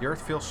 The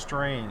earth feels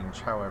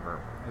strange,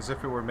 however, as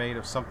if it were made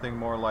of something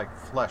more like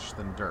flesh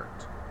than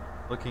dirt.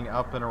 Looking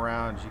up and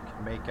around, you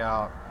can make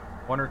out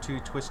one or two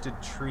twisted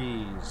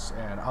trees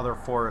and other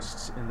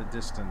forests in the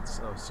distance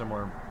of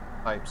similar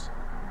types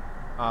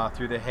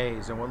through the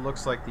haze, and what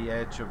looks like the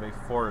edge of a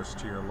forest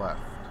to your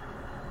left.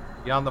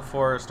 Beyond the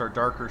forest are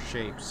darker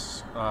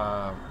shapes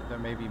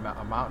that may be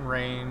a mountain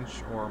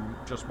range or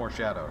just more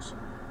shadows.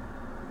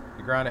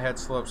 The ground ahead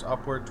slopes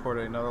upward toward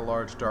another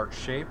large dark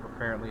shape,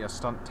 apparently a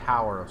stunt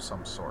tower of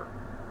some sort.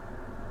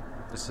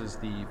 This is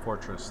the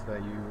fortress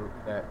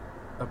that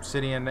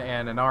Obsidian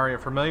and Inari are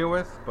familiar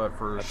with, but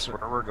for That's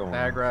where we're going.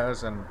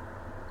 Nagraz and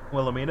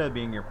Wilhelmina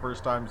being your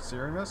first time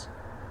seeing this,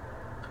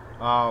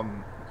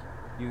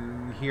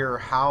 you hear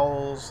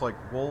howls like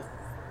a wolf,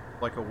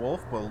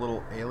 but a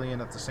little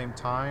alien at the same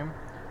time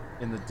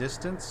in the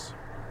distance.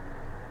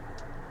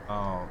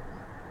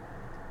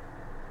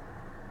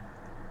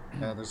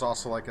 There's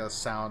also like a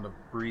sound of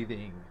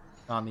breathing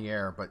on the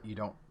air, but you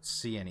don't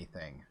see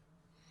anything.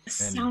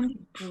 Sound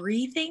of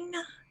breathing?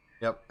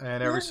 Yep,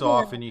 and every so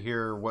often you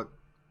hear what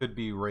could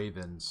be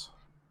ravens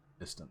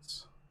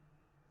distance.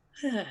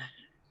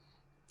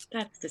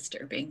 That's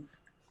disturbing.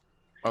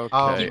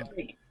 Okay.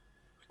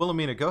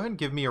 Wilhelmina, go ahead and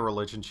give me a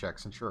religion check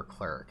since you're a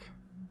cleric.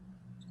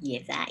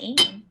 Yes, I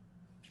am.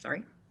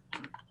 Sorry.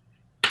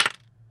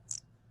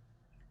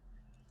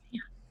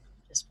 Yeah,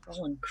 just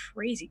rolling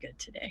crazy good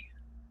today.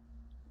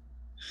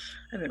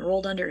 I haven't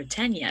rolled under a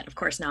 10 yet. Of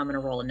course, now I'm going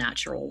to roll a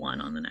natural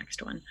 1 on the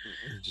next one.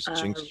 You just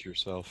jinxed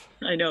yourself.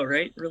 I know,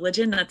 right?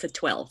 Religion, that's a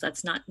 12.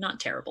 That's not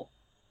terrible.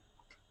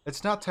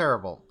 It's not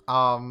terrible.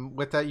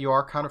 With that, you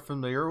are kind of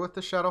familiar with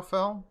the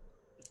Shadowfell,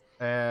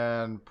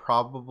 and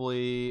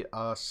probably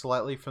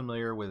slightly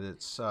familiar with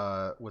its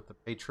with the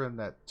patron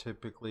that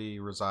typically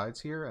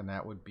resides here, and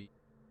that would be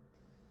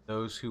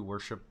those who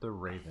worship the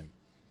Raven.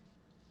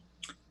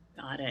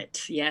 Got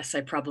it. Yes,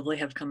 I probably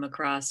have come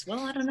across, well,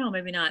 I don't know,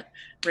 maybe not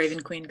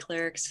Raven Queen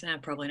clerics.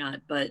 Probably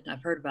not, but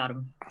I've heard about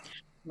them.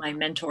 My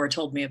mentor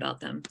told me about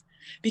them.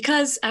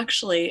 Because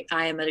actually,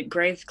 I am a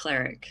grave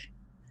cleric,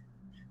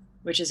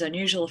 which is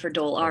unusual for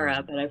Dol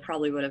Ara, but I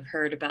probably would have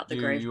heard about the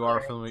grave You are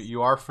familiar.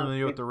 You are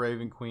familiar with the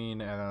Raven Queen,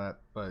 and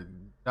but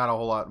not a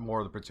whole lot more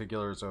of the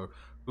particulars of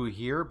who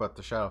here. But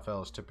the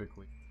Shadowfell is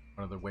typically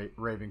one of the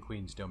Raven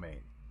Queen's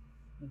domain.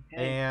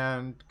 Okay.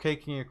 And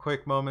taking a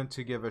quick moment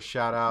to give a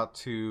shout out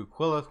to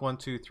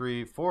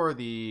Quillith123 for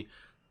the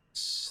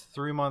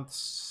 4-month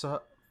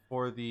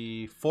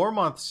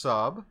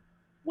sub,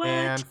 what?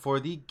 And for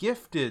the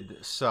gifted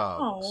sub.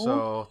 Oh,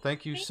 so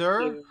thank you,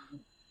 sir.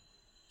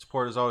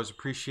 Support is always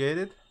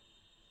appreciated.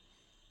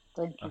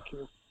 Thank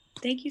you.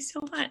 Thank you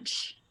so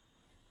much.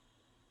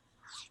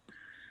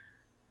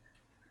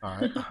 All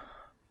right.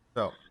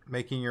 So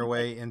making your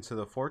way into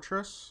the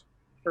fortress.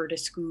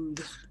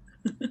 Vertiscoob.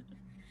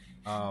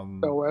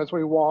 So as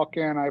we walk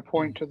in, I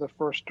point to the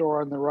first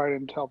door on the right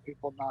and tell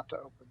people not to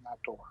open that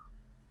door.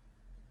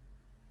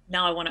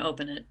 Now I want to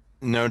open it.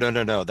 No.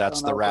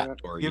 That's the rat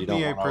door. Give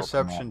me a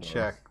perception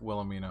check,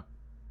 Wilhelmina.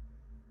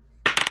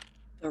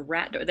 The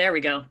rat door. There we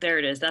go. There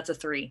it is. That's a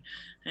 3.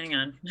 Hang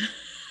on.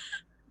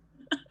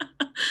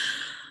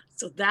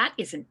 So that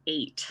is an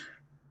 8.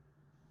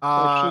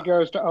 If she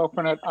goes to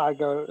open it, I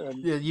go.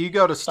 And yeah, you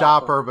go to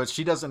stop her, but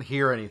she doesn't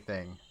hear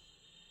anything.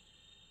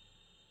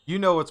 You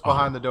know what's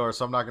behind the door,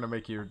 so I'm not going to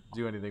make you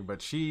do anything.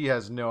 But she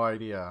has no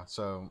idea,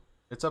 so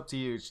it's up to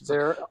you. She's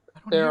there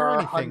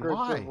are hundreds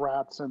Why? of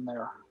rats in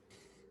there.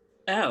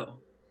 Oh.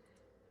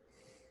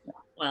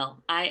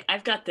 Well,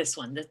 I've got this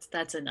one.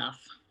 That's enough.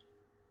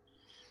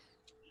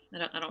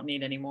 I don't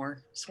need any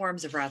more.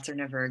 Swarms of rats are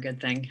never a good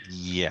thing.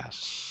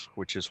 Yes,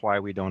 which is why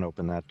we don't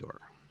open that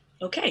door.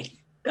 Okay,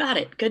 got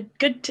it.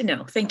 Good to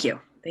know. Thank you.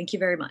 Thank you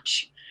very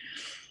much.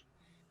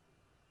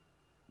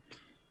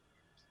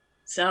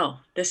 So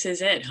this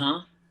is it,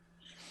 huh?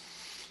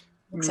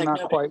 Looks like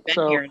Not quite. Been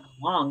So here in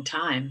a long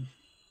time.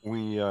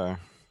 We want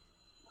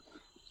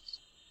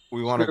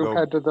to go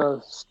head to the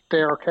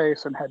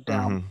staircase and head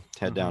down.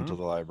 Head down to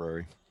the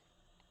library.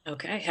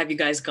 Okay. Have you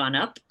guys gone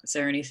up? Is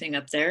there anything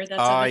up there?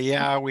 That's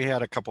yeah, we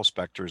had a couple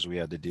specters we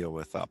had to deal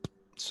with up,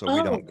 so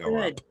we don't go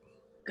up.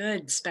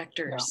 Good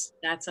specters.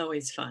 Yeah. That's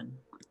always fun.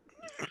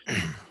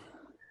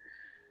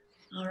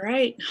 All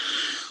right,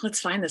 let's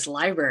find this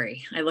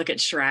library. I look at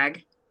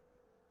Shrag.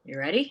 You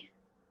ready?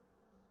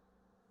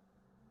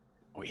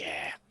 Oh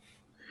yeah.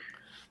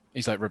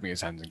 He's like rubbing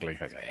his hands in glee,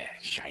 like, yeah,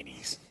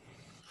 shinies.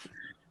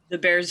 The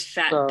bear's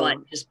fat butt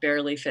just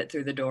barely fit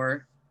through the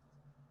door.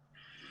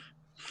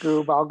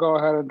 Goob, I'll go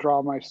ahead and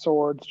draw my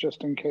swords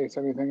just in case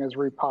anything has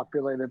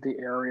repopulated the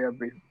area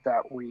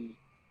that we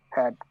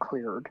had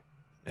cleared.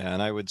 Yeah,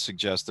 and I would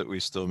suggest that we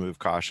still move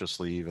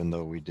cautiously, even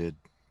though we did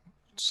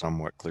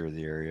somewhat clear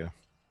the area.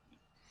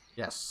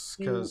 Yes,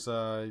 because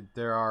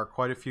there are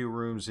quite a few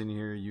rooms in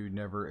here you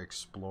never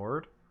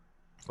explored.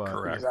 But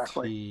correct.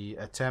 Exactly.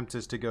 The attempt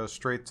is to go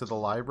straight to the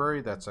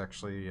library. That's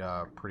actually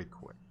pretty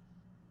quick.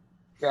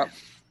 Yep.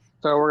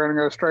 So we're going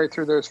to go straight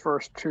through those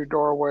first 2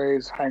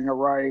 doorways, hang a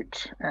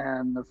right,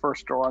 and the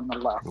first door on the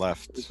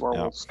left is where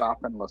we'll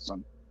stop and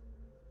listen.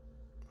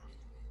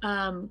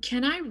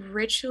 Can I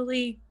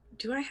ritually...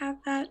 Do I have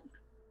that?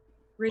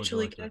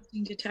 Ritually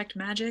casting detect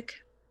magic?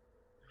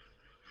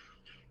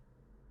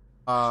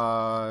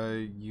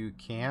 You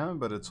can,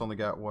 but it's only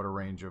got a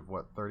range of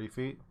 30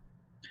 feet?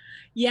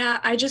 Yeah,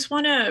 I just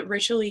want to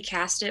ritually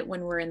cast it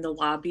when we're in the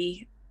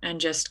lobby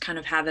and just kind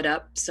of have it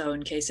up, so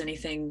in case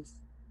anything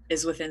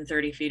is within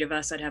 30 feet of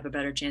us, I'd have a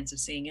better chance of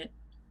seeing it.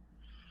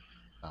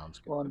 Sounds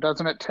good. Well,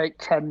 doesn't it take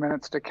 10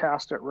 minutes to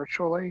cast it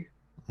ritually?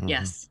 Mm-hmm.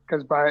 Yes.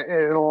 Because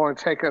it'll only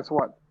take us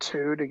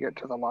 2 to get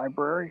to the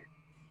library?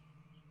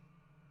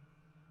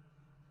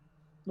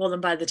 Well,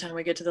 then by the time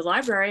we get to the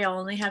library, I'll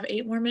only have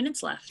 8 more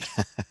minutes left.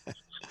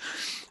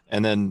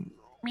 And then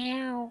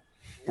meow.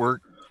 We're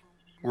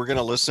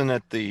gonna listen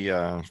at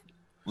the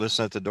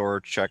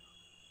door, check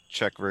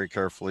very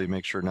carefully,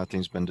 make sure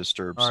nothing's been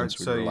disturbed since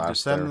we were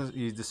last there.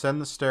 You descend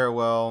the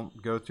stairwell,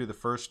 go through the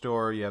first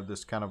door. You have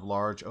this kind of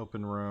large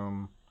open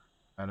room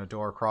and a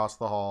door across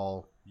the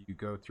hall. You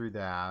go through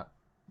that,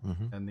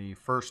 and the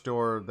first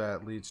door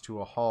that leads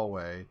to a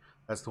hallway.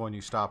 That's the one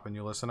you stop and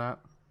you listen at.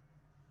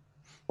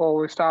 Well,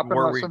 we stop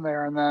and listen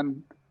there, and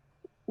then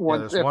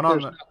there's one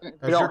on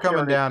as you're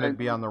coming down, it'd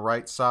be on the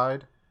right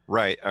side.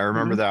 Right, I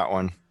remember that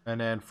one. And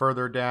then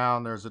further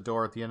down, there's a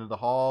door at the end of the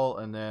hall,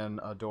 and then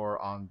a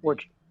door on the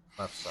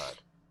left side.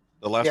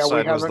 The left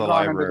side was the library. Yeah, we haven't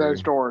gone into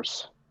those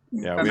doors.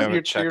 Yeah, we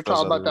haven't checked You're those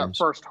talking other about rooms.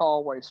 that first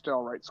hallway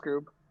still, right,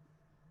 Scoob?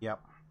 Yep.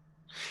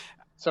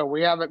 So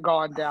we haven't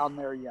gone down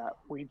there yet.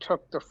 We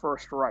took the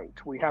first right.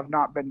 We have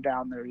not been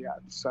down there yet.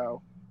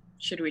 So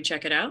Should we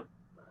check it out?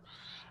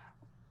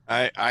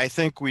 I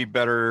think we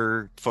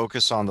better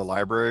focus on the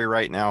library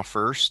right now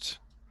first,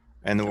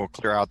 and then we'll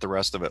clear out the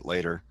rest of it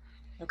later.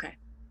 Okay.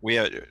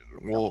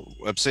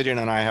 Obsidian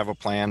and I have a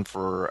plan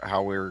for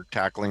how we're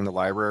tackling the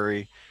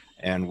library,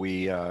 and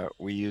we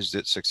used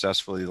it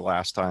successfully the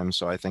last time,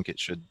 so I think it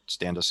should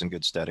stand us in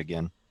good stead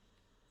again.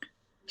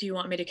 Do you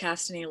want me to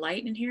cast any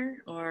light in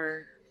here,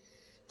 or?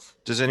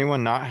 Does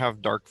anyone not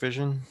have dark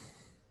vision?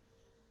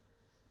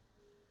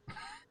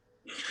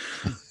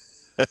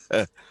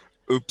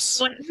 Oops.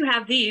 Well, you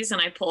have these, and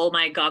I pull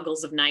my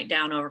goggles of night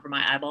down over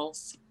my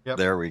eyeballs. Yep.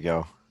 There we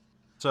go.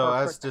 So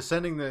Perfect. as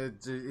descending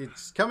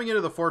it's coming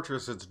into the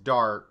fortress. It's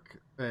dark,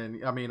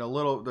 and I mean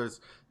there's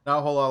not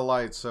a whole lot of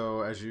light.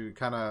 So as you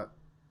kind of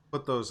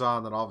put those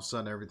on, then all of a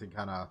sudden everything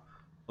kind of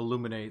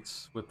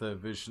illuminates with the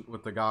vision,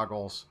 with the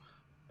goggles,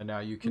 and now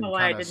you I can don't know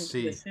why I kind of didn't do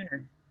see. this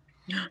sooner.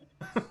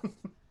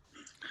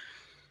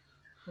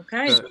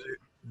 Okay. So-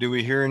 Do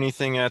we hear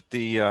anything at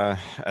the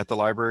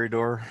library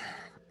door,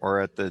 or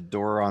at the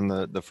door on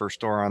the first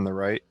door on the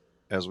right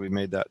as we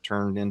made that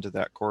turn into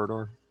that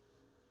corridor?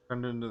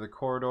 Turned into the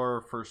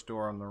corridor, first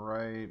door on the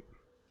right.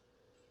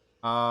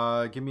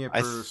 Give me a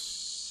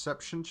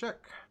perception check.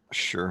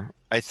 Sure.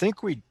 I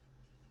think we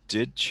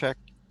did check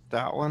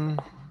that one.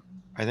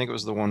 I think it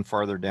was the one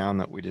farther down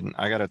that we didn't.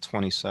 I got a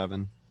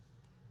 27.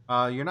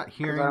 You're not 'cause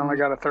hearing. I only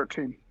got a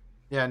 13.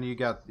 Yeah, and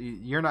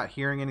you're not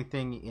hearing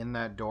anything in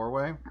that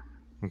doorway.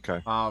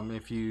 Okay.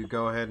 If you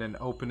go ahead and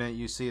open it,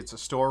 you see it's a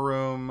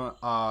storeroom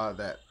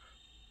that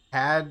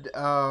had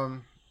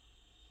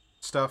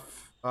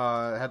stuff,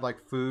 had like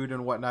food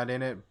and whatnot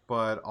in it,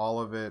 but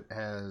all of it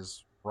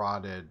has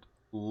rotted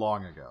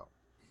long ago.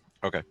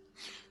 Okay.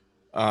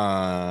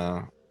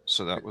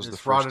 So that was It's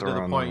the first rotted to door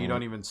the on point the you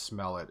don't even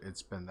smell it.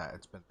 It's been that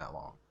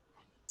long.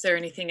 Is there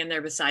anything in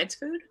there besides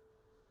food?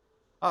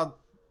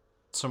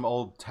 Some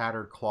old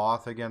tattered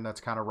cloth again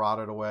that's kind of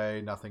rotted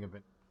away. Nothing of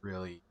it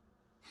really.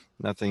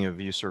 nothing of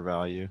use or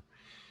value.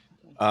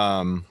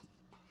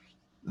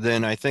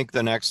 Then I think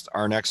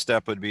our next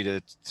step would be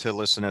to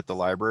listen at the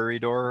library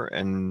door,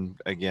 and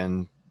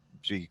again,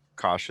 be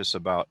cautious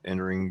about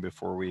entering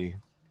before we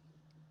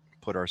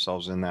put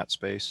ourselves in that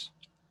space.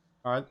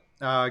 All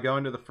right.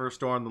 Going to the first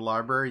door in the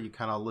library, you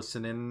kind of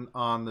listen in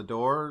on the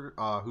door.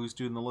 Who's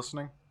doing the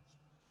listening?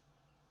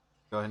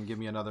 Go ahead and give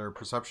me another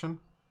perception.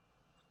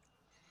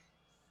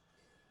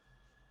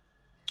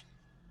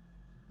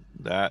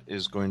 That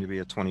is going to be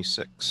a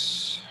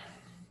 26.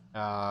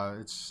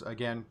 It's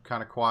again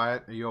kind of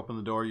quiet. You open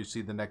the door, you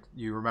see the next.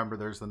 You remember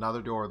there's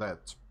another door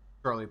that's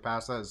shortly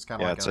past that. It's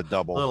kind of Yeah, like it's a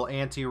double. little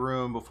ante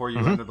room before you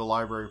Mhm. enter the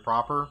library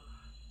proper.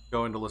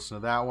 Go in to listen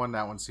to that one.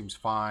 That one seems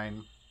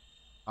fine.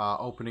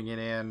 Opening it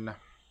in,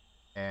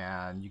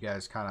 and you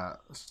guys kind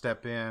of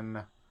step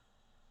in,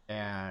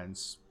 and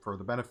for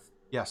the benefit,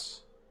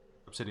 yes,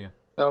 Obsidian.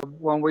 So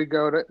when we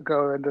go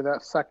into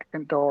that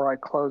second door, I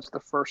close the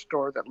first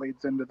door that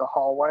leads into the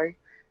hallway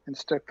and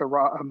stick the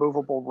a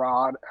movable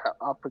rod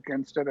up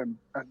against it and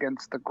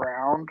against the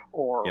ground,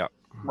 or Yep.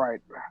 right.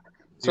 You,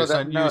 So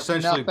that you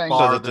essentially nothing.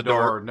 bar So that the the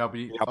door- door.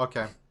 Nobody. Yep.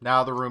 Okay.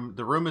 Now the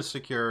room is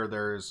secure.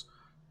 There's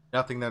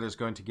nothing that is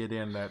going to get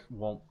in that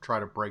won't try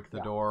to break the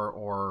Yeah. door,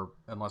 or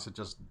unless it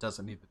just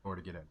doesn't need the door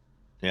to get in.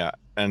 Yeah,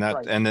 and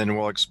Right. then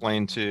we'll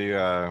explain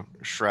to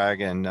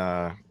Shrag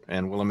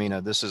and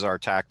Wilhelmina, this is our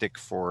tactic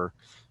for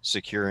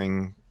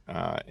securing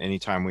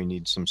anytime we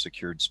need some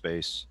secured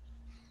space.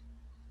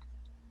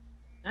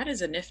 That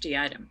is a nifty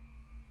item.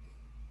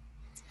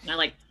 And I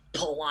like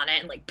pull on it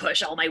and like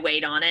push all my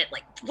weight on it.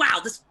 Like, wow,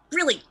 this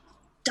really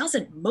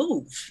doesn't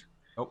move.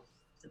 Nope.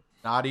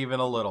 Not even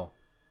a little.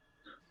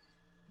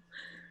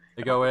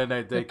 They go in. They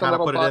Hit the kind of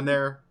little put it in button.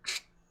 there.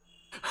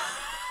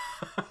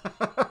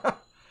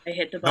 I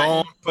hit the button.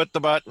 Don't put the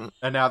button.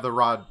 And now the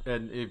rod.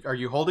 And are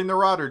you holding the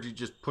rod, or do you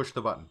just push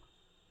the button?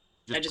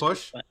 I Just just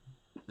push. the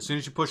button. As soon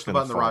as you push the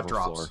Gonna button, the fall rod to the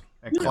drops floor.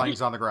 and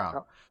clangs on the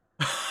ground.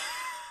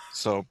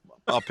 So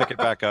I'll pick it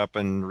back up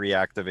and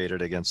reactivate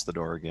it against the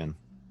door again.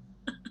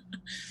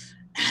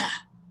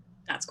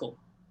 That's cool.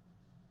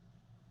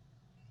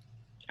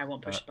 I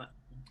won't push the button.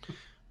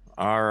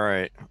 All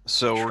right.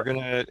 So we're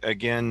gonna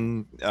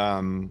again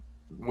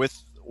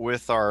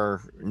with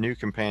our new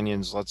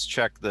companions. Let's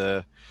check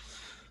the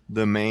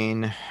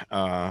main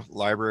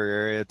library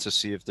area to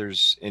see if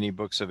there's any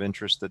books of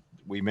interest that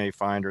we may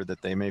find or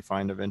that they may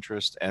find of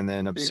interest, and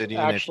then Obsidian,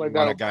 Actually, if you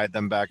want to though- guide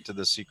them back to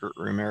the secret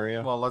room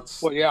area. Well,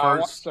 let's. Well, yeah. I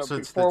want, First, so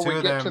since before the two we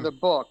of get to them, the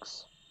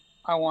books,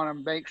 I want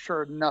to make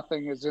sure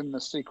nothing is in the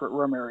secret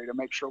room area to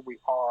make sure we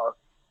are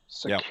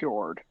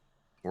secured.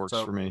 Works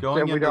so for me. going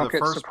Then we into don't the get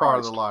first part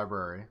of the surprised.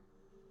 library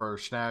for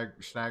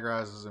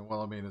Snagrise's and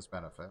Wilhelmina's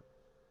benefit.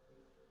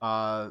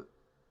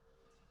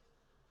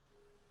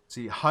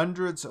 See,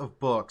 hundreds of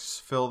books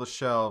fill the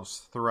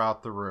shelves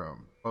throughout the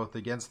room, both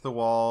against the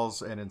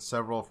walls and in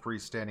several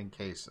freestanding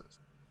cases.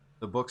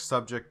 The book's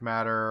subject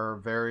matter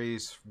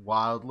varies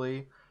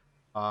wildly.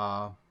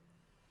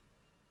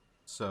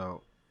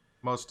 So,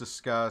 most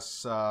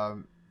discuss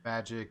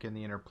magic in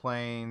the inner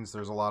planes.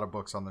 There's a lot of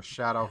books on the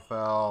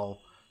Shadowfell.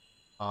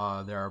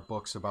 There are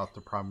books about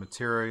the prime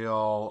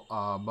material.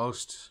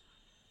 Most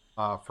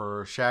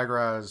for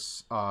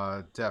Shagraz,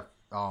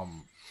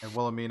 and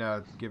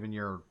Wilhelmina, given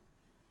your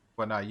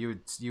whatnot, you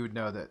would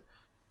know that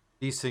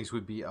these things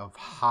would be of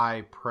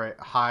high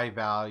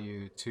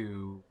value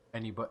to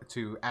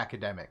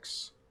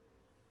academics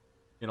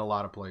in a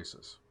lot of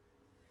places.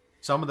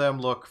 Some of them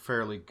look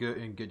fairly good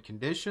in good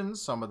condition.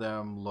 Some of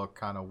them look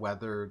kind of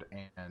weathered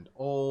and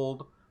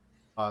old.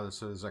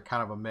 This is a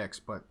kind of a mix,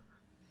 but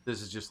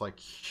this is just like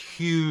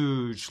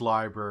huge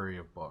library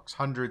of books,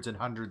 hundreds and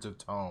hundreds of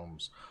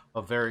tomes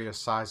of various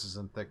sizes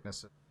and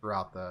thicknesses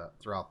throughout the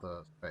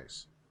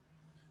space.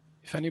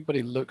 If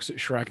anybody looks at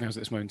Shragnaz at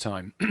this moment in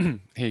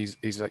time, he's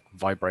like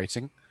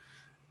vibrating.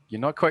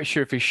 You're not quite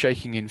sure if he's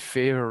shaking in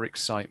fear or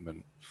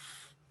excitement.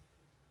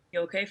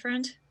 You okay,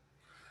 friend?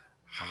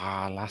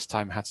 Last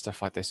time I had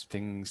stuff like this,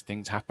 things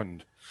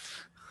happened.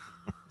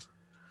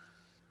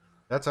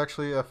 That's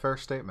actually a fair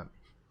statement.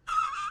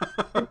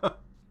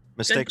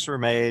 Mistakes were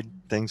made.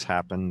 Things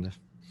happened.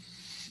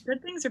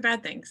 Good things or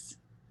bad things?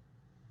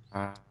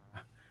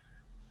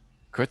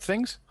 Good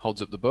things?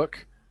 Holds up the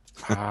book.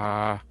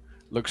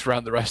 Looks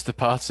around the rest of the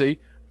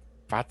party.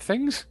 Bad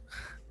things?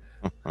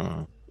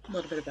 A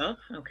little bit of both.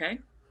 Okay.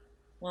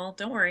 Well,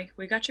 don't worry.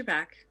 We got your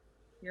back.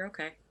 You're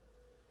okay.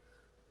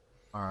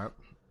 All right.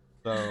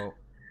 So,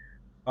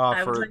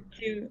 I would like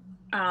to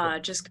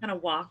just kind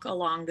of walk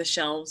along the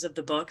shelves of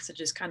the books and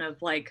just kind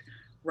of like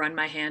run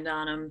my hand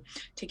on them,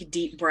 take a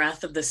deep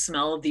breath of the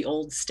smell of the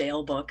old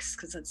stale books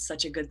because it's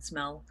such a good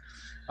smell.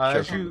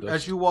 As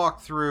you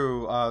walk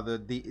through,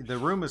 the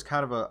room is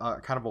kind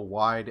of a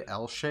wide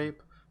L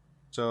shape.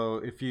 So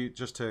if you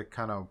just to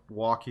kind of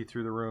walk you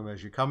through the room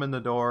as you come in the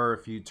door,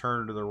 if you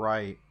turn to the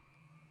right,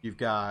 you've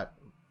got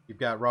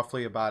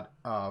roughly about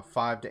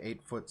 5 to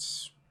 8 foot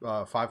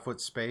 5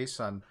 foot space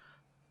on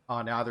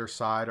either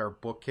side are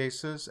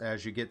bookcases.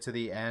 As you get to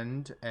the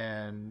end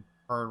and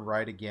turn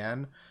right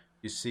again,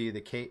 you see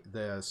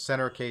the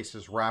center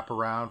cases wrap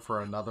around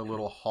for another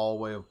little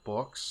hallway of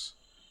books,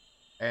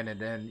 and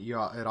then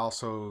it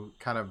also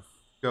kind of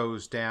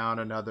goes down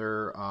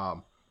another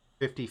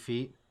 50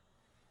 feet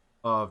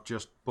of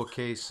just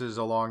bookcases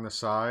along the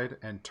side,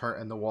 and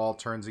the wall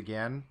turns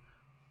again.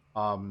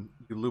 You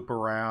loop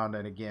around,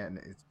 and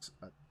again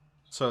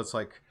it's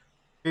like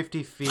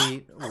 50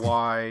 feet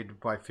wide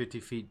by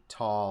 50 feet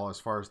tall as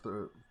far as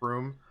the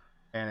room,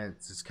 and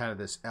it's kind of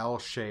this L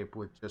shape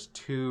with just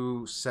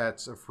 2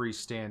 sets of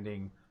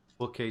freestanding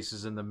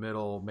bookcases in the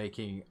middle,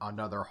 making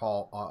another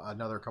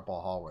couple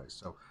of hallways.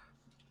 So,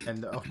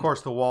 and of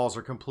course the walls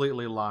are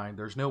completely lined.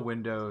 There's no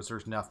windows.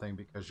 There's nothing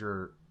because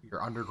you're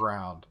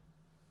underground.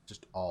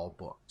 Just all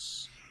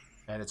books,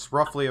 and it's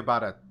roughly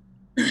about a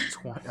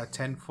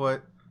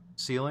 10-foot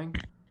ceiling.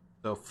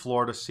 So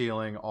floor to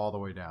ceiling all the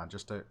way down,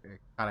 just to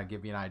kind of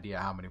give you an idea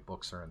how many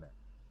books are in there.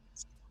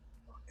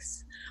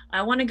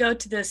 I want to go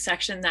to the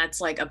section that's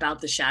like about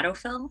the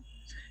Shadowfell.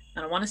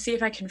 And I want to see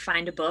if I can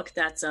find a book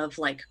that's of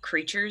like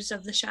creatures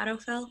of the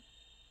Shadowfell.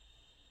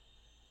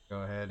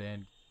 Go ahead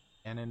and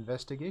an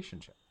investigation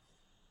check.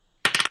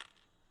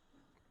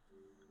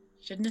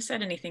 Shouldn't have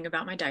said anything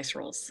about my dice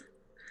rolls.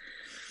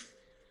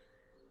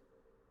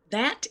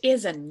 That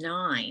is a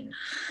 9.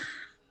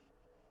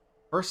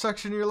 First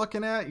section you're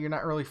looking at, you're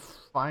not really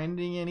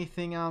finding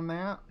anything on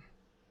that.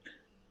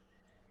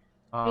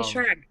 Hey,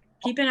 Shrek,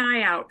 keep an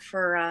eye out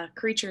for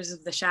creatures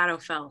of the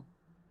Shadowfell,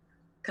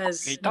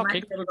 because you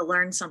might be able to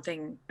learn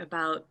something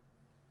about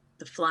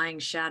the flying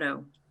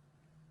shadow.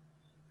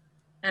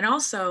 And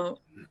also,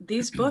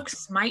 these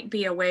books might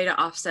be a way to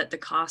offset the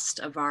cost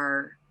of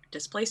our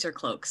displacer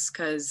cloaks,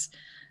 because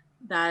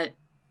that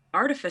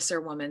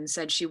artificer woman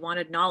said she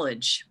wanted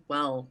knowledge.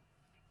 Well,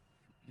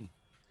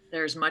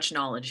 there's much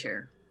knowledge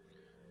here.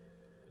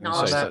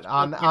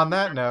 On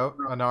that note,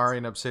 Anari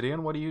and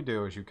Obsidian, what do you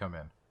do as you come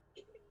in?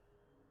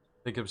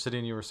 I think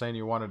Obsidian, you were saying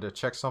you wanted to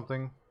check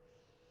something?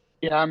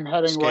 Yeah, I'm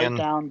heading right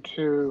down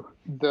to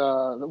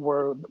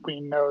where we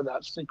know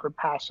that secret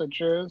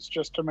passage is,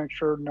 just to make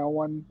sure no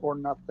one or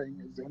nothing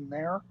is in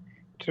there,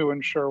 to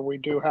ensure we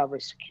do have a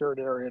secured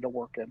area to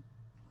work in.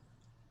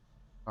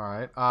 All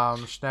right.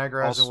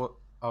 Snagraz,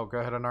 go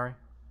ahead, Anari.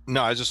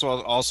 No, I just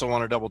also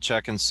want to double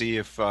check and see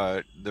if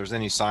there's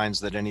any signs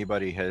that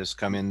anybody has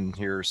come in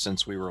here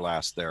since we were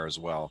last there as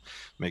well.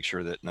 Make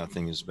sure that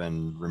nothing has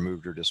been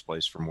removed or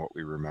displaced from what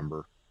we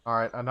remember. All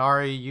right,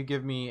 Anari, you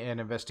give me an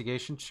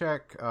investigation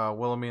check.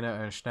 Wilhelmina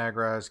and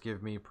Snagraz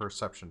give me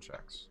perception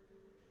checks.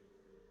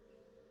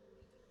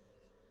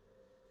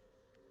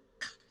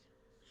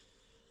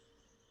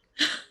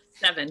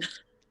 Seven.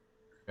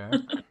 Okay.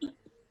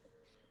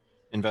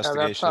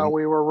 Investigation. Yeah, that's how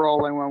we were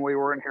rolling when we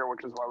were in here,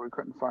 which is why we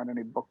couldn't find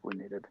any book we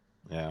needed.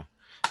 Yeah.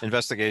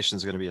 Investigation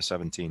is going to be a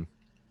 17.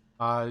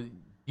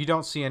 You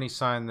don't see any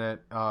sign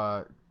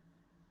that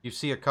you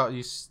see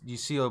you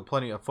see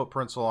plenty of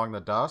footprints along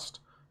the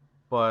dust,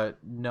 but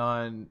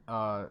none.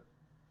 1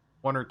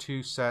 or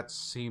 2 sets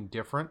seem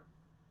different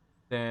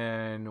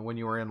than when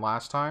you were in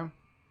last time.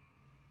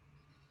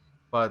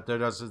 but there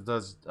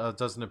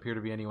doesn't appear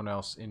to be anyone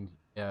else in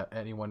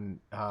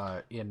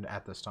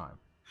at this time.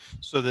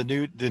 So the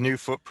new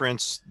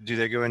footprints, do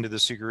they go into the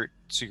secret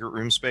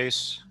room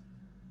space?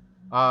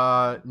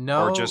 No.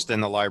 Or just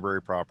in the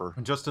library proper?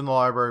 Just in the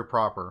library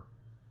proper.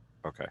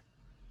 Okay.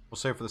 We'll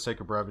say for the sake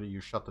of brevity,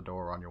 you shut the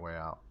door on your way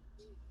out.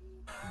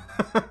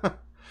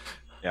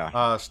 Yeah.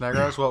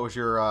 Snagros, what was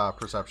your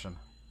perception?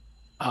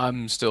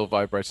 I'm still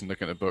vibrating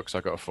looking at the books.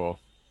 I got a 4.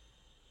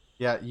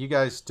 Yeah, you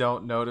guys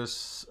don't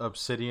notice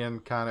Obsidian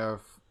kind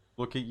of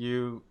look at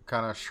you,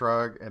 kind of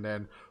shrug, and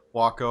then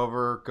walk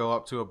over, go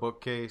up to a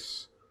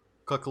bookcase,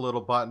 click a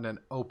little button, and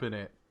open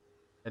it,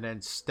 and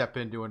then step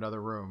into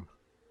another room.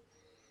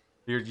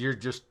 You're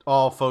just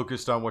all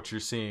focused on what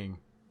you're seeing.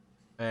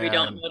 We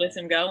don't notice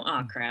him go?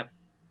 Oh, crap.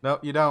 No,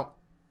 you don't.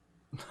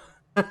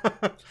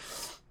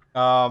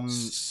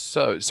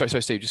 So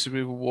Steve, just as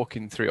we were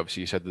walking through,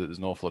 obviously you said that there's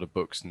an awful lot of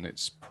books and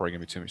it's probably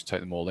going to be too much to take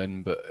them all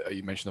in, but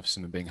you mentioned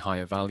obviously them being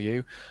higher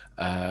value.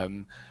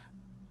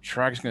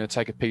 Shrag's going to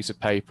take a piece of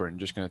paper and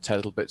just going to tear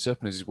little bits up,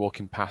 and as he's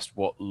walking past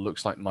what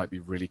looks like might be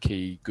really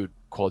key, good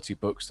quality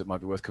books that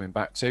might be worth coming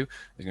back to,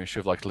 he's going to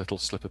shove like a little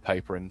slip of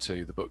paper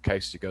into the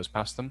bookcase as he goes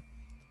past them.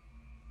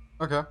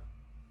 Okay.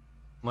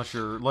 Unless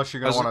you're going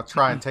to want to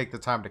try and take the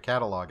time to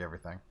catalog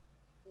everything.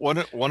 One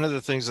of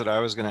the things that I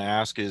was going to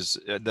ask is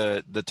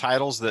the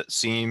titles that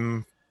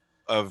seem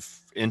of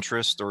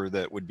interest or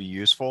that would be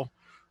useful.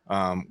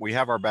 We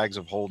have our bags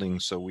of holding,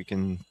 so we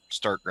can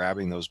start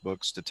grabbing those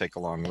books to take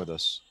along with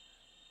us.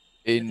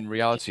 In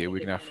reality,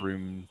 we're going to have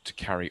room to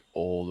carry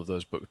all of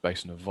those books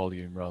based on a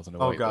volume rather than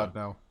a weight. Oh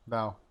God,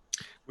 no.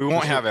 We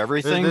won't have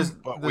everything,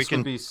 but we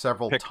can be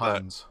several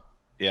tons.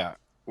 Yeah,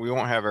 we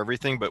won't have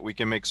everything, but we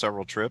can make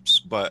several trips.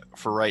 But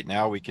for right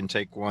now, we can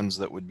take ones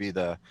that would be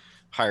the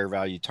higher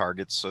value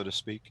targets, so to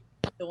speak.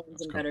 The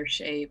ones in better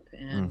shape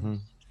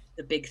and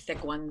the big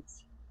thick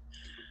ones.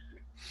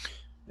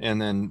 And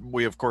then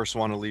we of course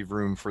want to leave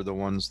room for the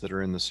ones that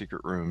are in the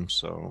secret room.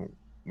 So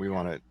we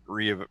want to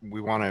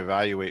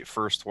evaluate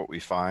first what we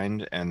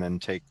find and then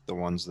take the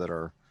ones that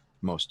are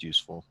most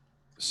useful.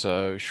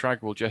 So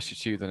Shrag will gesture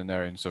to you, then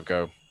Anarian sort of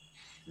go,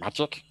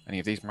 magic? Any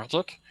of these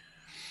magic?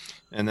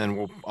 And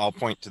then I'll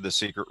point to the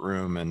secret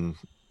room and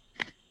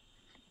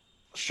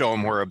show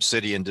them where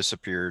Obsidian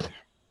disappeared.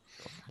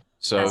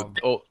 So,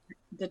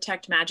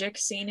 detect magic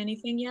seen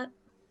anything yet?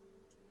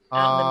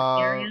 Out in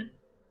the area?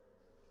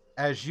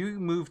 As you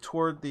move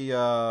toward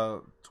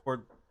the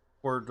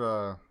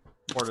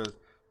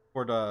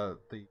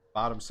the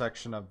bottom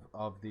section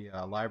of the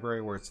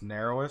library where it's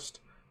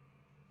narrowest,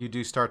 you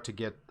do start to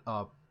get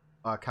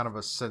kind of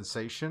a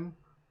sensation,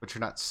 but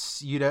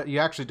you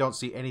actually don't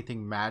see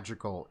anything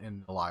magical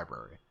in the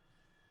library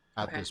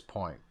at this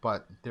point.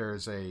 But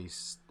there's a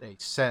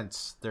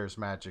sense there's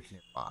magic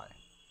nearby.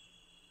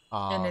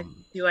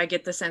 And do I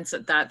get the sense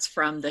that that's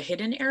from the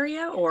hidden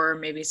area or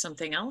maybe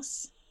something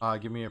else?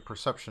 Give me a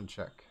perception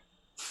check.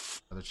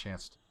 Another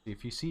chance to see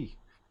if you see.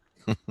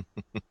 Come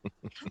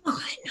on.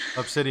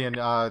 Obsidian,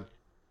 go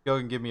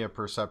and give me a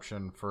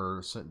perception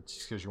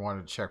because you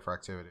wanted to check for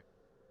activity.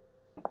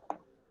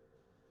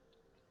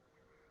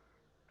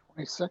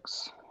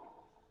 26.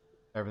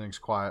 Everything's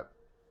quiet.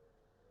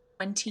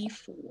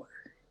 24.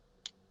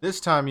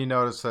 This time you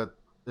notice that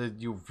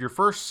your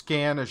first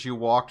scan as you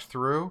walked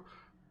through,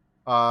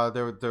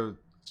 there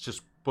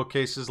just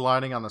bookcases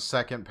lining on the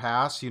second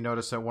pass. You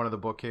notice that one of the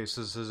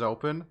bookcases is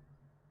open,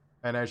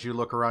 and as you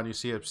look around, you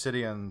see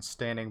Obsidian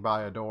standing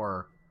by a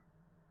door,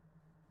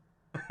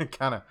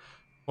 kind of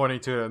pointing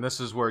to it. And this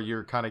is where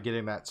you're kind of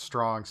getting that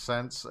strong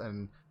sense.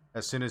 And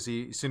as soon as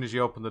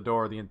you open the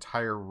door, the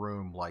entire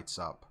room lights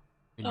up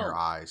in your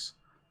eyes.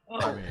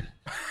 I mean,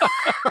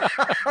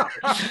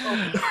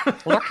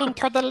 looking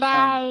to the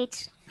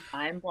light.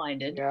 I'm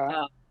blinded.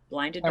 Yeah.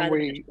 Blinded And by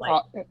the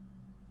light.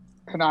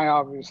 And I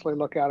obviously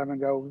look at him and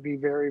go, be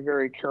very,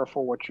 very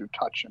careful what you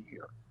touch in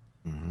here.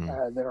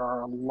 Mm-hmm. There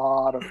are a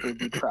lot of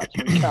booby traps.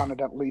 We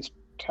counted at least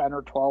 10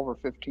 or 12 or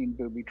 15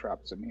 booby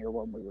traps in here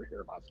when we were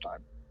here last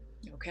time.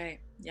 Okay.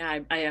 Yeah,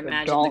 I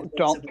imagine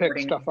don't pick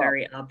stuff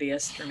very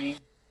obvious for me.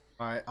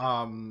 All right.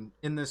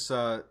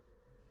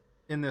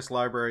 In this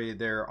library,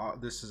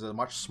 this is a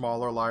much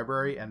smaller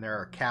library, and there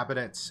are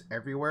cabinets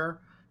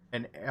everywhere,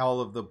 and all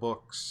of the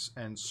books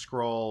and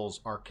scrolls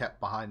are kept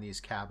behind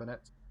these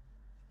cabinets.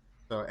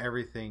 So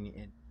everything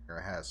in here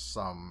has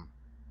some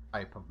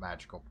type of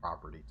magical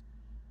property.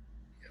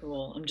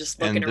 Cool. I'm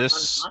just looking around,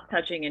 not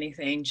touching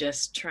anything,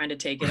 just trying to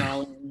take it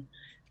all in.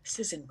 This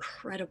is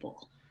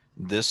incredible.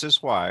 This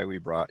is why we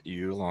brought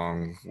you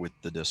along with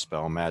the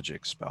Dispel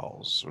magic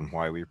spells and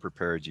why we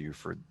prepared you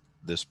for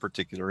this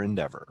particular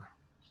endeavor.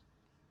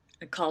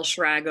 I call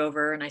Shrag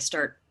over and I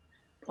start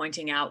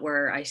pointing out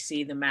where I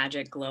see the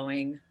magic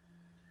glowing.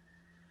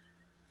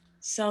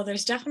 So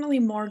there's definitely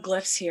more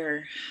glyphs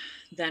here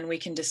than we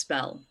can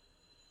dispel.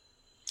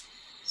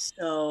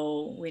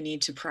 So we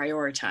need to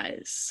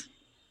prioritize.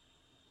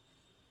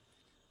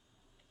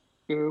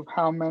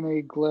 How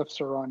many glyphs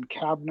are on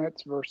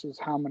cabinets versus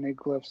how many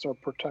glyphs are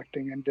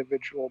protecting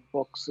individual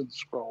books and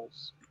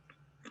scrolls?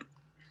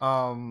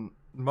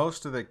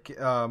 most of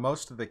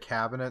the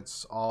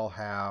cabinets all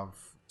have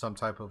some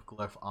type of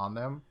glyph on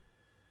them,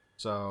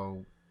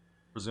 so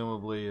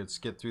presumably it's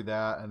get through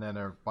that, and then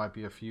there might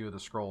be a few of the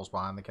scrolls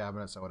behind the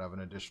cabinets that would have an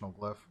additional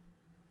glyph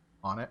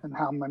on it. And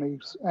how many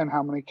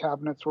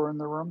cabinets were in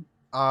the room?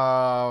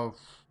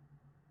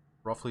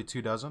 Roughly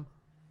 24.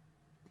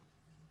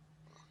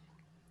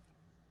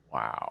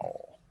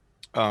 Wow.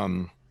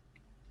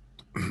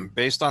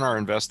 Based on our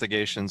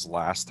investigations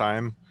last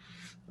time,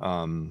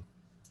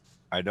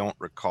 I don't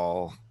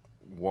recall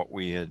what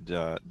we had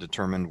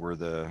determined were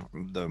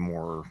the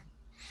more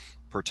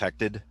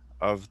protected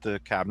of the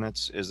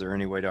cabinets. Is there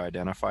any way to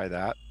identify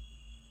that?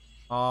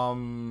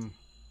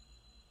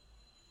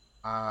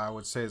 I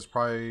would say it's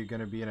probably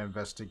going to be an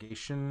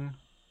investigation.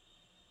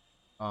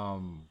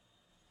 No,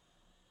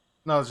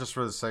 it's just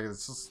for the sake.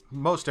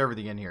 Most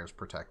everything in here is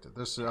protected.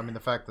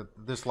 The fact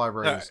that this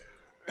library is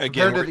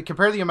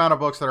compare the amount of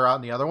books that are out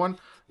in the other one.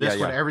 This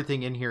one,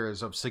 everything in here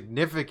is of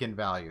significant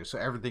value, so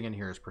everything in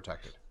here is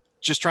protected.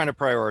 Just trying to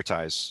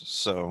prioritize,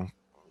 so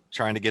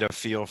trying to get a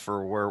feel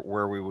for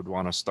where we would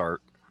want to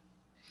start.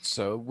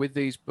 So with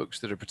these books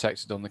that are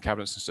protected on the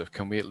cabinets and stuff,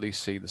 can we at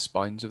least see the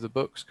spines of the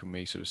books? Can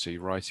we sort of see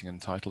writing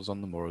and titles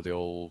on them, or are they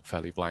all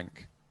fairly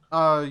blank?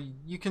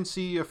 You can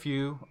see a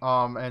few,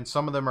 and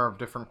some of them are of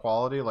different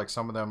quality. Like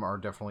some of them are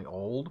definitely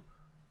old.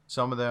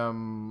 Some of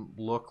them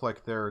look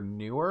like they're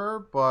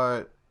newer,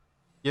 but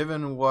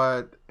given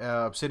what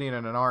Obsidian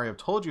and Inari have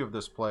told you of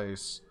this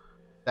place,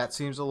 that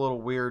seems a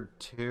little weird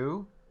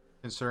too,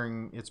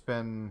 considering it's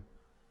been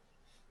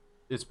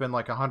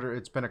like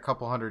it's been a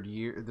couple hundred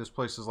years. This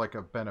place is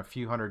been a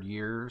few hundred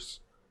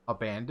years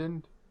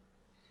abandoned,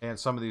 and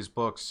some of these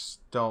books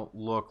don't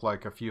look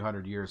like a few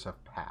hundred years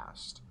have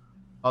passed.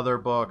 Other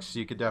books,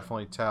 you could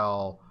definitely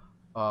tell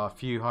a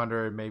few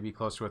hundred, maybe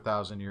close to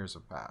 1,000 years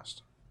have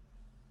passed.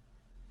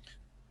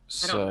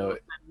 I don't know if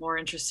I'm more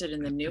interested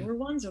in the newer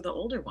ones or the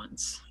older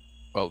ones.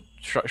 Well,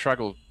 Shrag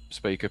will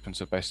speak up and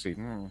so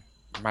basically,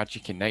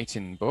 magic innate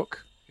in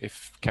book,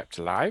 if kept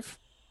alive.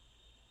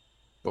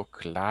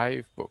 Book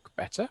live, book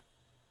better.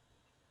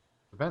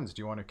 Depends.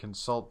 Do you want to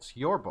consult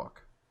your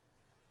book?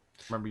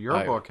 Remember,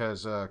 your book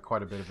has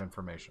quite a bit of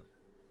information.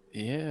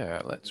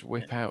 Yeah, let's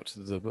whip out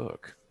the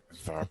book.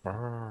 The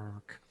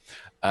book.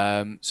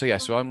 So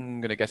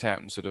I'm going to get out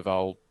and sort of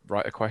I'll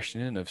write a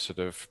question in of sort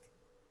of,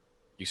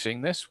 you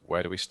seeing this?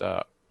 Where do we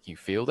start? You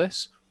feel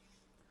this?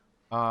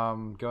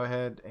 Go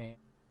ahead and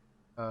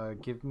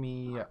give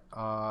me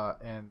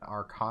an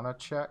Arcana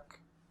check.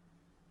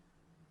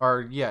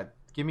 Or yeah,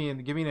 give me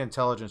an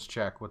intelligence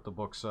check with the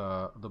book's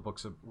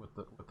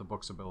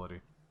ability.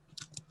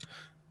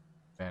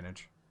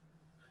 Advantage.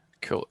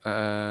 Cool.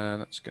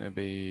 That's going to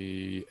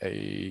be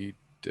a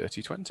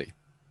dirty 20.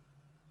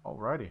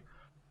 Alrighty.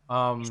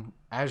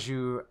 As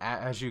you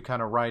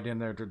kind of write in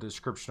there the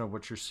description of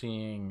what you're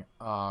seeing,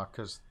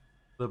 because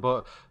the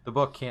book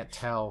can't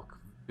tell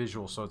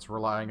visual, so it's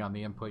relying on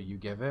the input you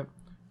give it.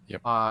 Yep.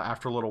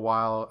 After a little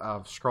while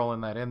of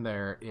scrolling that in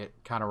there, it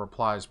kind of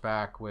replies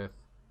back with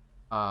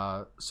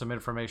some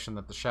information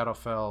that the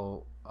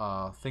Shadowfell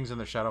things in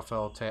the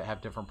Shadowfell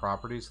have different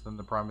properties than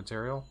the Prime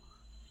Material,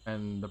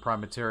 and the Prime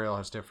Material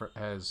has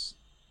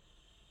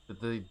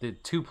the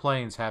two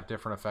planes have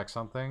different effects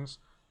on things.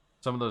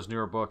 Some of those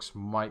newer books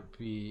might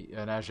be,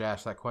 and as you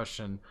ask that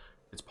question,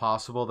 it's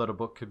possible that a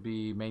book could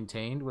be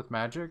maintained with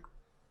magic,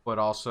 but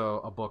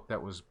also a book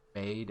that was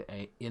made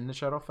in the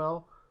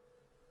Shadowfell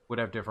would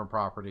have different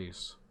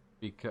properties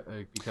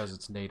because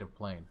it's native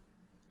plane.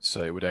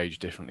 So it would age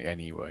differently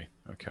anyway.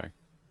 Okay.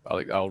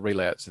 I'll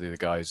relay it to the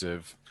guys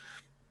of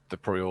they're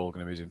probably all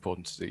going to be as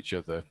important to each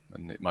other,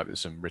 and it might be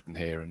some written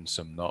here and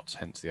some not,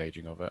 hence the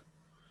aging of it.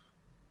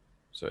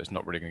 So it's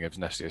not really going to give us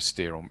necessarily a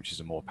steer on which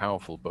is a more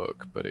powerful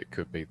book, but it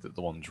could be that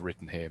the ones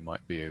written here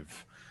might be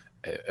of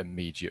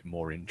immediate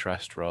more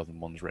interest rather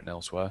than ones written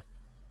elsewhere.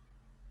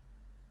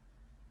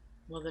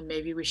 Well, then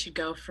maybe we should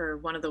go for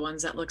one of the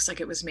ones that looks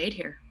like it was made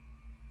here.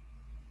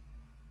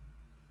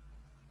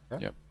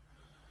 Okay. Yep.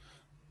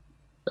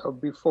 So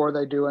before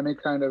they do any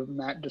kind of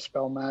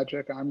dispel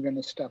magic, I'm going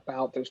to step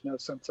out. There's no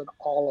sense in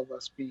all of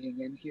us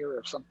being in here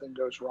if something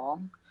goes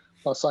wrong.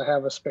 Plus, I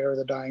have a spare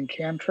the dying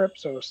cantrip,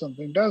 so if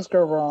something does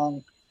go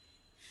wrong,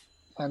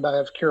 and I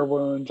have cure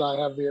wounds, I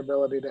have the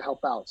ability to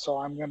help out. So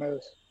I'm going to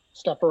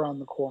step around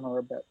the corner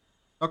a bit.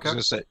 Okay. I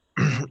was going to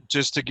say,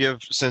 just to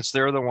give, since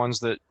they're the ones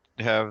that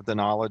have the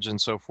knowledge and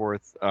so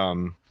forth,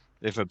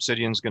 if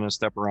Obsidian's going to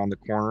step around the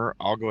corner,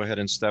 I'll go ahead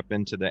and step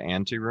into the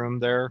anteroom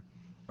there.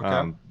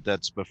 Okay.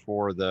 That's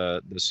before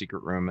the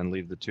secret room, and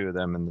leave the two of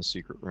them in the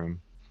secret room.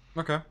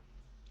 Okay.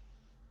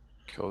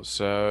 Cool.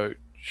 So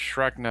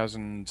Shragnas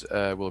and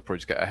we'll probably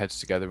just get our heads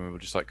together and we'll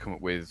just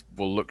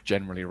we'll look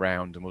generally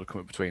around and we'll come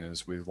up between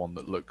us with one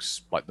that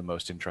looks like the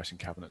most interesting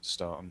cabinet to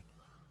start on.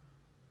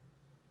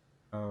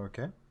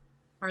 Okay.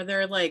 Are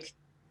there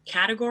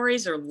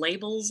categories or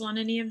labels on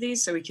any of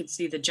these so we could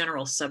see the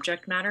general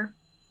subject matter?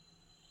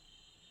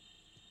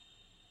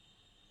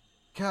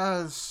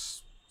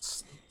 Because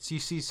you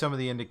see some of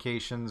the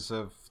indications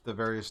of the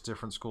various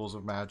different schools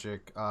of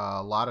magic,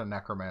 a lot of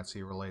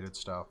necromancy related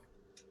stuff.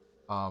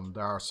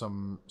 There are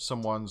some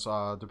ones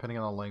depending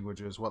on the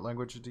languages. What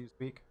languages do you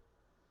speak?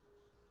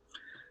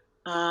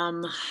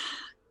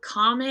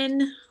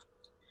 Common.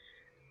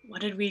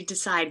 What did we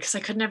decide? Because I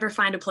could never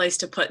find a place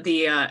to put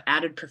the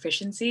added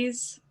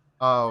proficiencies.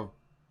 Oh,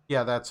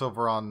 yeah, that's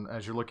over on,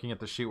 as you're looking at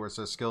the sheet where it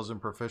says skills and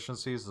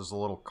proficiencies, there's a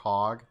little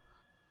cog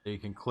that you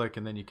can click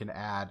and then you can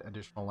add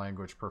additional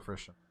language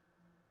proficient.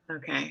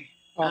 Okay.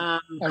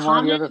 And common, one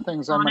of the other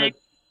things I'm going to...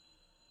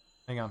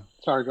 Hang on.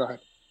 Sorry, go ahead.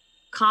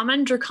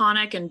 Common,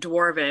 Draconic, and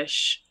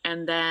Dwarvish,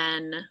 and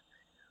then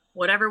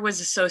whatever was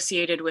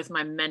associated with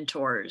my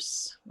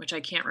mentors, which I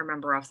can't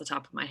remember off the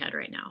top of my head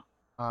right now.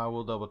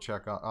 We'll double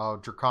check.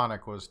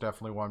 Draconic was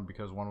definitely one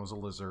because one was a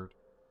lizard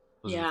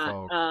Yeah,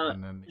 folk,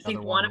 and then the I think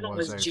other one one of them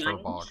was was a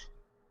giant. furbog.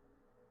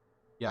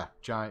 Yeah,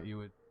 giant. You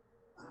would.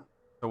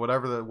 So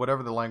whatever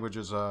the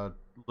languages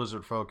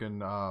lizard folk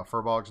and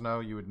furbogs know,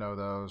 you would know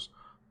those,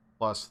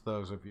 plus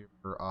those of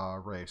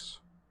your race.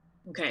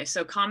 Okay,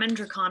 so Common,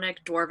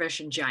 Draconic, Dwarvish,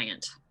 and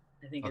Giant,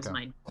 I think is Okay.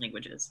 my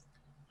languages.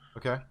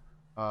 Okay.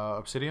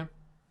 Obsidian.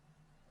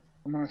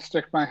 I'm going to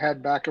stick my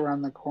head back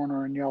around the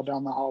corner and yell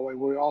down the hallway.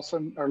 We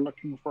also are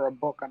looking for a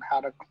book on how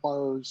to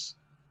close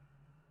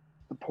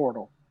the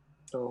portal.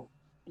 So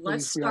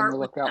Let's please be on start the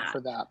with lookout that.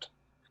 for that.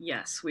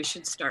 Yes, we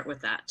should start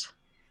with that.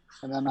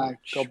 And then I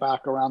go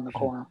back around the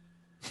corner.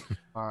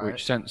 All right.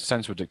 Which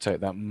sense would dictate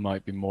that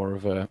might be more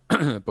of a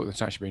book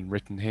that's actually been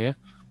written here.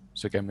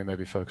 So again, we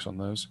maybe focus on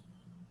those.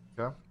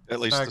 Okay. At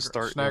least to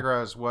start. Yeah.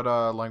 Snagraz, what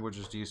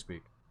languages do you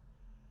speak?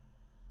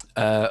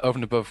 Over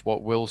and above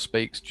what Will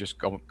speaks, just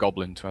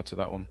Goblin to add to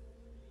that one.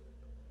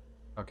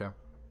 Okay.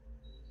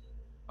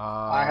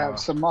 I have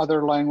some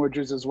other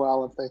languages as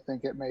well if they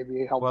think it may be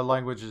helpful. What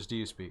languages do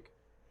you speak?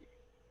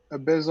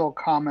 Abyssal,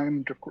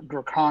 Common,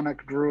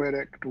 Draconic,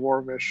 Druidic,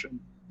 Dwarvish,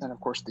 and of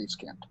course Thieves'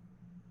 Cant.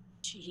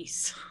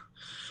 Jeez.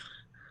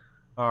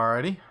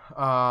 Alrighty.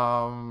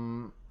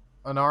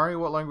 Anari,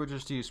 what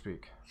languages do you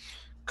speak?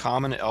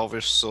 Common,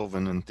 Elvish,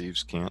 Sylvan, and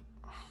Thieves' Cant.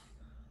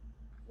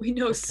 We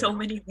know so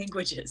many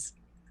languages.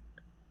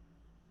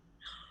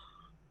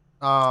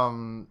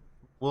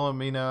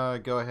 Wilhelmina,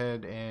 go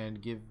ahead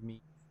and give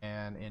me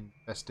an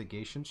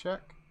investigation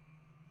check.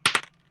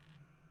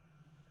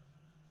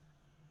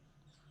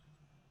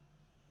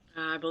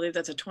 I believe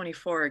that's a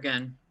 24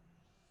 again.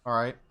 All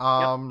right.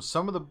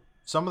 Some of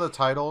the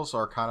titles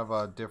are kind of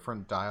a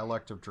different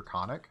dialect of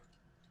Draconic,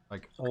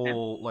 like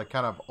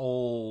kind of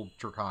old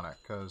Draconic,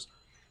 because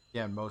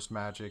again, most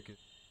magic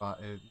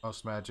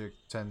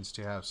tends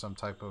to have some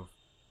type of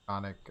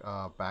Draconic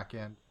back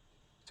end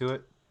to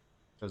it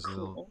because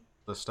of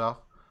the stuff.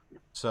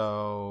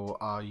 So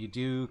you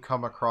do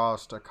come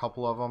across a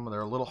couple of them.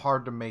 They're a little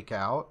hard to make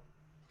out,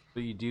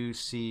 but you do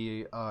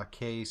see a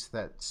case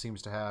that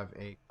seems to have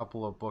a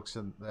couple of books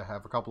in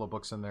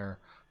there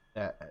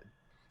that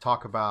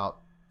talk about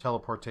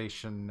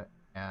teleportation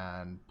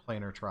and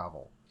planar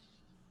travel.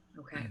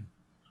 Okay.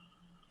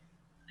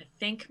 I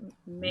think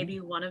maybe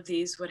one of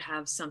these would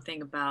have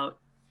something about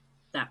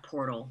that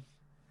portal.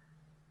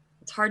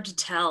 It's hard to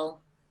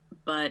tell,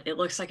 but it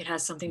looks like it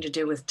has something to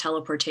do with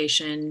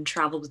teleportation,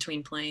 travel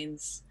between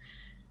planes.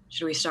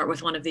 Should we start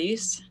with one of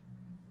these?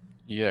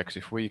 Yeah, because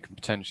if we can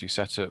potentially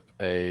set up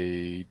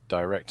a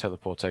direct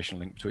teleportation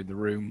link between the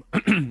room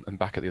and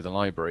back at the other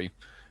library,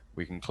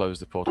 we can close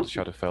the portal to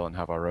Shadowfell and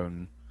have our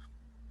own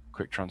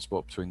quick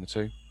transport between the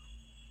two.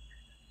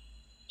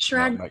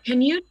 Shrag,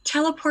 can you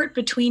teleport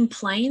between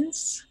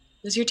planes?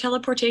 Does your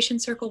teleportation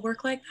circle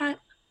work like that?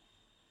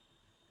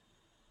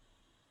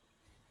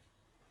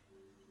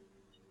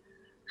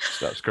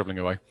 Start scribbling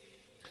away.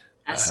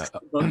 Ask the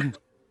book.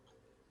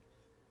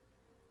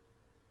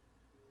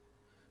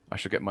 I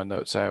shall get my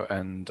notes out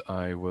and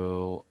I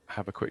will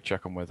have a quick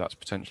check on whether that's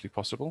potentially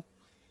possible.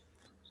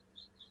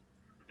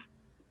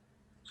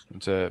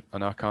 And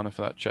an Arcana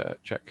for that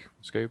check,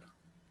 Scoob.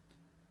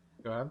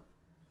 Go ahead.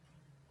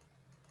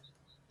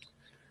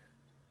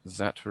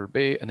 That would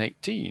be an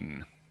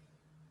 18.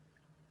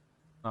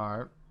 All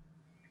right.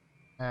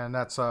 And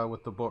that's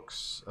with the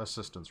book's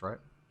assistance, right?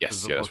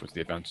 Yes, yeah, that's with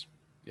the advance.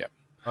 Yeah.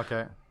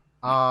 Okay.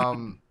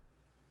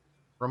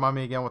 Remind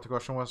me again what the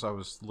question was. I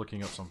was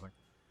looking up something.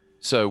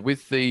 So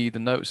with the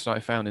notes that I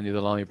found in the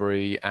other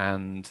library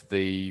and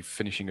the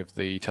finishing of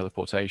the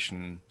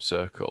teleportation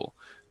circle,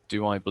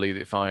 do I believe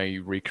that if I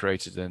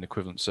recreated an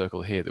equivalent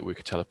circle here that we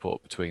could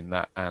teleport between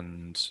that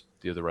and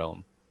the other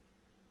realm?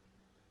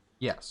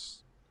 Yes.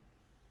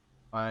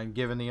 And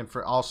given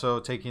also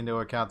taking into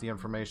account the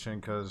information,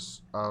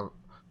 because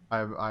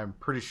I'm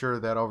pretty sure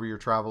that over your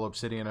travel,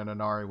 Obsidian and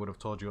Anari would have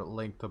told you at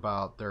length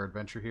about their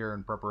adventure here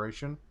in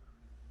preparation.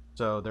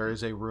 So there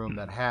is a room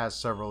that has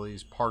several of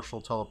these partial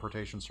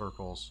teleportation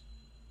circles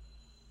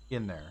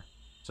in there.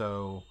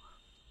 So,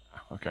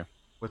 okay,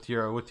 with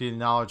the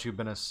knowledge you've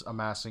been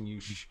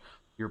amassing,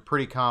 you're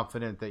pretty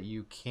confident that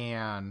you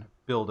can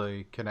build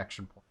a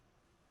connection point.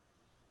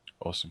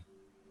 Awesome.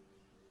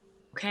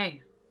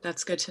 Okay,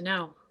 that's good to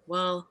know.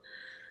 Well,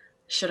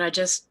 should I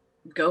just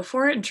go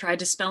for it and try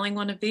dispelling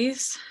one of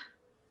these?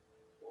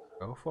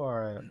 Go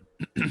for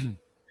it.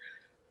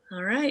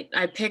 All right,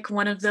 I pick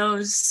one of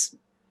those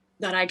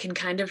that I can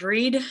kind of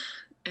read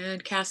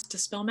and cast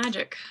Dispel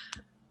Magic.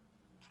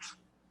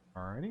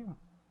 Alrighty.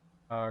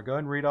 Go ahead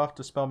and read off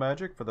Dispel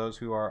Magic for those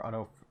who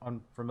are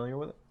unfamiliar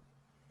with it.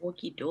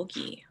 Okie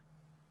dokie.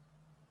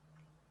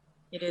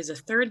 It is a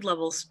 3rd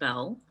level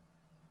spell.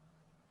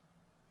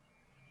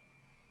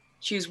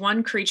 Choose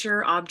one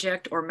creature,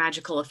 object, or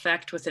magical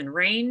effect within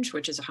range,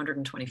 which is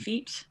 120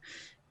 feet.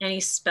 Any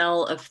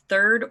spell of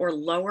 3rd or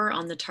lower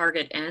on the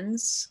target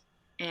ends,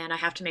 and I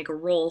have to make a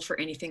roll for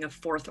anything of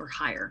 4th or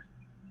higher.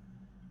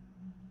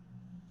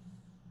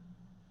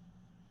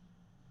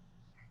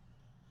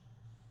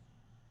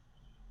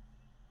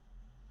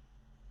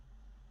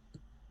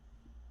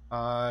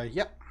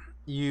 Yep.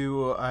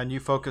 You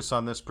focus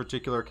on this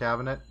particular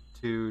cabinet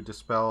to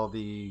dispel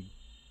the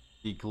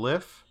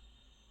glyph,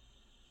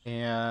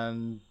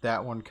 and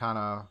that one kind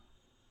of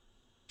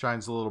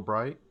shines a little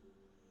bright,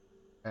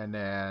 and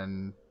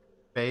then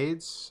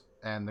fades,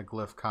 and the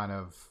glyph kind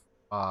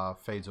of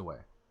fades away.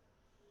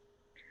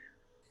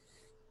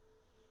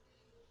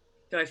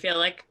 Do I feel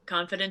like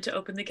confident to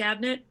open the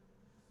cabinet?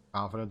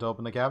 Confident to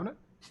open the cabinet?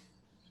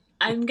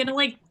 I'm gonna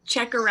like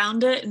check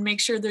around it and make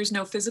sure there's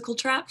no physical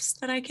traps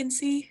that I can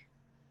see.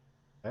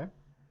 Okay.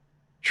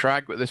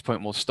 Shrag at this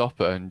point will stop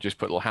her and just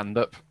put a little hand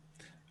up,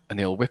 and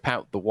he'll whip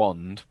out the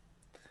wand,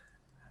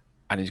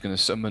 and he's going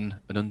to summon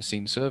an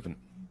unseen servant.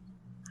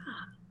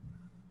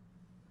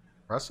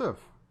 Impressive.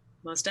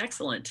 Most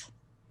excellent.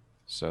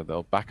 So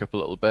they'll back up a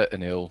little bit,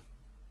 and he'll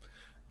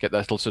get that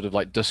little sort of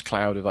like dust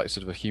cloud of like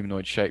sort of a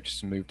humanoid shape just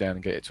to move down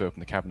and get it to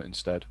open the cabinet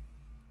instead.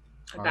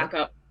 All Back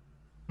up.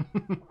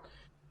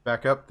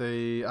 Back up.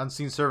 The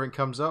unseen servant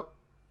comes up,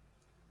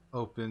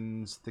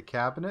 opens the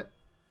cabinet,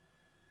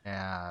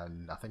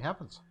 and nothing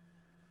happens.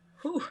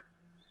 Whew.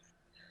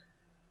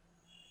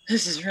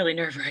 This is really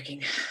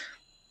nerve-wracking.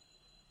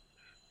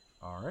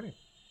 Alrighty.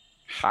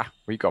 Ha,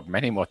 we got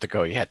many more to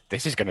go yet.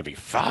 This is going to be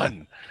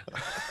fun.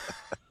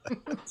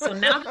 So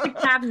now that the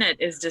cabinet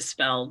is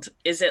dispelled,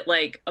 is it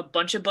like a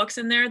bunch of books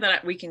in there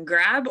that we can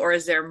grab, or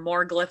is there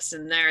more glyphs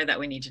in there that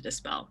we need to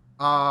dispel?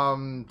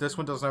 This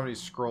one doesn't have any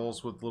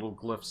scrolls with little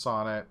glyphs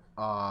on it.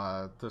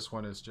 This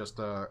one is just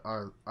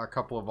a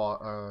couple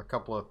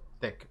of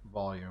thick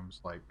volumes,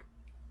 like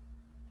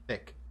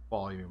thick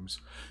volumes.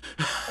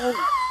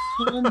 Oh,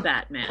 home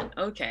Batman.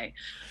 Okay,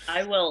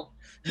 I will.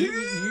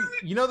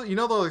 You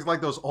know those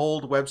like those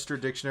old Webster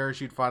dictionaries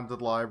you'd find at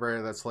the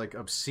library that's like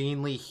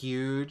obscenely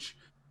huge,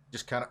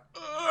 just kind of.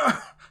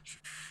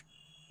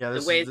 Yeah,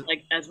 It weighs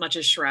like as much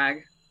as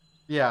Shrag.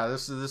 Yeah,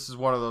 this is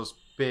one of those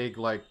big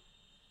like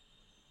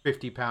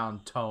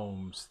 50-pound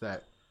tomes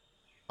that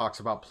talks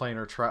about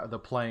the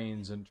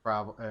planes and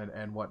travel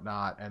and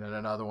whatnot, and then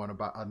another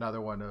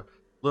one a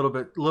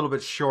little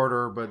bit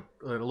shorter but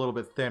a little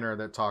bit thinner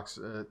that talks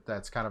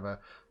that's kind of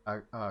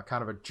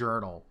a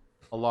journal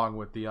along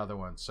with the other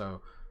one.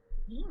 So,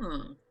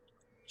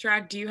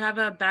 Shrag, do you have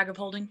a bag of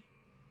holding?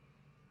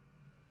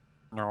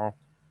 No.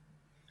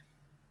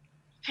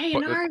 Hey,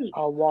 What- Inari.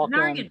 I'll walk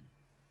Inari. in.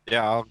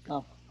 Yeah,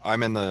 Oh.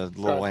 I'm in the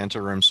little Good.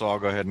 anteroom, so I'll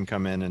go ahead and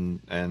come in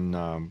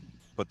and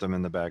put them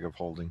in the bag of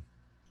holding.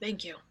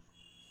 Thank you.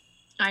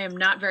 I am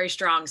not very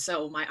strong,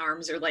 so my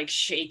arms are like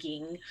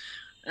shaking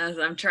as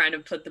I'm trying to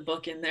put the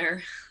book in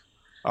there.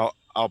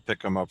 I'll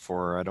pick them up for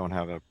her. I don't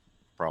have a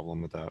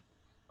problem with that.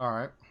 all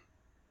right.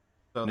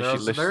 So And she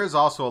lifts- there is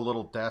also a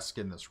little desk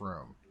in this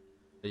room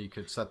that you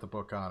could set the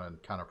book on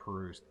and kind of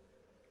peruse.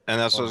 And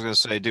that's what I was gonna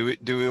say. Do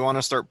we want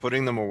to start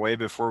putting them away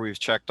before we've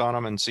checked on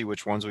them and see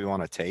which ones we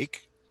want to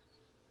take,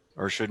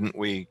 or shouldn't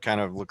we kind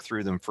of look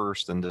through them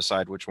first and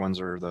decide which ones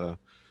are the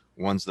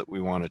ones that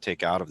we want to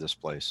take out of this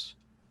place?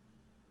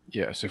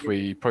 Yes, if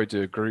we probably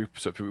do a group,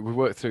 so if we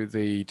work through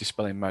the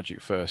dispelling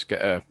magic first,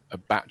 get a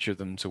batch of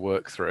them to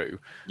work through,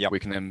 Yep. we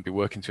can then be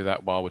working through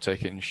that while we're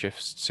taking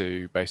shifts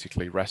to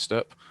basically rest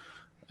up.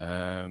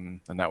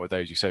 And that way,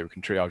 as you say, we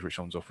can triage which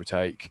ones off we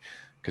take.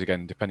 Because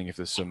again, depending if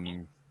there's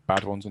some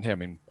bad ones in here, I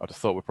mean, I'd have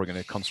thought we're probably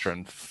going to concentrate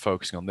on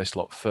focusing on this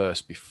lot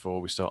first before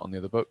we start on the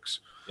other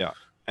books. And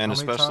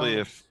How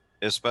many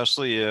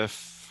especially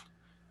if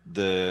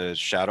the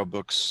shadow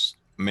books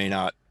may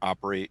not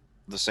operate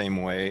the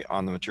same way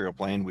on the material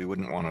plane, we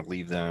wouldn't want to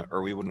leave them,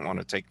 or we wouldn't want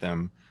to take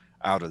them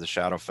out of the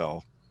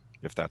Shadowfell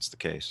if that's the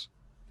case.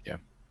 Yeah,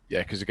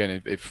 because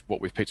again, if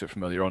what we've picked up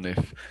from earlier on,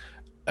 if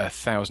a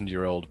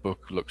 1,000-year-old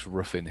book looks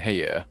rough in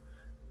here,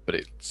 but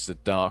it's the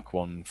dark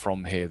one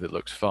from here that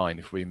looks fine,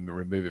 if we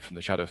remove it from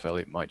the Shadowfell,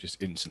 it might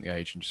just instantly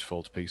age and just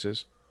fall to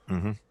pieces.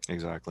 Mm-hmm.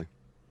 Exactly.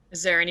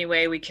 Is there any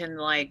way we can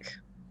like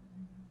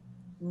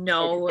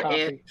know Take a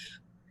if copy.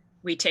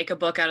 we take a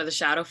book out of the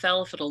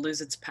Shadowfell if it'll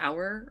lose its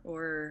power,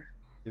 or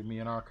Give me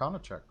an Arcana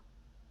check.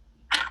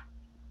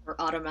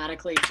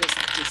 automatically just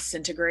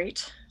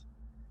disintegrate?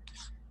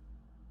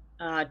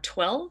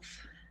 12.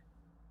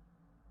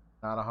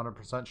 Not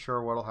 100%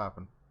 sure what'll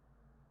happen.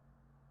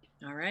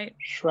 All right.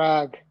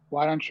 Shrag,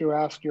 why don't you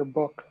ask your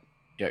book?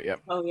 Yeah.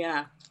 Oh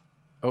yeah.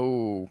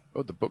 Oh,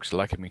 the book's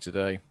liking me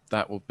today.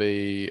 That will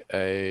be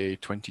a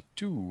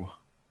 22.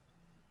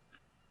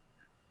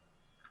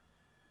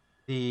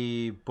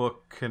 the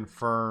book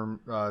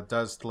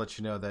does let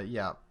you know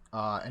that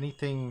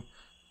anything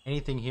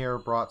here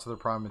brought to the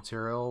prime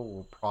material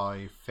will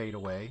probably fade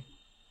away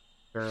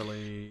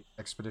fairly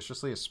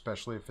expeditiously,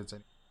 especially if it's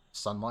in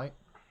sunlight.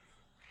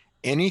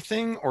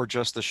 Anything or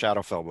just the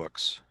Shadowfell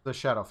books? The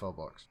Shadowfell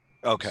books.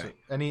 Okay.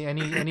 So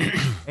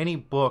any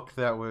book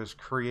that was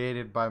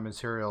created by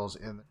materials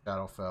in the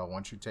Shadowfell,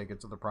 once you take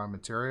it to the prime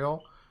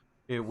material,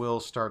 it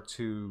will start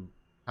to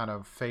kind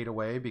of fade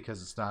away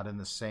because it's not in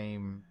the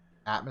same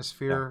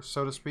atmosphere,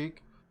 so to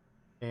speak.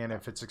 And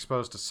if it's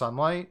exposed to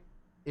sunlight,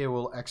 it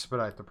will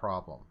expedite the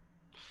problem.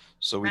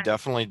 So we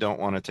definitely don't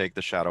want to take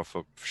the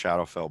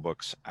Shadowfell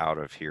books out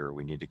of here.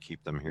 We need to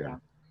keep them here.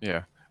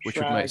 Yeah, which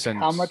Shrag, would make sense.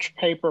 How much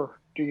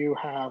paper do you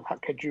have?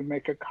 Could you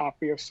make a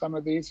copy of some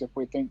of these if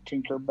we think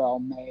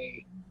Tinkerbell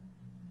may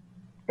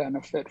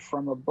benefit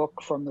from a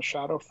book from the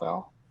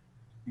Shadowfell?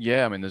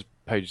 Yeah, I mean, there's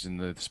pages in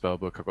the spell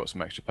book. I've got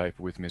some extra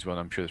paper with me as well.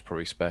 I'm sure there's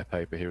probably spare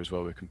paper here as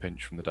well we can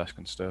pinch from the desk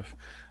and stuff.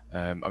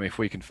 I mean, if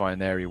we can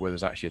find an area where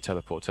there's actually a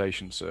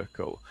teleportation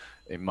circle,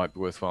 it might be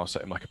worthwhile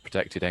setting like a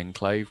protected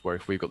enclave where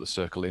if we've got the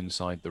circle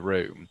inside the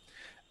room,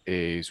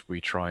 is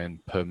we try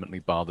and permanently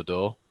bar the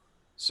door.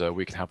 So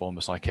we can have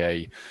almost like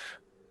a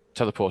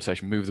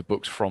teleportation, move the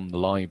books from the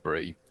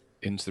library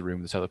into the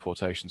room with the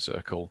teleportation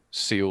circle,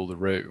 seal the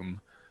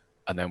room,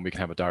 and then we can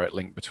have a direct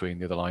link between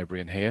the other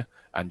library and here,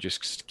 and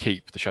just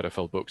keep the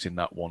Shadowfell books in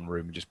that one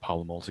room and just pile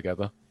them all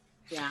together.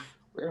 Yeah.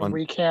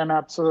 We can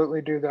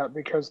absolutely do that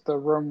because the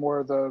room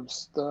where the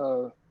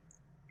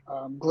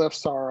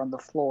glyphs are on the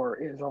floor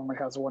only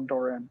has one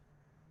door in.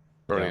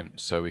 Brilliant.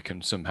 So we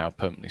can somehow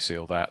permanently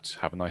seal that,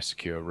 have a nice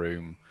secure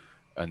room,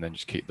 and then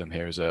just keep them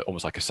here as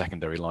almost like a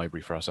secondary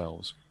library for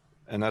ourselves.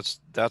 And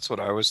that's what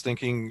I was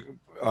thinking.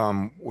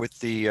 With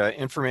the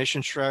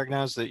information,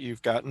 Stragnaz, that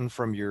you've gotten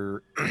from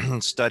your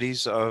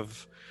studies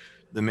of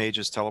the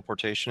mage's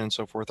teleportation and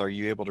so forth, are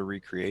you able to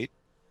recreate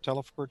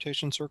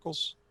teleportation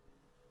circles?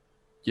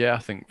 Yeah, I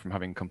think from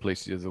having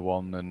completed the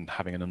one and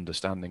having an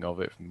understanding of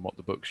it from what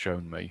the book's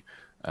shown me,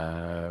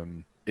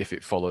 if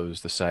it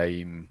follows the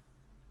same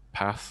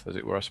path, as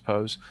it were, I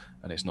suppose,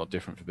 and it's not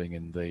different for being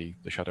in the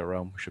Shadow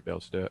Realm, we should be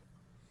able to do it.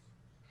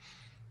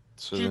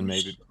 So then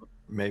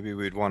maybe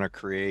we'd want to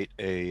create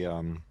a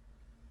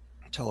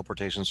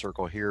teleportation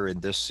circle here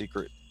in this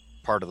secret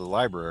part of the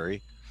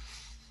library,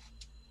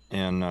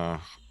 and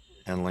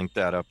link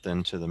that up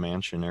then to the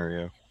mansion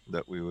area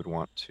that we would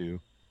want to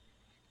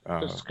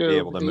be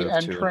able to move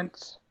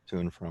entrance to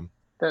and from.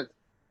 That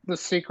the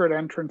secret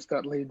entrance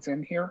that leads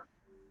in here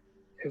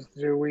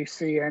do we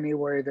see any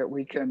way that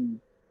we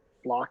can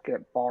block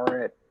it,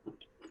 bar it,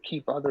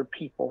 keep other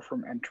people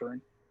from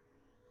entering?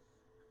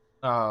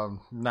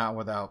 Not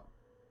without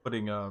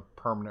putting a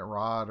permanent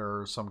rod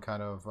or some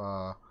kind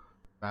of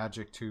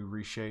magic to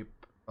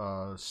reshape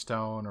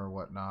stone or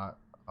whatnot.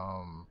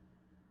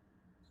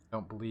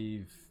 Don't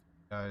believe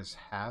you guys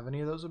have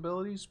any of those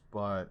abilities,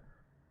 but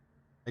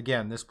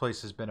again, this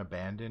place has been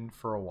abandoned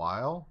for a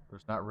while.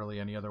 There's not really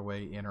any other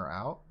way in or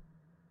out.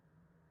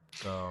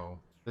 So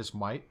this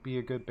might be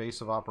a good base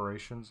of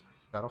operations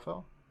in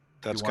Shadowfell.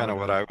 That's kind of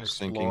what I was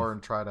thinking.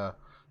 And try to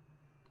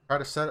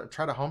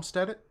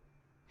homestead it.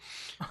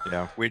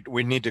 Yeah,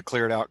 we need to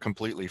clear it out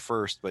completely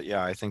first, but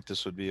yeah, I think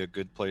this would be a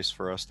good place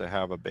for us to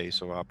have a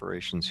base of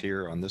operations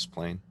here on this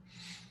plane.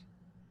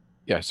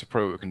 Yeah, so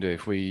probably what we can do,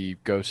 if we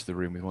go to the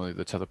room with one of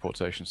the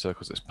teleportation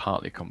circles that's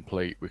partly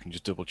complete, we can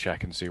just double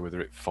check and see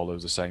whether it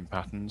follows the same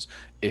patterns.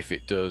 If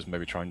it does,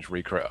 maybe try and just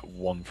recreate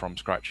one from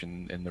scratch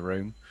in the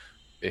room.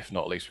 If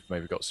not, at least we've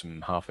maybe got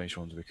some half-finished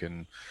ones we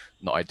can,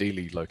 not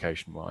ideally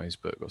location-wise,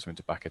 but got something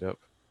to back it up.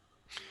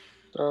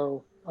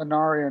 So,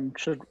 Anarian,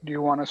 do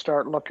you want to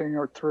start looking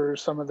through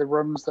some of the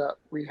rooms that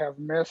we have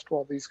missed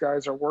while these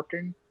guys are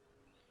working?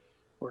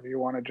 Or do you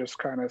want to just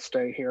kind of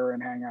stay here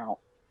and hang out?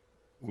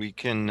 We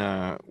can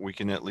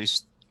at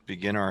least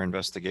begin our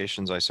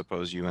investigations, I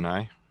suppose, you and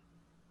I.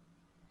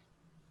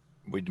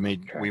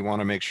 We want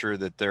to make sure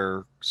that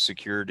they're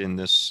secured in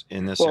this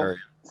area.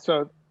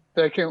 So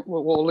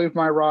we'll leave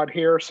my rod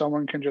here.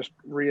 Someone can just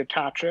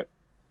reattach it.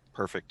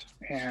 Perfect.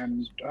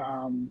 And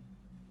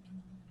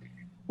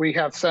we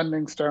have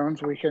sending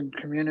stones. We can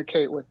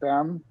communicate with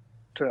them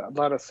to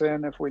let us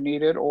in if we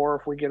need it, or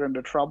if we get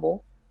into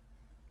trouble.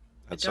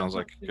 That sounds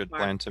like a good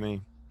plan to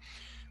me.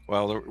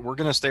 Well, we're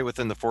going to stay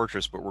within the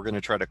fortress, but we're going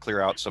to try to clear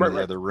out some of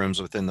the other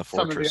rooms within the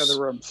fortress. Some of the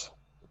other rooms.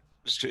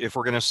 If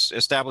we're going to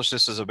establish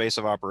this as a base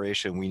of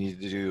operation, we need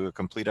to do a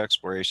complete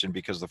exploration,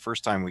 because the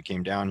first time we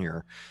came down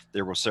here,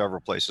 there were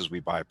several places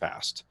we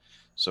bypassed.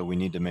 So we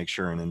need to make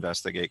sure and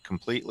investigate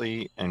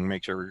completely and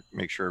make sure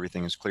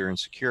everything is clear and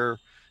secure,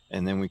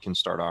 and then we can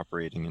start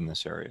operating in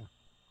this area.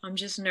 I'm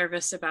just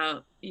nervous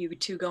about you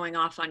two going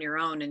off on your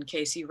own in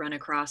case you run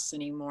across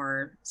any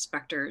more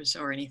specters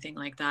or anything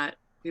like that.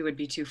 We would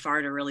be too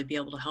far to really be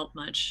able to help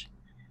much.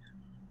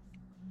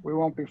 We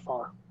won't be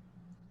far.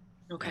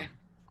 Okay.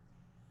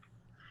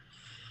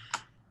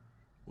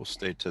 We'll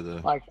stay to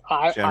the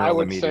I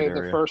would say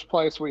area. The first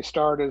place we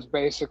start is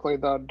basically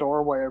the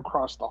doorway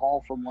across the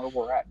hall from where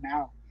we're at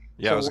now.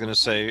 Yeah, so I was going to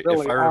say,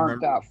 really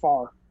aren't that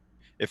far.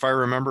 if I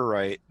remember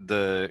right,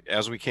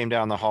 as we came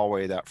down the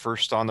hallway, that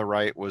first on the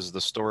right was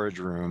the storage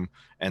room,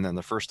 and then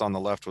the first on the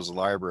left was the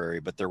library,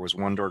 but there was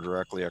one door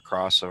directly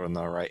across on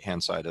the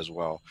right-hand side as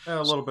well. And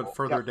a little bit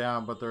further Yep.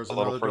 down, but there's A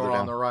little another further door on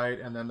down. the right,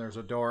 and then there's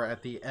a door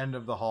at the end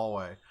of the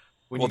hallway.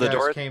 When Well, you the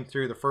guys door- came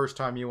through the first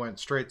time, you went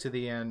straight to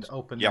the end,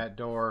 opened Yep. that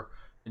door,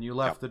 and you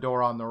left Yep. the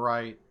door on the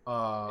right,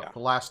 the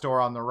last door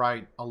on the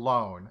right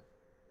alone.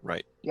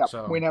 Right. Yep.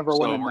 So- We never So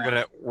went in we're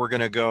there.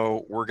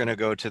 gonna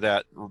go to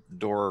that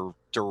door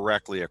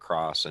directly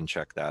across and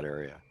check that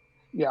area.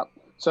 Yep.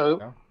 So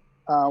Okay.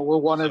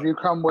 will one of So- you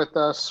come with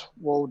us?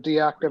 We'll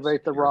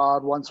deactivate the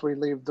rod. Once we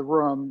leave the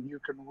room, you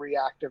can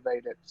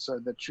reactivate it so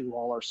that you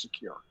all are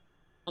secure.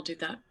 I'll do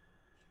that.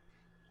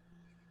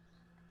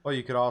 Well,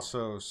 you could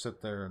also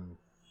sit there and,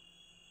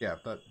 yeah,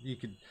 but you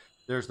could.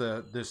 There's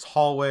this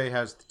hallway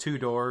has 2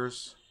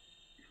 doors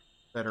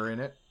that are in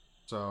it,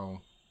 so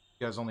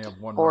you guys only have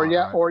one. Or rod,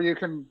 yeah, right? or you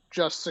can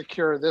just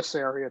secure this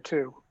area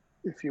too,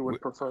 if you would We-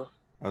 prefer.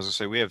 I was gonna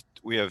say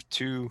we have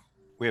two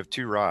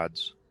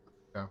rods.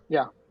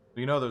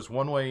 You know, there's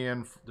one way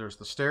in. There's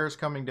the stairs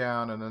coming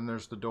down, and then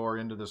there's the door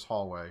into this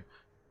hallway.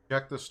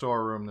 Check the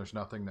storeroom. There's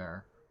nothing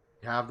there.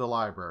 You have the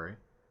library,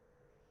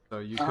 so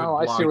you could. Oh,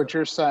 I see block- what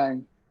you're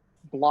saying.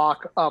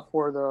 Block up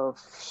where the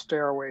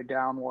stairway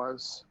down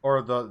was. Or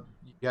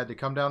you had to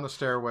come down the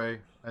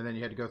stairway, and then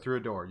you had to go through a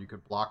door. You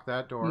could block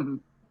that door. Mhm.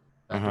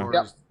 That Uh-huh. door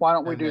Yep. is. Why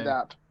don't we and do then-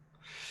 that?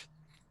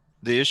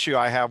 The issue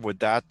I have with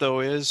that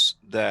though is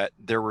that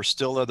there were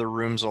still other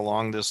rooms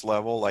along this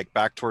level, like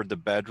back toward the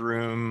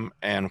bedroom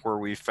and where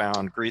we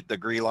found the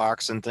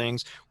Greelocks and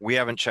things. We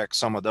haven't checked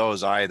some of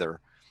those either.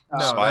 No,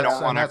 So I that's- don't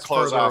and want to that's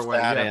close further off away.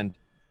 that Yeah. end.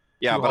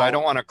 Yeah, Two but I hall-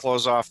 don't want to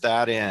close off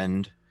that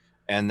end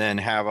and then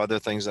have other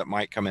things that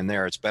might come in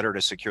there. It's better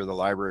to secure the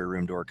library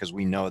room door because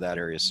we know that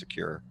area is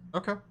secure.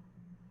 Okay.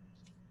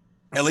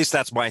 At least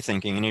that's my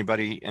thinking.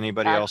 Anybody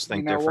else Actually,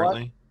 think you know what?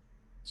 differently?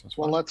 Sounds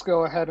Well, fine. let's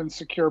go ahead and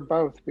secure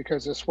both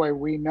because this way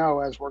we know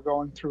as we're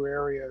going through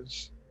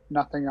areas,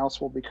 nothing else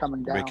will be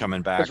coming We'll down. be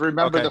coming back. Because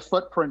remember Okay. the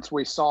footprints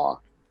we saw.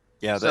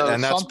 Yeah, So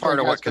and that's something part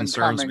of has what been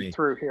concerns coming me.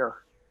 through here.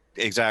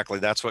 Exactly.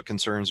 That's what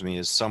concerns me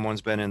is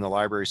someone's been in the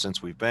library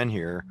since we've been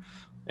here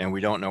and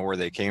we don't know where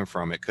they came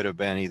from. It could have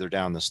been either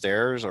down the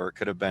stairs or it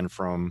could have been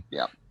from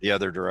Yep. the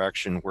other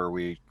direction where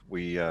we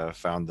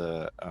found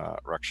the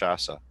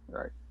Rakshasa.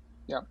 Right.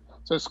 Yep.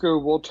 So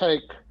Scoob, we'll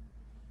take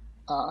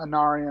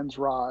Anarian's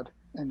rod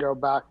and go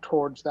back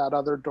towards that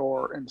other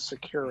door and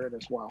secure it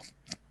as well.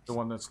 The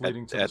one that's At,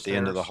 leading to at the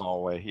end of the stairs?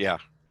 hallway. Yeah.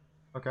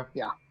 Okay.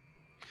 Yeah.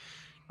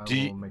 I Do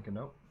you- will make a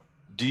note.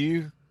 Do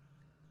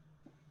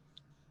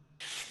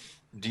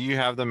you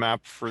have the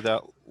map for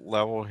that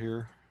level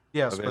here?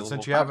 Yes, but available?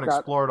 since you haven't I've got-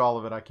 explored all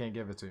of it, I can't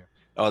give it to you.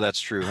 Oh,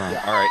 that's true, huh?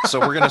 Yeah. All right. So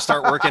we're going to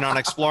start working on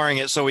exploring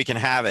it so we can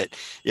have it.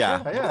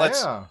 Yeah.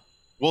 Yeah.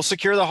 We'll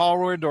secure the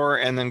hallway door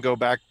and then go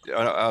back.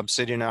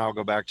 Obsidian and I'll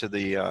go back to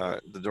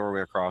the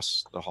doorway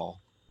across the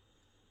hall.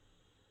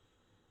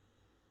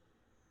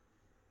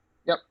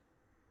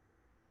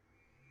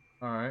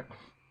 All right.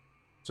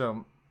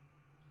 So,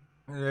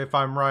 if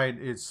I'm right,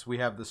 we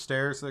have the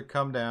stairs that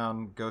come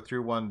down, go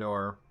through one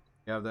door.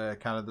 You have the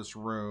kind of this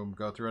room,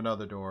 go through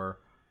another door,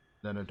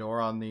 then a door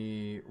on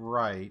the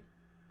right.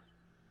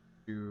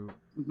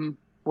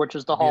 Which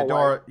is the Be a hallway.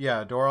 door,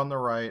 yeah, a door on the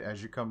right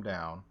as you come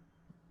down.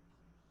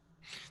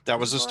 That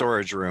was the Door.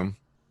 storage room.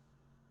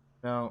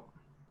 Now,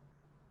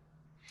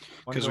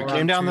 one Because we door,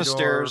 came down two the door,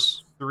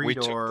 stairs, three we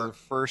door. took the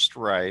first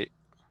right.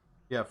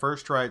 Yeah,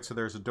 first right. So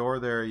there's a door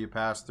there. You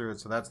pass through it.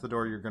 So that's the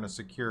door you're going to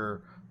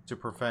secure to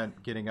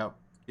prevent get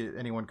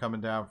anyone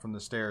coming down from the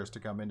stairs to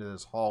come into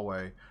this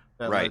hallway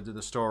that Right. led to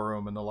the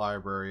storeroom and the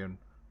library and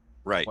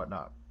Right.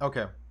 whatnot.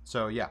 Okay,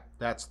 so yeah,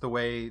 that's the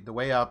way. The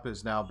way up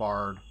is now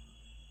barred,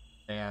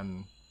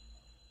 and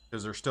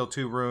because there's still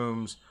 2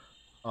 rooms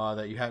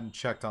that you hadn't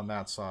checked on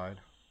that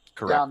side.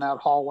 Correct. Down that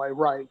hallway,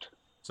 right.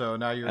 So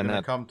now you're And going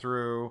to that- come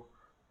through,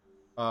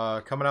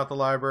 coming out the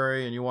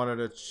library, and you wanted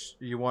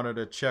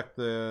to check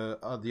the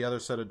other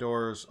set of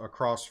doors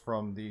across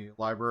from the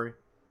library.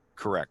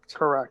 Correct.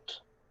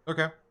 Correct.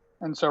 Okay.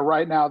 And so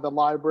right now the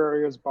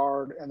library is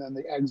barred and then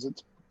the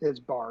exit is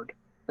barred,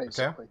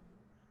 basically.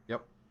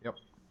 Yep.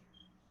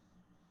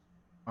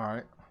 All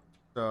right.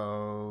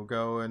 So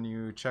go and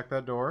you check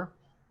that door.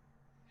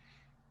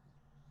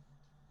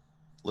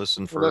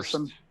 Listen first.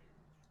 Listen.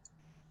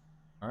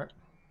 All right.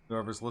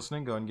 Whoever's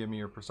listening, go and give me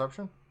your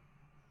perception.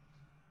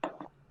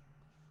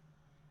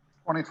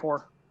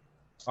 24.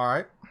 All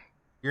right.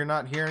 You're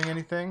not hearing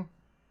anything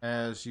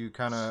as you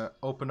kind of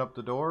open up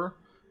the door.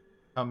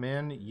 Come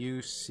in,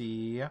 you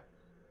see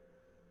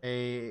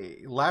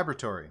a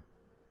laboratory.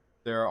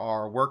 There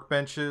are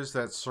workbenches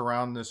that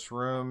surround this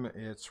room.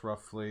 It's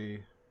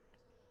roughly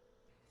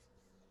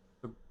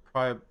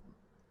probably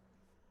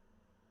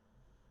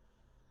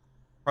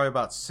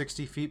about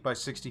 60 feet by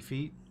 60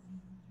 feet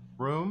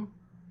room.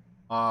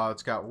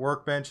 It's got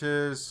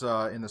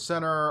workbenches in the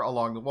center,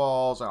 along the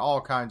walls, and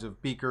all kinds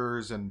of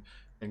beakers and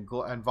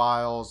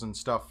vials and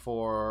stuff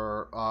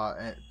for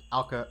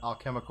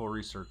alchemical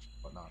research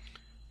and whatnot.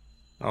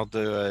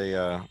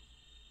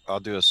 I'll I'll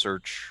do a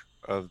search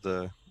of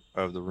the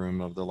room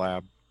of the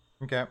lab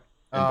Okay.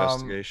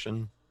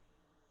 investigation.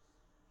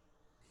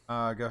 Go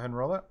ahead and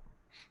roll it.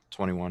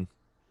 21.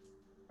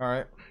 All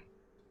right.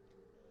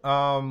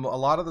 A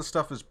lot of the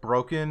stuff is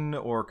broken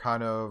or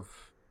kind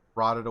of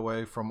rotted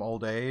away from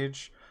old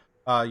age.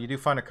 You do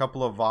find a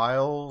couple of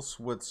vials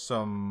with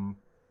some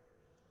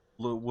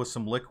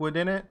liquid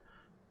in it,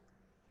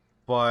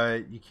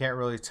 but you can't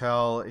really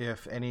tell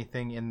if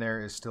anything in there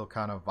is still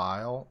kind of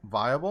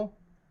viable.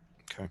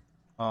 Okay.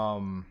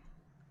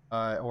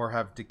 Or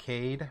have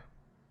decayed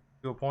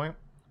to a point.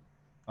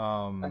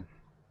 Okay.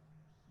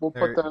 We'll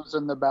put those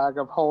in the bag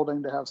of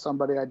holding to have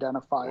somebody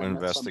identify We'll them.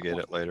 investigate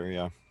it later.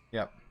 Yeah.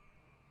 Yep.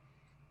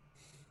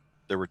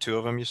 There were 2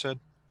 of them, you said?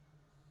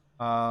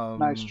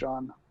 Nice,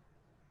 John.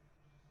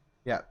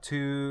 Yeah,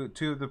 two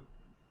of the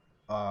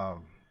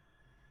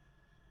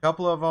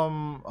couple of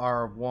them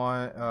are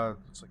one.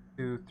 It's like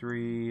 2,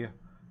 3,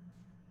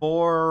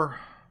 4.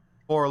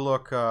 4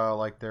 look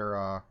like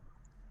they're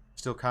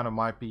still kind of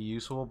might be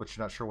useful, but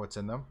you're not sure what's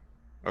in them.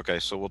 Okay,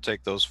 so we'll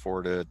take those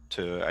 4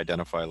 to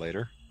identify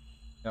later.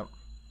 Yep.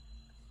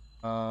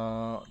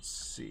 Let's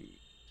see.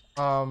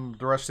 The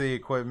rest of the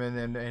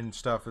equipment and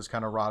stuff is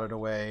kind of rotted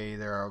away.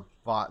 There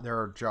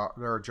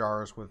are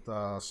jars with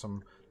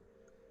some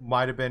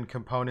might have been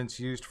components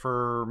used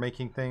for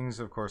making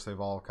things. Of course, they've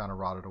all kind of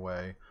rotted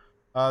away.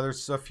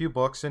 There's a few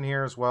books in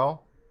here as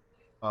well.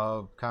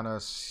 Kind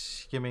of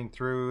skimming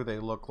through, they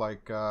look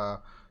like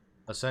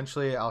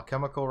essentially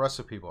alchemical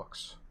recipe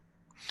books.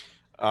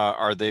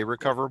 Are they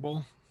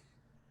recoverable?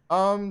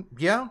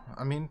 Yeah.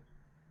 I mean,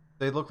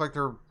 they look like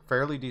they're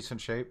fairly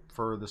decent shape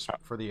for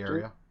the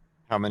area.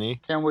 How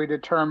many? Can we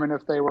determine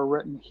if they were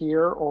written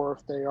here or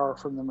if they are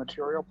from the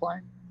material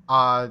plane?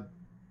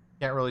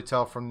 Can't really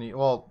tell from the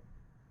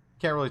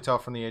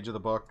age of the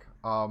book.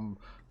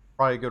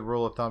 Probably a good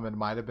rule of thumb, it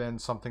might have been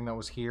something that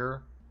was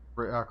here,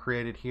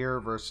 created here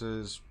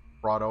versus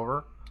brought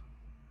over.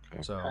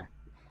 Okay. So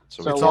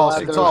it's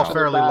all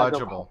fairly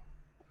legible.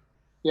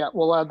 Yeah,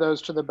 we'll add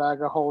those to the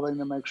bag of holding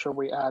to make sure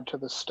we add to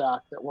the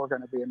stack that we're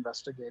going to be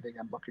investigating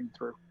and looking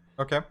through.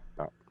 Okay.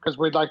 Because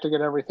we'd like to get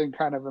everything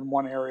kind of in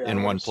one area.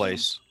 In one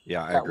place.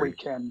 Yeah, I agree.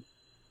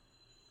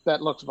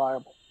 That looks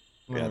viable.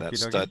 Yeah,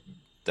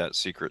 that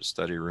secret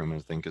study room, I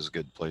think, is a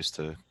good place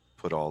to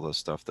put all the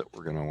stuff that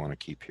we're going to want to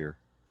keep here.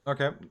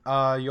 Okay.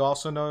 You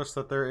also notice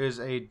that there is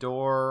a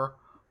door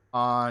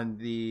on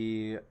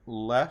the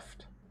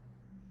left,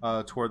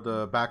 toward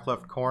the back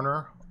left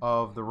corner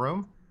of the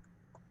room.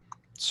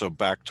 So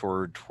back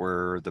toward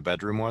where the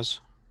bedroom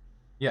was?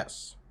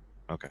 Yes.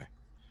 Okay.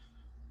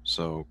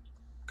 So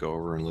go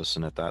over and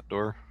listen at that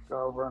door.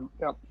 Go over and,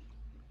 yep.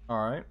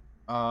 All right.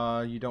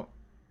 You don't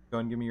go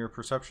and give me your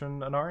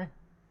perception, Anari.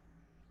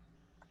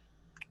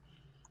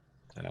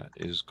 That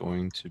is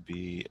going to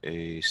be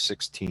a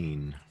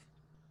 16.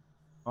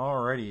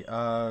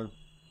 Alrighty.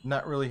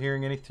 Not really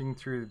hearing anything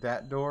through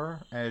that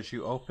door. As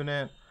you open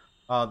it,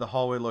 the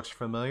hallway looks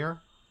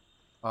familiar.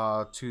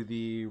 To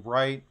the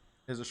right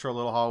is a short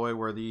little hallway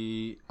where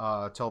the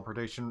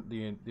teleportation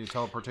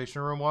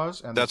room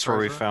was, and that's where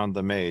we found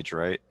the mage,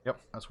 right? Yep,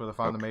 that's where they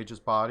found the mage's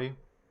body.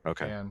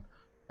 Okay. And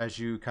as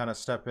you kind of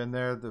step in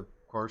there, of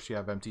course you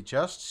have empty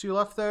chests you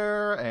left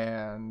there,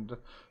 and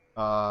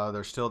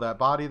there's still that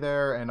body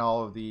there, and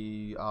all of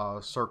the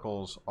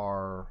circles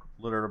are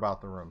littered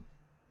about the room.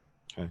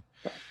 Okay.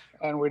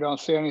 And we don't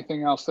see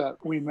anything else that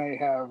we may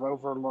have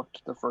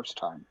overlooked the first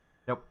time.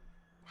 Nope.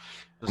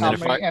 How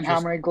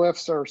many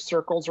glyphs or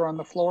circles are on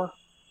the floor?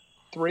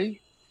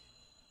 3?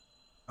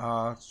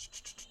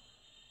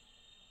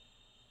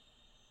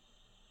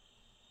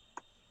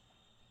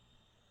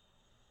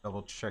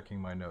 Double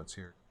checking my notes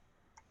here.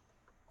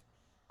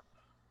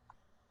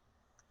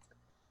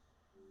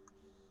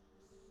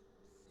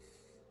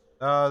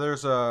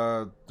 There's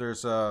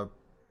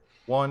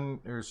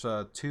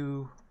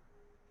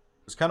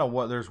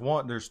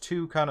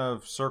two kind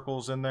of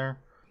circles in there.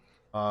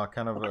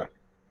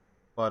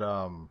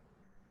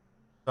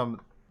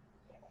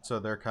 So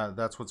they're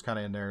that's what's kind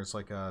of in there. It's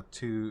like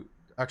two.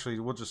 Actually,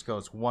 we'll just go.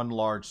 It's one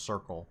large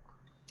circle,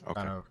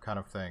 kind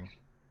of thing.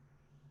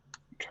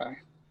 Okay.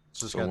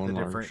 It's just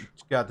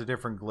got the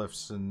different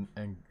glyphs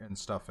and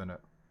stuff in it.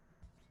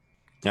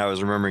 Yeah, I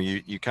was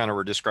remembering you kind of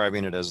were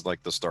describing it as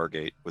like the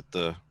Stargate with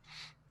the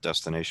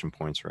destination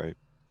points, right?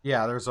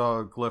 Yeah, there's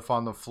a glyph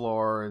on the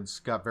floor. It's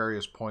got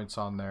various points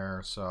on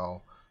there.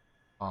 So,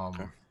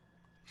 okay.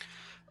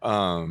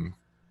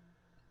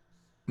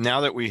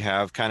 Now that we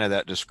have kind of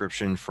that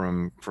description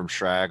from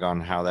Shrag on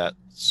how that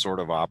sort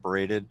of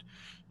operated,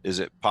 is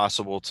it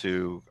possible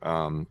to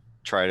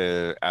try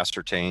to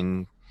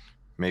ascertain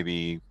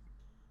maybe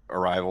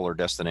arrival or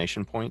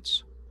destination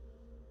points?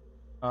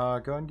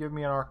 Go and give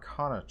me an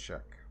Arcana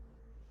check.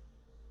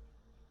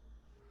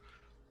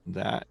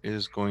 That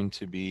is going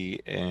to be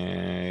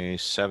a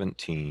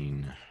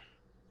 17.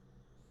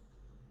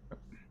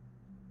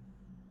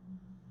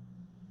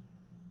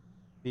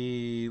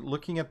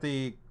 Looking at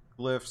the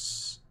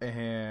glyphs,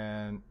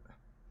 and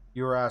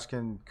you were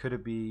asking, could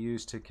it be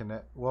used to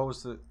connect? What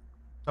was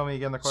tell me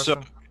again the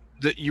question?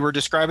 You were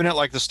describing it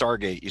like the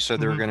Stargate. You said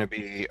there were Mhm. going to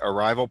be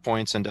arrival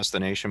points and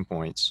destination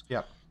points.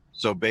 Yep.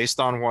 So based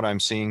on what I'm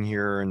seeing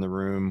here in the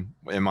room,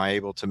 am I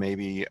able to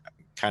maybe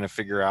kind of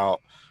figure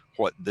out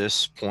what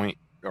this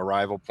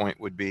arrival point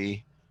would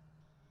be?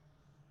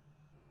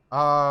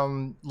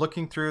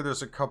 Looking through,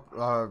 there's a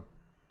couple.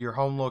 Your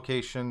home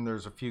location.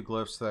 There's a few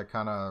glyphs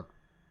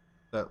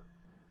that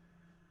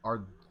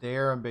are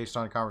there, and based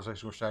on a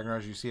conversation with Shagnar,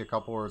 you see a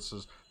couple where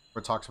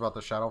it talks about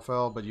the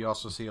Shadowfell, but you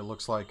also see it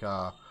looks like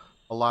a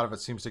lot of it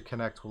seems to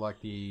connect with like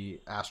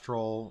the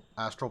astral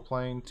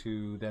plane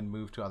to then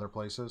move to other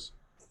places.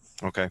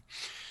 Okay.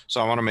 So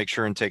I want to make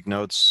sure and take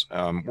notes.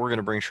 We're going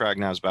to bring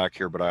Shragnaz back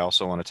here, but I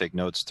also want to take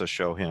notes to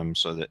show him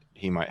so that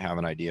he might have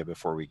an idea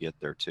before we get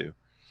there too.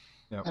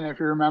 Yep. And if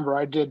you remember,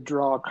 I did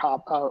draw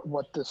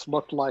what this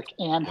looked like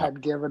and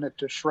had given it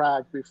to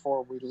Shrag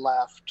before we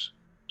left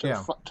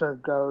to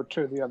go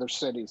to the other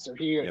city. So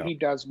he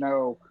does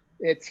know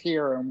it's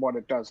here and what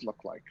it does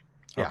look like.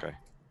 Yeah. Okay.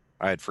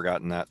 I had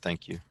forgotten that.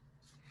 Thank you.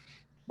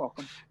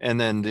 Welcome. And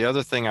then the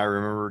other thing I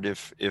remembered,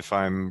 if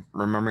I'm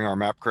remembering our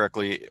map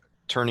correctly,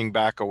 turning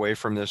back away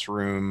from this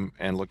room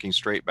and looking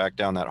straight back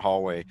down that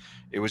hallway,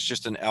 it was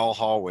just an L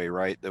hallway,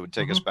 right? That would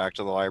take us back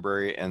to the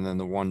library. And then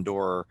the one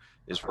door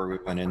is where we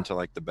went into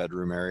like the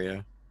bedroom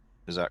area.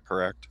 Is that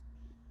correct?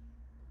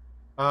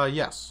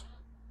 Yes.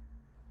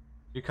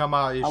 You come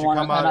out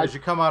as you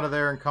come out of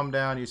there and come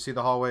down, you see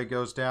the hallway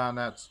goes down.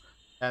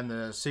 And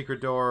the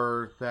secret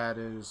door that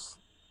is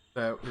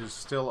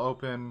still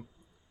open,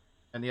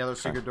 and the other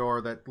secret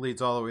door that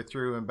leads all the way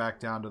through and back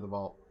down to the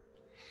vault.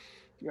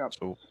 Yep.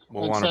 So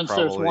we'll and since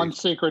there's one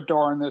secret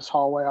door in this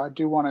hallway, I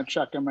do want to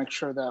check and make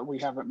sure that we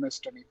haven't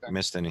missed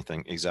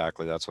anything.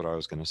 Exactly. That's what I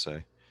was going to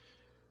say.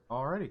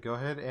 Alrighty, go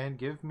ahead and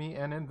give me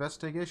an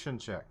investigation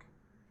check.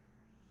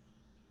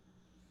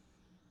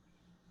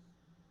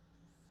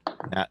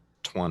 Nat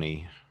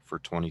 20 for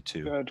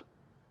 22. Good,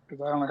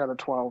 because I only had a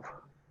 12.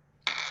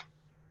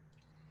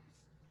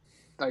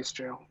 Dice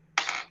jail.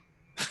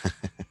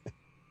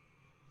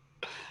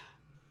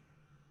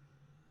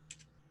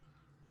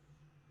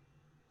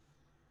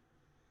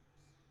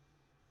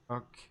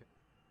 Okay.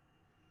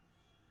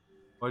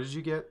 What did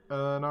you get,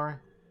 Nari?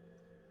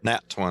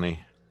 Nat 20.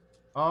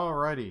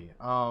 Alrighty.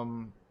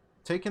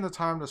 Taking the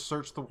time to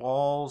search the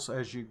walls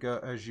as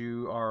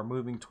you are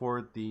moving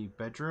toward the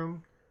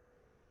bedroom,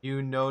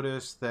 you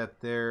notice that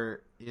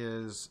there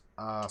is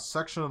a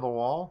section of the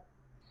wall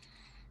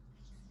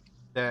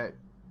that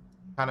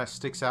kind of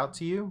sticks out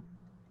to you,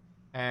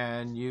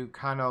 and you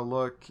kind of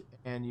look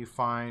and you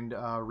find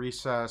a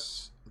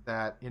recess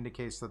that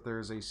indicates that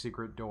there's a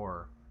secret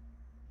door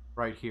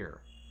right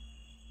here.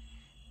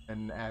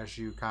 And as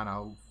you kind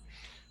of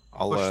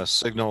I'll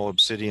signal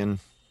Obsidian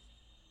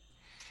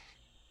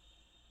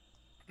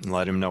and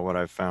let him know what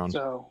I've found.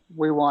 So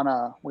we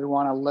wanna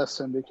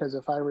listen, because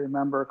if I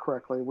remember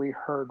correctly, we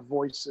heard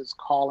voices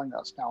calling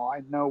us. Now I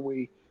know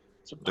we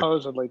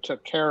supposedly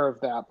took care of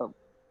that, but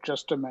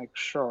just to make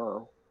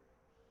sure,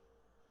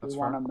 we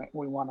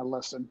want to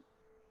listen.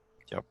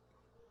 Yep.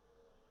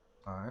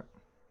 All right.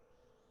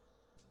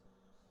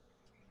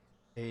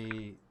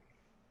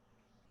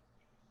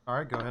 All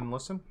right, go ahead and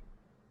listen.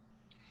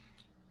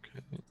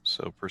 Okay,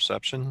 so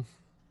perception.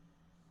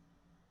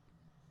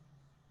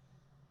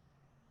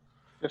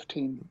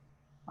 15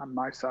 on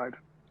my side.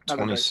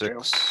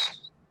 26.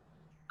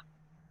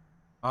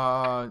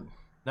 Not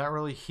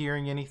really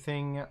hearing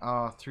anything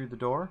through the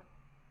door.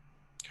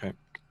 Okay.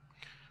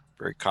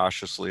 Very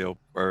cautiously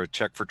or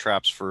check for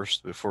traps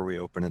first before we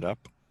open it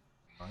up.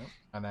 All right.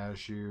 And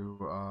as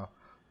you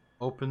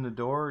open the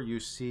door,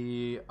 you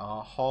see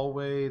a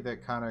hallway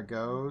that kind of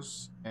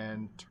goes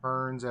and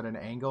turns at an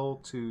angle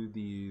to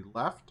the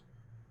left,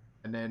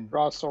 and then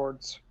draw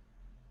swords.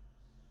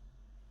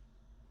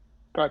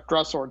 Go ahead,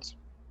 draw swords.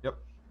 Yep.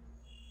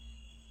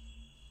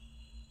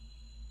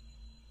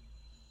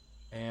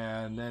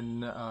 And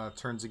then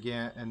turns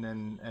again, and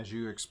then as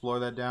you explore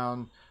that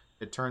down,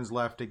 it turns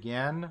left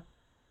again,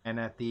 and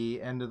at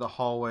the end of the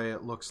hallway,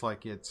 it looks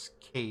like it's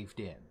caved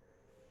in.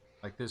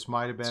 Like this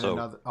might have been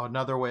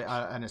another way,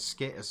 an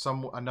escape,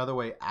 another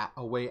way,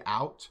 a way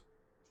out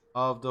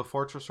of the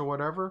fortress or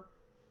whatever.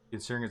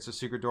 Considering it's a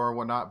secret door and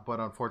whatnot, but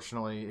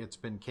unfortunately, it's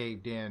been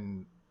caved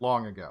in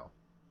long ago.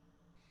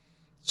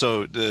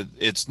 So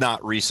it's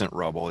not recent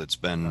rubble. It's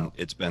been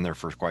there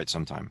for quite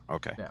some time.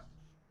 Okay. Yeah.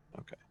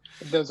 Okay.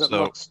 Does it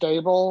look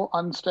stable,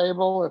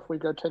 unstable? If we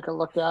go take a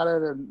look at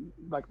it and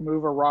like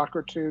move a rock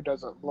or two,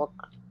 does it look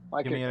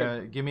like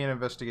give me an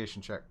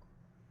investigation check.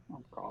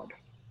 Oh God.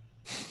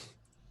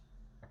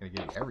 I'm not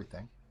gonna give you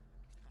everything.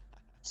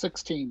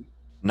 16.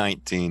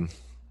 19.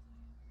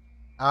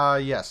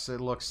 Yes, it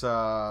looks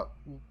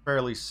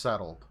fairly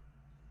settled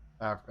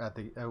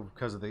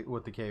because of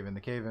with the cave-in.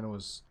 The cave-in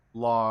was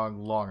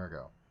long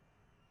ago.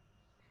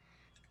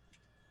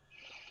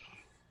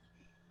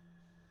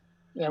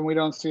 And we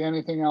don't see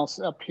anything else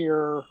up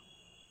here.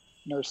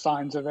 No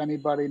signs of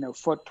anybody, no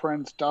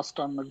footprints, dust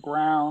on the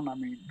ground. I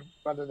mean,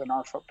 other than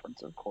our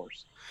footprints, of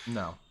course.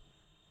 No.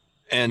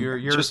 And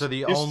yours are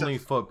the only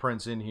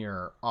footprints in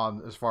here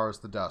on as far as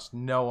the dust.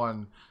 No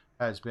one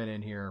has been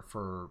in here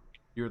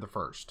you're the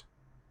first.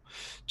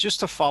 Just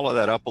to follow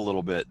that up a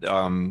little bit,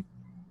 the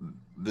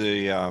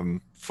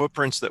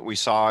footprints that we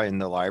saw in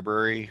the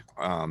library,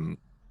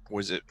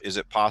 is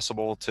it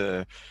possible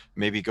to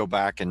maybe go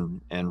back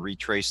and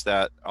retrace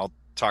that? I'll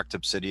talk to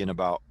Obsidian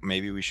about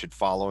maybe we should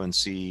follow and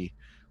see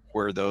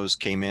where those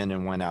came in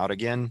and went out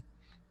again.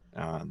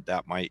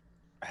 That might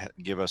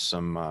give us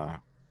some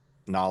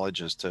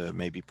knowledge as to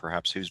maybe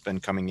perhaps who's been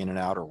coming in and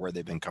out or where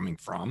they've been coming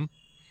from.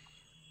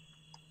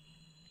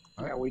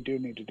 Yeah, we do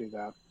need to do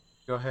that.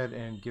 Go ahead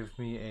and give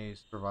me a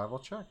survival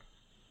check.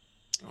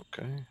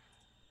 Okay.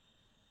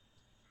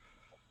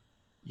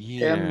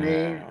 Yeah. Him,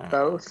 me,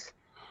 both.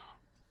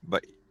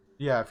 But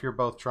yeah, if you're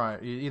both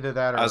trying, either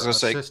that or I was gonna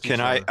say, assist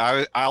can each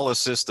other. I'll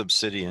assist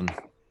Obsidian.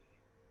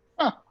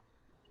 Huh.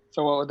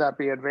 So what would that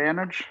be?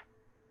 Advantage?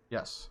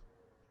 Yes.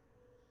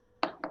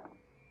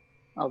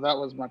 Oh, that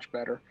was much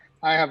better.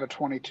 I have a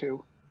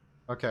 22.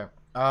 Okay.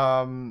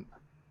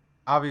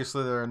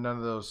 Obviously there are none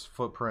of those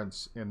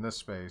footprints in this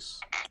space.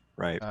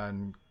 Right.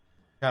 And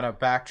kind of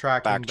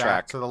backtracking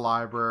back to the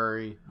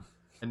library,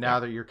 and now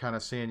that you're kind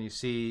of seeing, you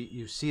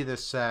see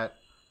this set.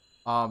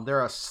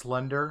 They're a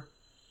slender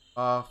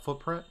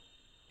footprint.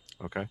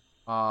 Okay.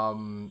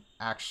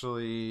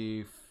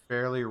 Actually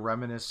fairly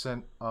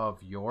reminiscent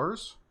of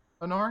yours,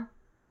 Anari.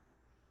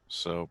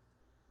 So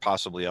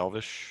possibly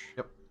Elvish.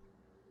 Yep.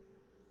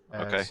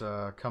 As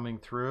coming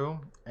through,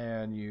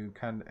 and you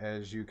kind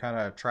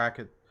of track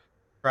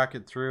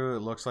it through, it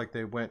looks like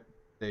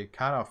they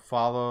kind of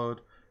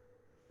followed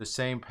the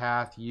same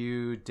path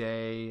you,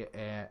 Day,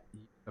 and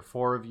the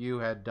four of you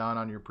had done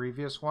on your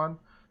previous one,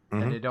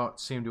 and they don't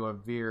seem to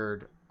have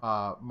veered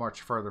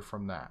much further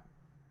from that.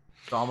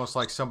 It's almost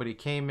like somebody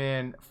came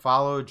in,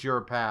 followed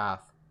your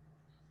path,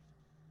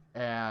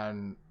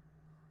 and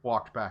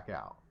walked back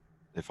out.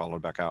 They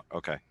followed back out.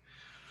 Okay.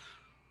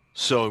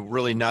 So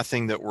really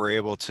nothing that we're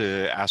able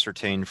to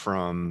ascertain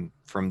from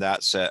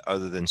that set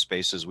other than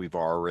spaces we've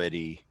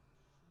already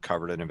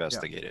covered and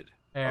investigated.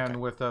 Yeah. And okay.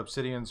 with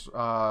Obsidian's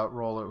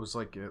roll, it looks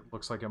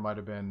like it might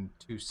have been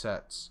 2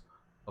 sets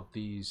of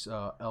these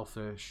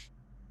elvish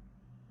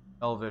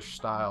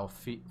style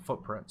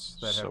footprints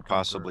that so have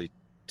possibly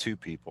through. 2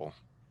 people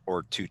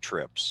or 2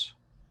 trips.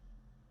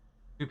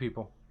 2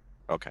 people.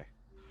 Okay.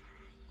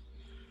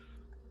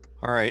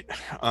 All right.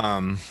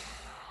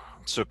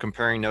 So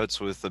comparing notes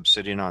with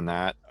Obsidian on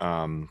that,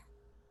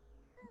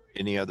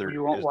 any other?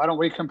 Why don't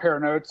we compare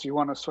notes? You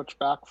want to switch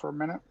back for a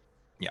minute?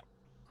 Yeah.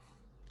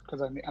 Because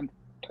I'm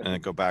and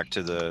then go back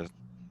to the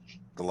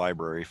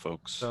library,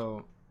 folks.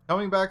 So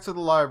coming back to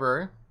the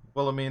library,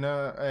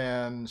 Wilhelmina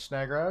and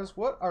Snagraz,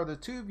 what are the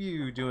 2 of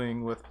you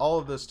doing with all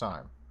of this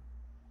time?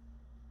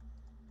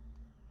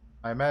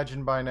 I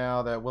imagine by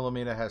now that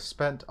Wilhelmina has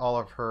spent all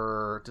of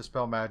her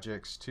dispel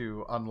magics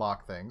to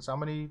unlock things. How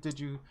many did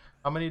you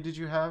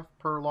have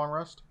per long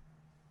rest?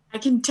 I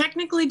can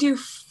technically do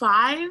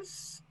 5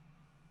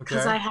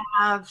 because I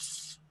have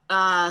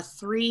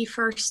 3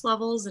 first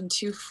levels and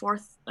 3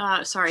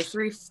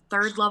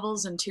 third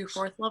levels and 2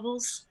 fourth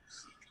levels.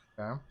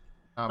 Okay.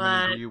 How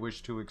many do you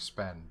wish to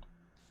expend?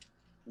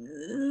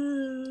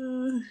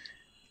 I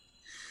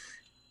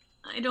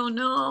don't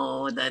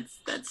know.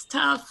 That's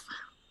tough.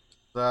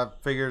 We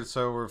figured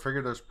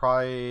there's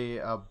probably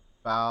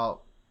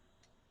about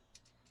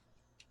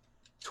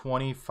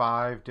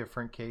 25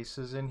 different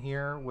cases in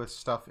here with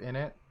stuff in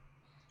it.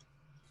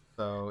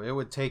 So it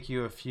would take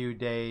you a few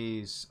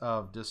days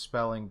of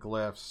dispelling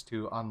glyphs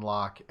to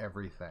unlock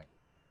everything.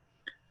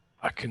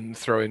 I can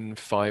throw in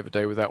 5 a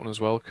day with that one as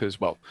well, because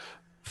 5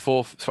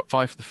 for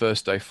the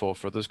first day, 4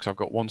 for others, because I've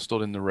got 1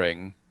 stored in the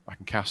ring. I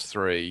can cast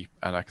 3,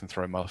 and I can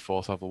throw in my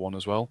 4th level one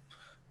as well.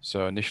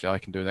 So initially I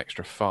can do an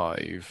extra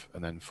 5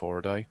 and then 4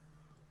 a day.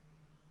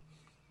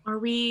 Are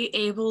we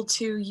able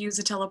to use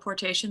a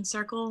teleportation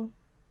circle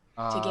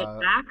to get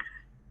back?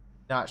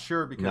 Not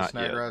sure, because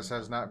Snagraz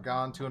has not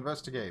gone to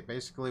investigate.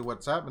 Basically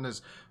what's happened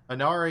is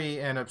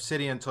Anari and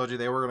Obsidian told you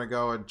they were going to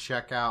go and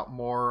check out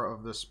more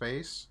of the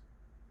space,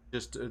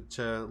 just to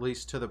at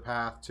least to the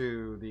path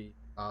to the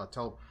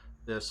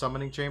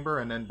summoning chamber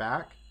and then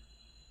back,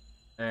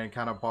 and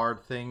kind of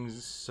barred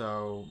things.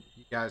 So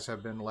you guys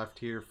have been left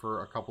here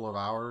for a couple of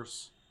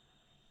hours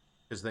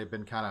because they've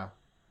been kind of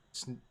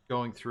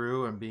going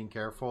through and being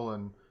careful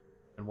and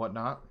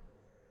whatnot.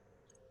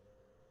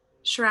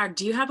 Shrag,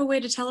 do you have a way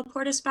to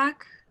teleport us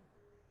back?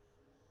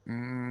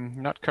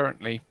 Not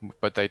currently,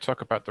 but they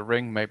talk about the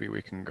ring. Maybe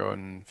we can go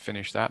and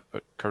finish that,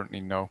 but currently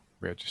no.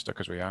 We're just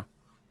stuck as we are.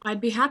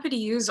 I'd be happy to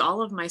use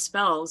all of my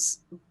spells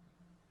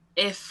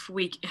if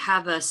we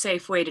have a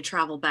safe way to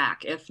travel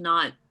back. If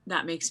not,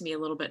 that makes me a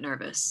little bit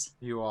nervous.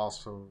 You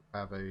also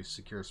have a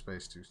secure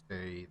space to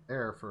stay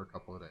there for a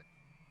couple of days.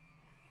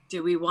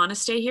 Do we want to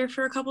stay here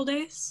for a couple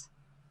days?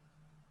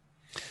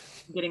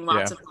 I'm getting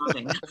lots of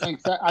nodding.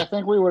 I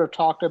think we would have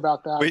talked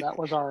about that. That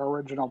was our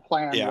original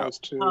plan, was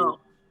to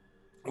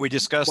We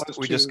discussed was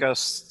we to-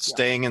 discussed yeah.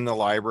 staying in the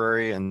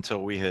library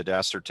until we had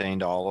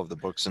ascertained all of the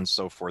books and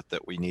so forth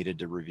that we needed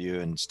to review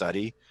and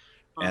study,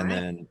 All and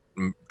right.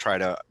 then try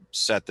to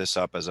set this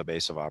up as a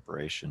base of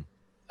operation.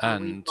 Well,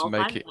 we And to all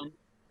make five it then.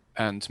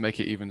 and to make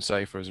it even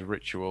safer as a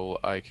ritual,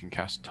 I can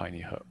cast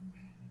Tiny Hut.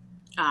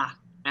 Ah,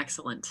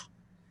 excellent.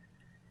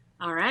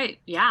 All right.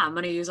 Yeah, I'm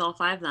gonna use all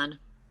 5 then.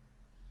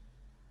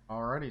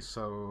 Alrighty,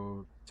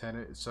 so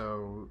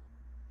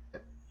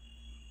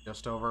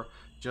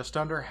just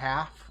under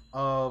half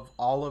of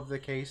all of the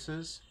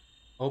cases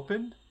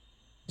opened.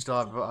 Still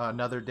have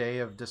another day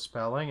of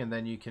dispelling, and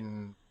then you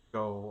can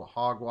go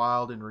hog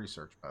wild in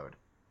research mode.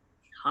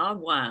 Hog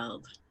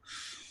wild.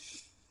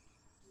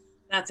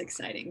 That's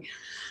exciting.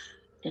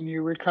 Can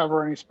you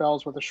recover any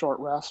spells with a short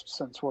rest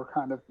since we're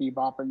kind of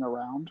bebopping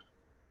around?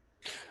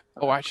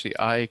 Oh, actually,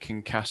 I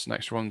can cast an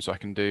extra one, so I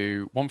can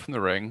do 1 from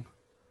the ring,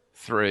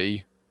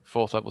 3,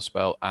 4th level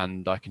spell,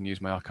 and I can use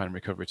my Arcane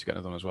Recovery to get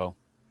another one as well.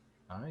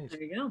 Nice.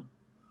 There you go.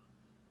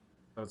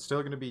 So it's still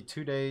going to be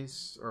 2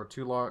 days or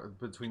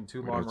between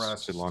two long It's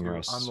rests two long to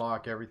rests.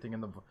 unlock everything in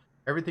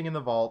the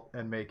vault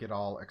and make it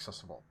all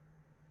accessible.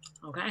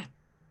 Okay.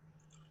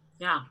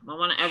 Yeah, I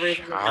want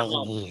everything in that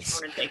vault. I want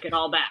to take it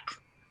all back,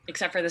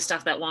 except for the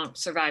stuff that won't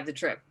survive the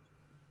trip.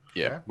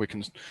 Yeah,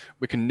 Okay.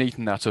 we can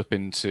neaten that up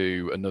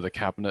into another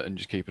cabinet and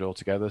just keep it all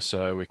together,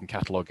 so we can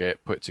catalog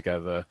it, put it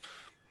together,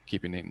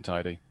 keep it neat and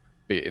tidy,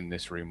 be it in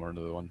this room or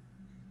another one.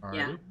 Alrighty.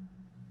 Yeah.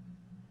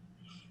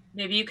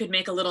 Maybe you could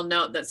make a little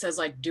note that says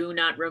like "Do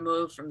not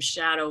remove from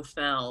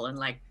Shadowfell" and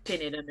like pin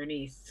it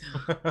underneath.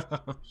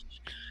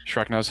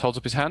 Shragnaus holds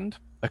up his hand.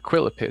 A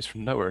quill appears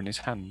from nowhere in his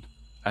hand,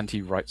 and he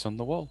writes on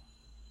the wall.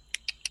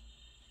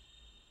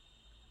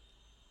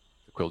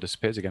 The quill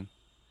disappears again.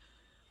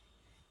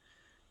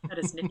 That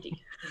is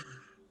nifty.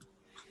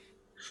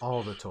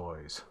 All the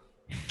toys.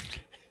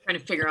 Trying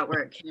to figure out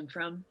where it came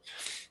from.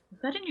 Is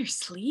that in your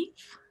sleeve?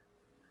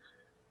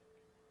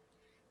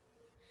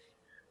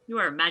 You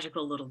are a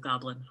magical little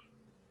goblin.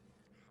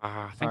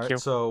 Thank Alright, you.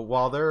 so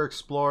while they're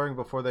exploring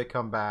before they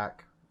come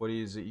back, what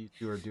is it you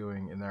two are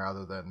doing in there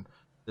other than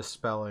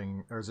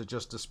dispelling, or is it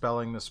just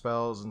dispelling the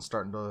spells and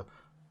starting to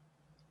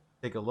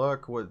take a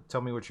look?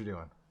 Tell me what you're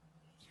doing.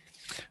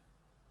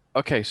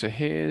 Okay, so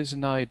here's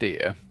an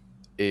idea.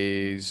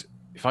 Is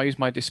if I use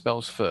my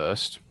dispels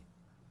first,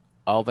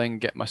 I'll then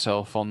get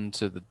myself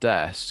onto the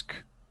desk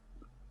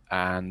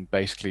and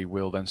basically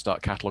we'll then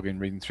start cataloging,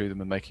 reading through them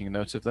and making a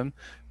note of them,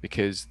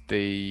 because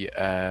the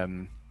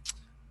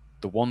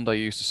wand I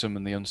used to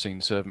summon the unseen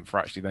servant for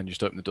actually then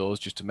just open the doors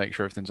just to make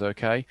sure everything's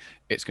okay,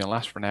 it's going to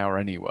last for an hour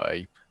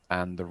anyway,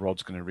 and the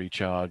rod's going to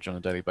recharge on a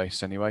daily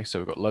basis anyway, so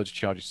we've got loads of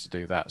charges to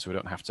do that, so we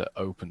don't have to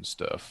open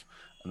stuff,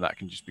 and that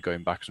can just be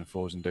going backwards and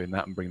forwards and doing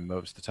that and bringing them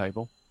over to the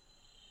table.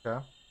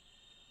 Okay.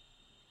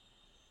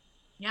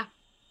 Yeah.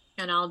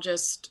 And I'll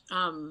just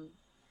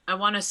I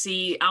want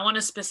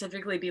to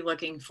specifically be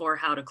looking for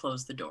how to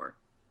close the door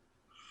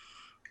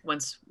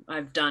once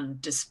I've done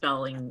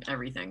dispelling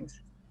everything.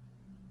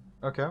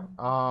 Okay.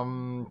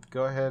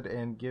 Go ahead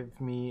and give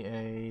me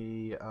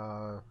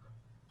a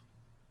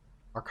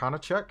Arcana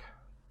check.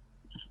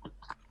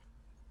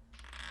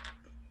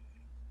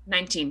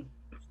 19.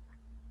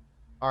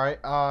 All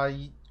right.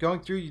 Going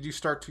through, you do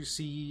start to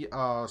see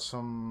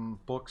some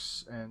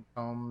books and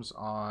tomes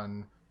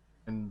on,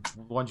 and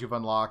ones you've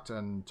unlocked,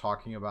 and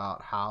talking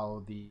about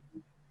how the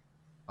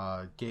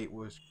gate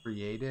was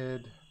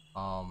created.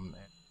 And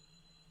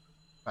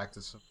in fact,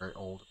 it's some very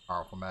old,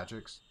 powerful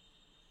magics,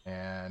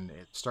 and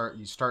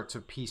you start to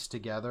piece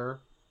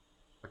together,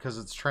 because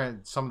it's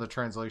some of the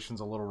translation's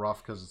a little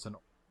rough because it's an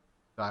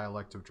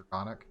dialect of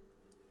Draconic.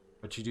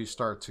 But you do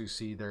start to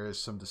see there is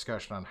some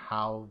discussion on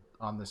how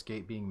on this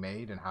gate being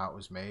made and how it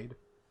was made,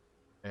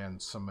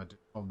 and some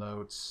additional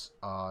notes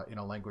in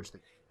a language that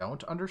you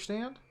don't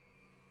understand,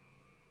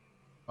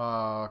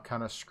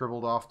 kind of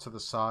scribbled off to the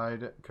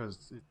side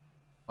because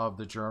of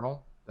the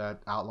journal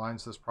that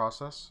outlines this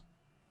process.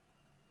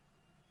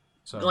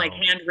 So, Like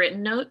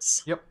handwritten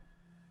notes? Yep.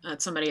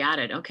 That somebody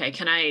added. Okay.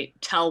 Can I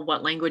tell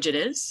what language it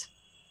is?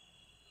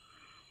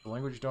 The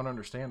language you don't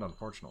understand,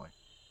 unfortunately.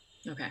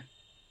 Okay.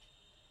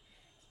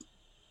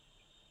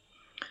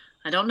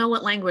 I don't know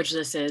what language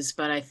this is,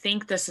 but I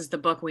think this is the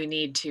book we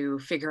need to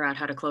figure out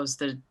how to close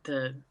the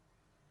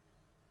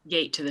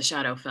gate to the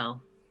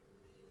Shadowfell.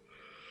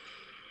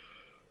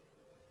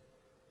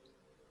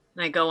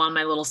 And I go on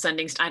my little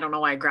sending I don't know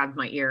why I grabbed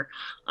my ear.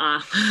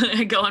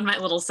 I go on my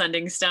little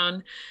sending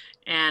stone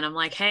and I'm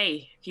like,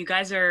 hey, if you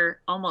guys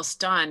are almost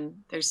done,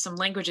 there's some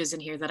languages in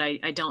here that I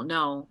don't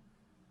know.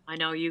 I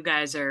know you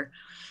guys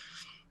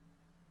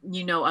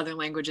know other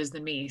languages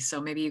than me,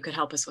 so maybe you could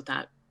help us with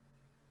that.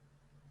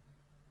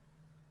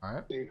 All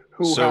right.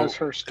 Who So has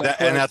her stuff?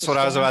 and that's what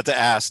I was about to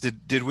ask.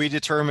 Did we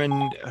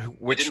determine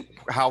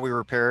how we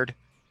repaired?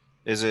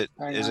 Is it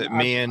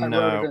me and I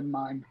wrote it in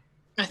mine.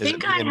 I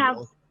think me I and have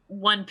Will?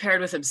 one paired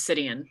with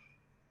obsidian.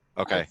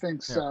 I Okay.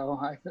 think so.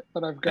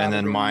 But I've got. And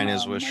then it in, mine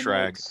is with my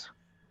Shrag. notes.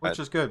 Which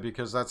is good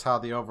because that's how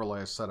the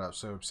overlay is set up.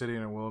 So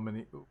Obsidian and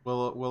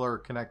Will are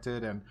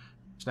connected, and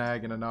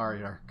Snag and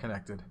Inari are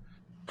connected.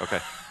 Okay,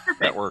 that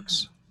Perfect.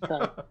 works.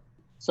 Okay.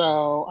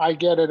 So I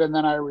get it, and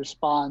then I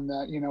respond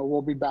that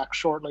we'll be back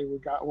shortly.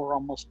 We're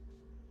almost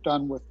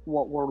done with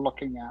what we're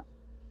looking at.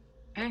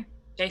 Okay.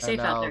 Stay And safe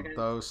out now there, guys.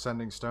 those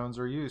sending stones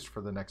are used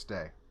for the next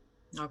day.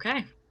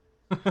 Okay.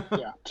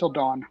 Yeah, till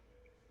dawn.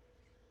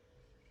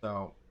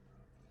 So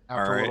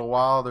after a little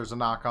while, there's a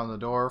knock on the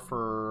door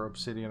for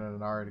Obsidian and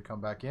Inari to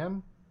come back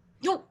in.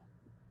 Yo.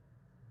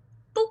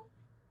 Boop.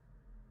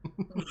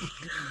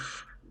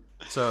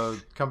 So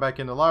come back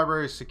in the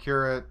library,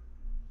 secure it,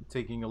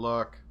 taking a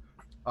look.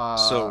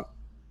 So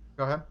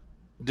go ahead.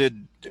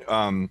 Did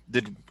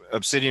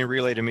Obsidian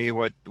relay to me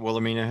what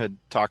Wilhelmina had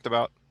talked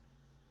about?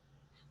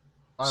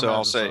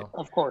 I'll say,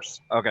 of course.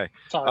 Okay.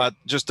 Sorry.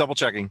 Just double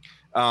checking.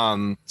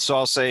 So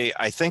I'll say,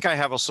 I think I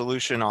have a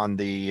solution on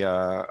the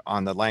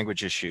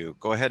language issue.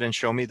 Go ahead and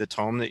show me the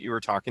tome that you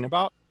were talking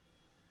about.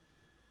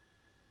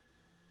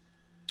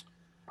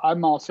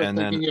 I'm also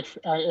thinking if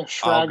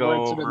Shrag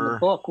writes it in the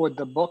book, would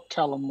the book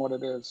tell him what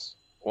it is?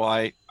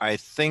 Well, I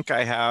think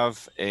I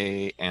have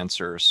a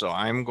answer. So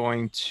I'm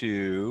going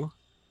to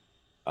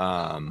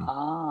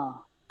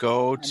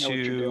go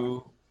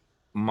to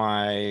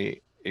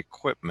my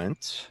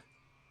equipment,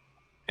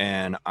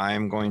 and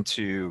I'm going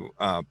to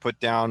put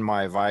down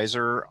my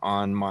visor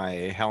on my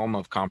helm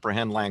of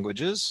Comprehend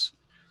Languages.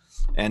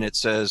 And it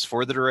says,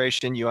 for the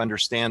duration, you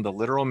understand the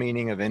literal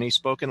meaning of any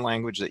spoken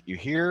language that you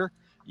hear.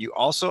 You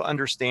also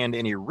understand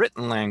any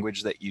written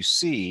language that you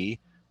see,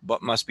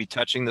 but must be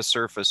touching the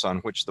surface on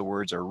which the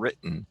words are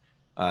written.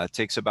 It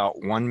takes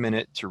about 1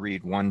 minute to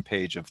read 1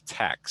 page of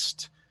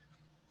text.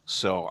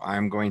 So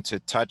I'm going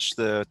to touch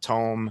the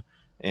tome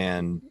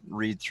and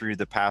read through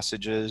the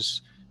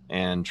passages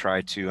and try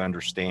to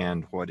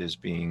understand what is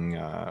being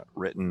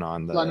written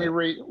on the... Let me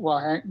read,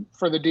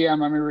 for the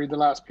DM, let me read the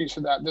last piece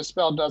of that. This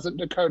spell doesn't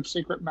decode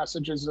secret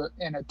messages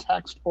in a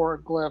text or a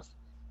glyph,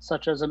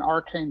 such as an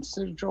arcane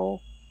sigil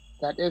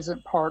that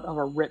isn't part of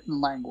a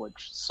written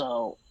language.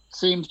 So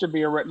seems to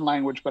be a written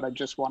language, but I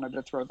just wanted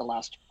to throw the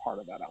last part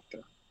of that out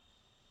there.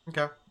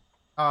 Okay.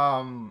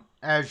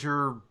 As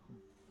you're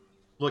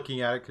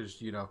looking at it,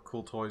 because,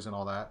 cool toys and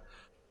all that,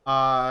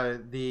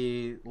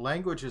 the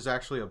language is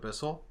actually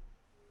Abyssal.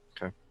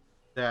 Okay.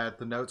 That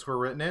the notes were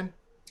written in.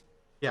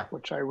 Yeah.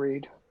 Which I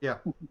read. Yeah.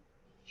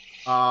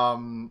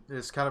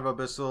 It's kind of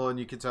Abyssal, and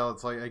you can tell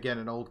it's like, again,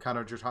 an old kind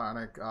of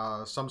Draconic.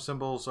 Some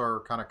symbols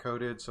are kind of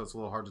coded, so it's a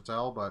little hard to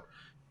tell, but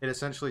it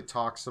essentially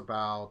talks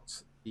about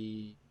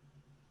the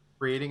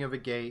creating of a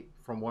gate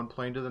from one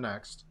plane to the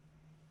next,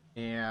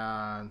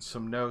 and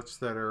some notes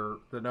that are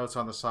the notes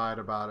on the side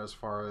about as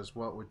far as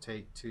what would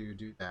take to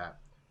do that.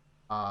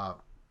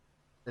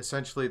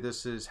 Essentially,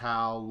 this is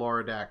how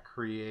Loridak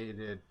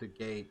created the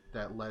gate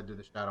that led to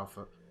the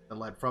that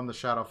led from the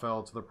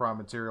Shadowfell to the Prime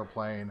Material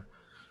Plane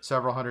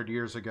several hundred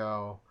years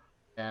ago,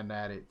 and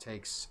that it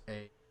takes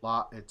a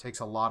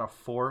lot of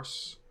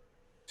force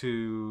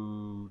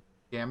to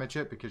damage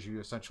it, because you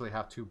essentially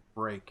have to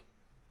break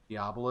the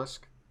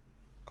obelisk,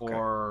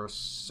 or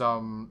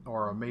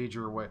a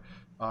major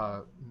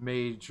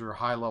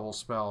high level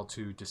spell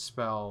to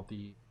dispel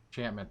the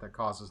enchantment that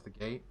causes the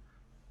gate.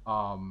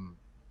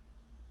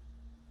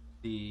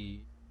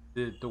 The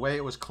way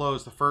it was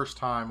closed the first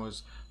time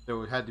was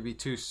there had to be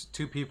two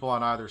people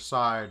on either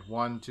side,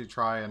 one to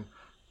try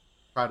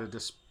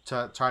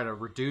to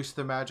reduce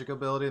the magic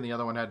ability, and the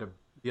other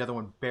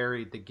one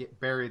buried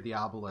the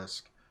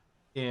obelisk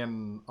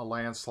in a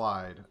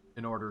landslide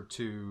in order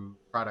to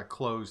try to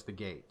close the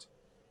gate.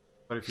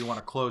 But if you want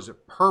to close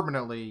it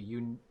permanently,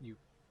 you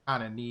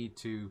kind of need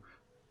to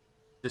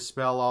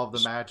dispel all of the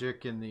magic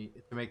to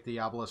make the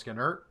obelisk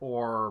inert,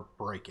 or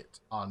break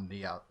it on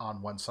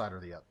one side or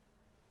the other.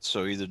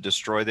 So either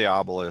destroy the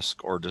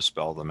obelisk or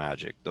dispel the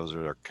magic. Those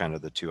are kind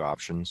of the two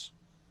options.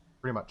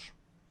 Pretty much.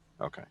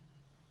 Okay.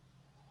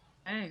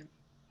 Hey.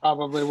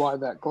 Probably why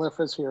that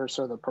glyph is here,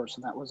 so the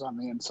person that was on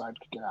the inside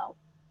could get out.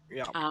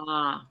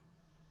 Yeah.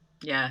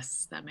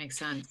 Yes, that makes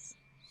sense.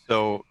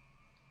 So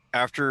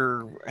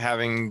after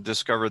having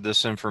discovered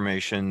this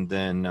information,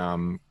 then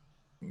I'll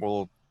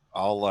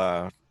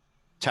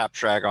tap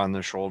Shrag on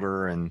the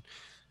shoulder and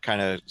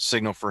kind of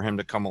signal for him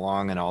to come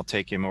along, and I'll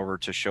take him over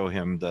to show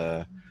him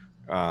the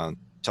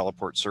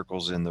teleport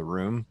circles in the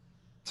room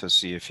to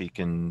see if he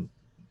can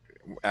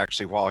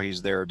actually, while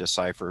he's there,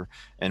 decipher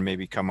and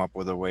maybe come up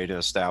with a way to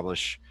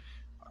establish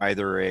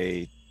either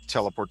a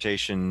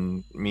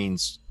teleportation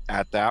means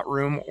at that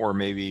room, or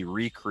maybe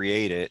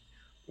recreate it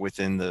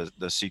within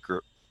the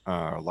secret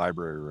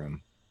library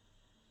room.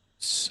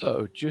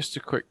 So just a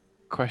quick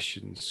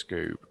question,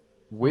 Scoob.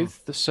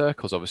 With the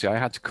circles, obviously, I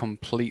had to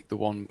complete the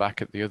one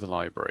back at the other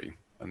library,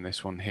 and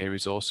this one here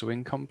is also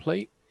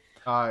incomplete.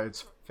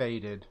 It's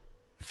faded.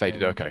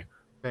 Okay.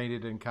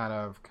 Faded and kind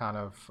of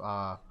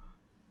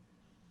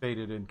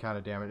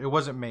damaged. It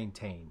wasn't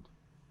maintained.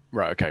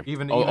 Right. Okay.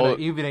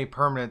 Even a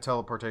permanent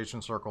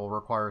teleportation circle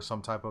requires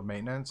some type of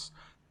maintenance.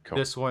 Cool.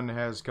 This one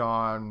has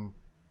gone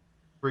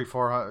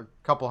 300-400,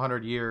 couple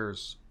hundred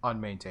years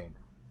unmaintained.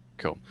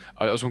 Cool.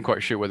 I wasn't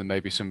quite sure whether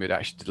maybe somebody had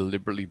actually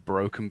deliberately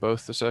broken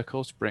both the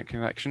circles to break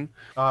connection.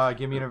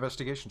 Give me an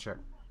investigation check.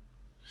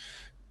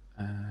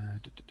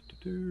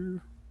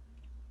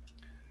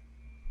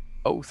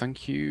 Oh,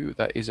 thank you.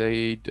 That is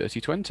a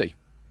dirty 20.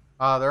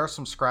 There are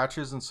some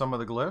scratches in some of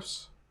the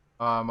glyphs.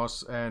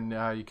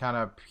 You kind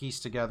of piece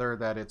together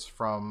that it's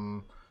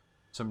from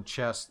some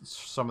chests,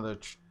 some of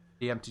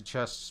the empty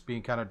chests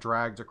being kind of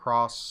dragged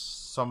across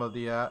some of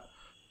the,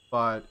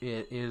 but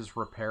it is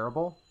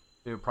repairable.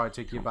 It would probably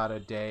take you about a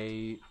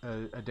day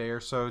or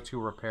so to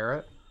repair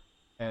it,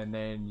 and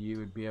then you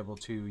would be able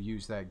to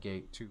use that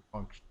gate to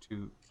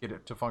get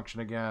it to function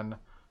again.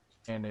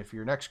 And if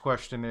your next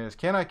question is,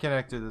 can I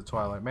connect to the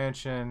Twilight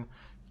Mansion?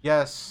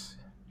 Yes.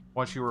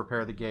 Once you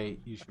repair the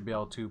gate, you should be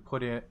able to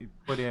put in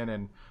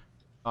and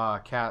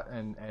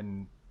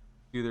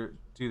do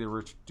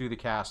the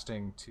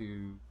casting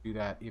to do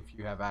that if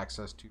you have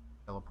access to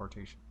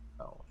teleportation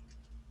spell.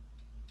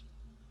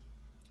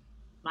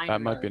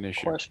 That might be an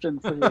issue. Question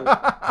for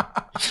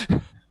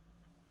you.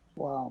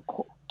 Well,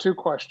 two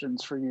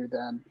questions for you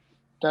then.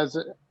 Does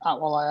it?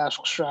 Well, I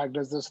asked Shrag,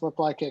 does this look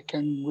like it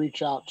can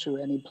reach out to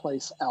any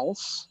place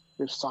else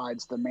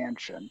besides the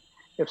mansion?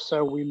 If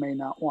so, we may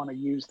not want to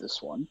use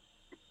this one.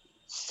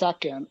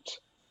 Second,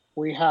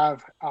 we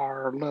have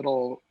our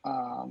little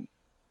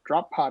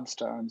drop pod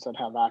stones that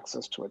have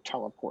access to a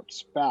teleport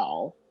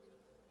spell,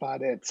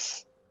 but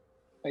it's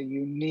a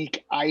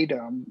unique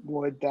item.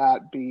 Would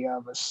that be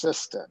of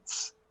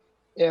assistance?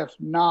 If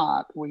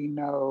not, we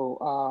know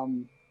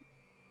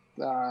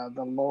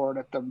the Lord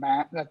at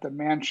the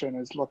mansion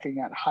is looking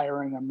at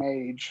hiring a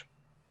mage.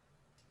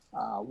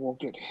 We'll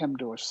get him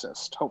to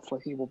assist.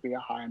 Hopefully, he will be a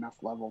high enough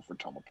level for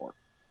teleport.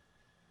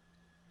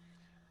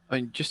 I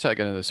mean, just to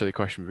get another silly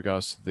question with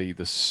regards to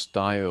the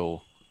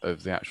style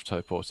of the actual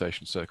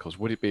teleportation circles,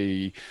 would it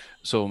be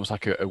so almost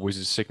like a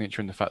wizard's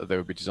signature in the fact that they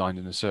would be designed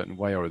in a certain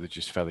way, or are they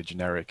just fairly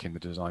generic in the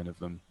design of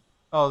them?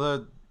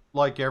 Oh,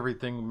 like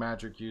everything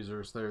magic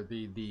users, they're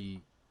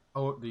the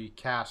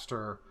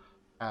caster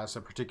has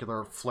a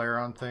particular flair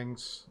on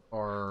things,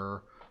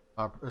 or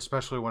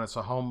especially when it's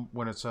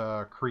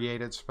a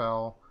created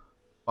spell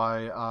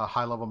by a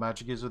high level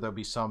magic user, there'll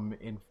be some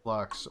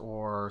influx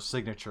or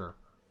signature,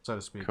 so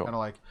to speak. Cool. Kind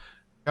of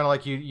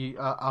like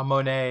a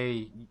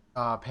Monet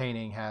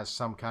painting has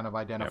some kind of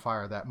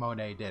identifier that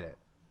Monet did it.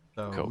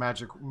 So cool.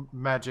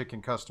 magic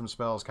and custom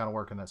spells kind of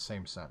work in that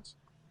same sense.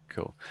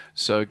 Cool.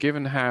 So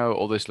given how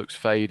all this looks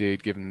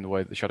faded, given the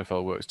way that the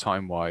Shadowfell works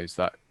time-wise,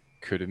 that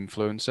could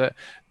influence it.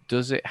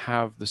 Does it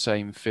have the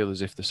same feel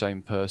as if the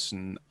same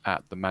person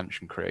at the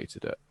mansion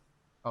created it?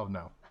 Oh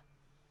no.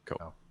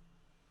 Cool.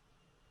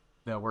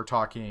 No, we're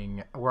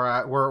talking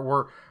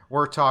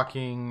we're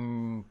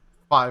talking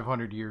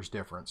 500 years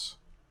difference.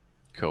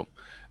 Cool.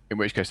 In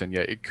which case, then,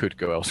 yeah, it could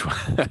go elsewhere.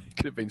 It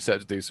could have been set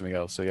to do something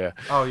else. So, yeah.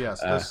 Oh, yes.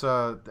 This,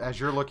 as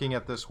you're looking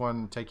at this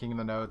one, taking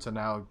the notes, and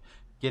now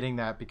getting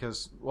that,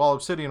 because while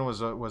Obsidian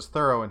was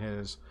thorough in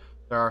his,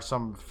 there are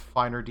some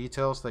finer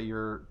details that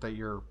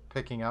you're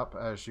picking up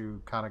as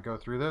you kind of go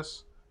through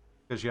this,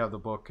 because you have the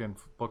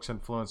book's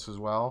influence as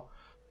well.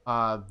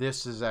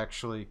 This is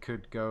actually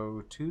could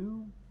go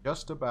to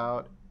just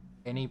about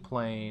any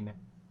plane,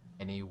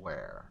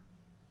 anywhere.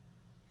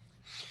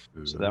 So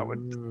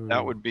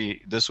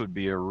this would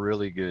be a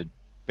really good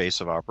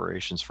base of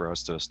operations for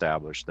us to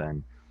establish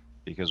then,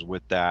 because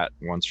with that,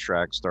 once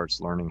Shrag starts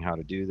learning how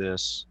to do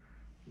this,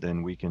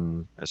 then we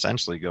can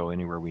essentially go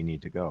anywhere we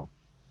need to go.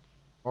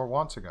 Or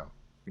want to go.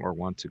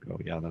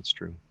 Yeah, that's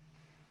true.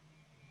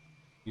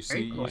 You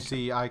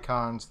see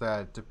icons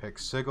that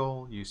depict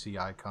Sigil. You see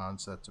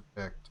icons that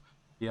depict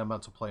the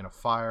elemental plane of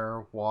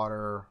fire,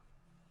 water.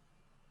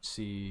 You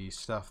see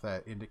stuff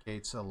that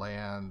indicates a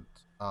land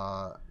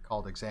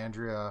called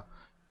Exandria.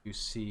 You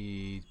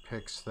see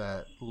pics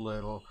that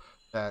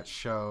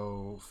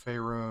show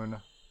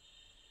Faerun,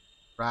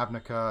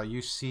 Ravnica.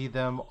 You see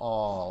them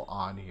all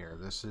on here.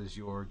 This is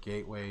your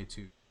gateway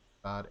to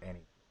about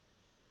any.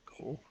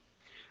 Cool.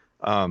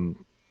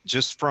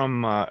 Just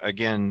from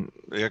again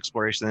the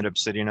exploration that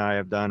Obsidian and I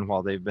have done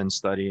while they've been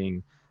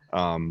studying,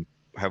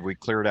 have we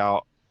cleared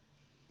out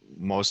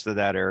most of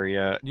that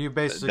area? You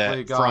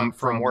basically gone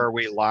from where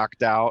we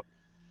locked out.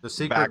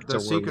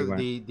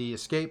 The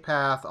escape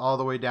path all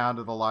the way down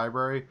to the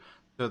library.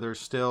 So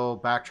there's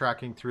still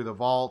backtracking through the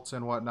vaults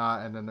and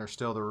whatnot, and then there's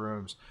still the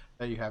rooms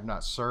that you have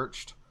not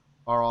searched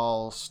are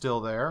all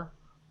still there,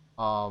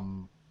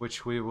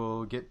 which we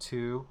will get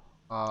to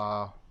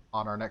on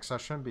our next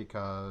session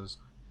because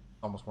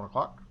it's almost 1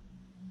 o'clock.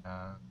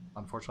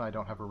 Unfortunately, I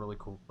don't have a really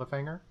cool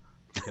cliffhanger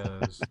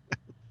because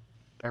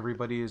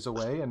everybody is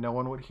away and no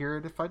one would hear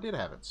it if I did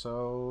have it.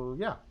 So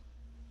yeah,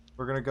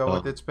 we're gonna go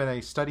with it's been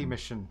a study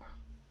mission.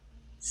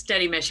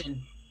 Steady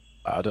mission.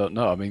 I don't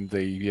know. I mean,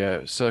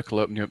 the circle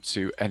opening up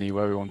to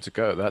anywhere we want to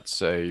go,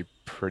 that's a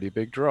pretty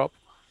big drop.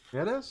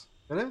 Yeah, it is.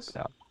 It is.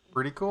 Yeah.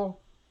 Pretty cool.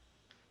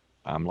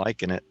 I'm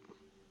liking it.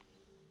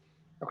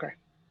 Okay.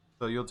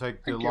 So you'll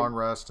take the long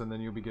rest and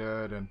then you'll be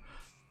good. And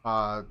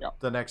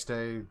the next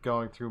day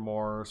going through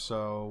more.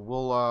 So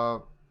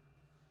we'll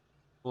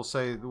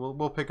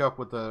pick up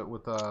with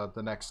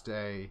the next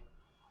day.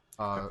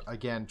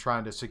 Again,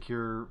 trying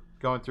to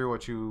going through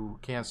what you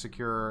can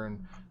secure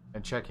and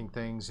and checking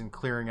things and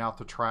clearing out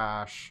the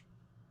trash,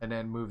 and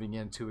then moving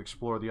in to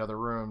explore the other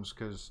rooms.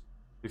 Because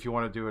if you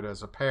want to do it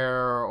as a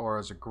pair or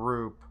as a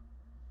group,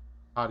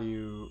 how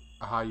you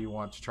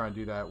want to try and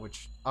do that?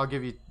 Which I'll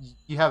give you.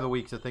 You have the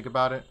week to think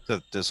about it.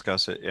 To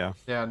discuss it, yeah.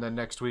 Yeah, and then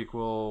next week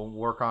we'll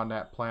work on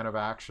that plan of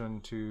action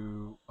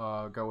to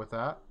go with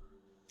that.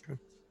 Okay.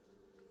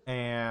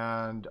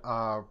 And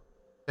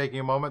taking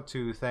a moment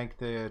to thank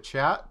the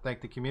chat,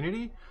 thank the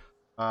community.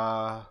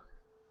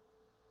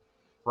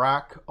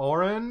 Brack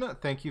Oren,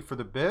 thank you for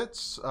the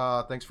bits.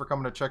 Thanks for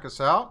coming to check us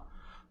out.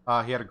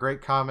 He had a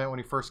great comment when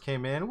he first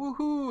came in.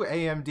 Woohoo!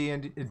 AMD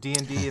and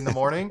D&D in the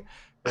morning.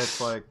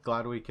 It's like,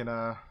 glad we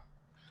can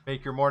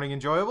make your morning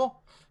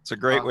enjoyable. It's a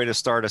great way to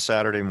start a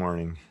Saturday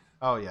morning.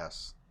 Oh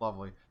yes,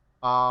 lovely.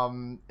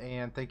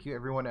 And thank you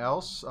everyone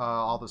else,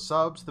 all the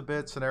subs, the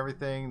bits, and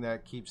everything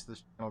that keeps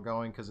this channel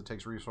going, because it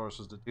takes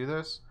resources to do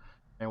this.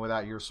 And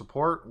without your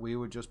support, we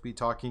would just be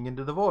talking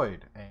into the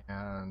void,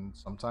 and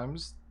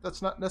sometimes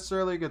that's not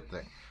necessarily a good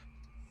thing.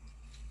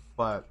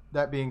 But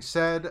that being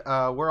said,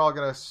 we're all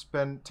gonna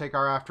take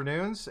our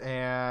afternoons,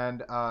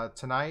 and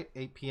tonight,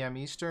 8 p.m.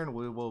 Eastern,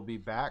 we will be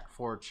back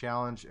for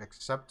Challenge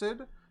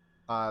Accepted.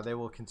 They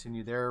will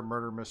continue their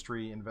murder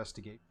mystery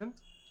investigation.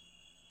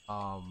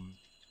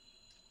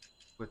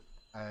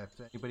 If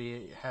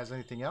anybody has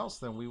anything else,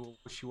 then we will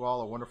wish you all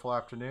a wonderful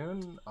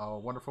afternoon, a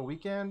wonderful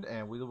weekend,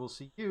 and we will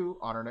see you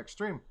on our next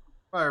stream.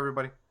 Bye,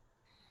 everybody.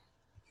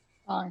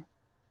 Bye.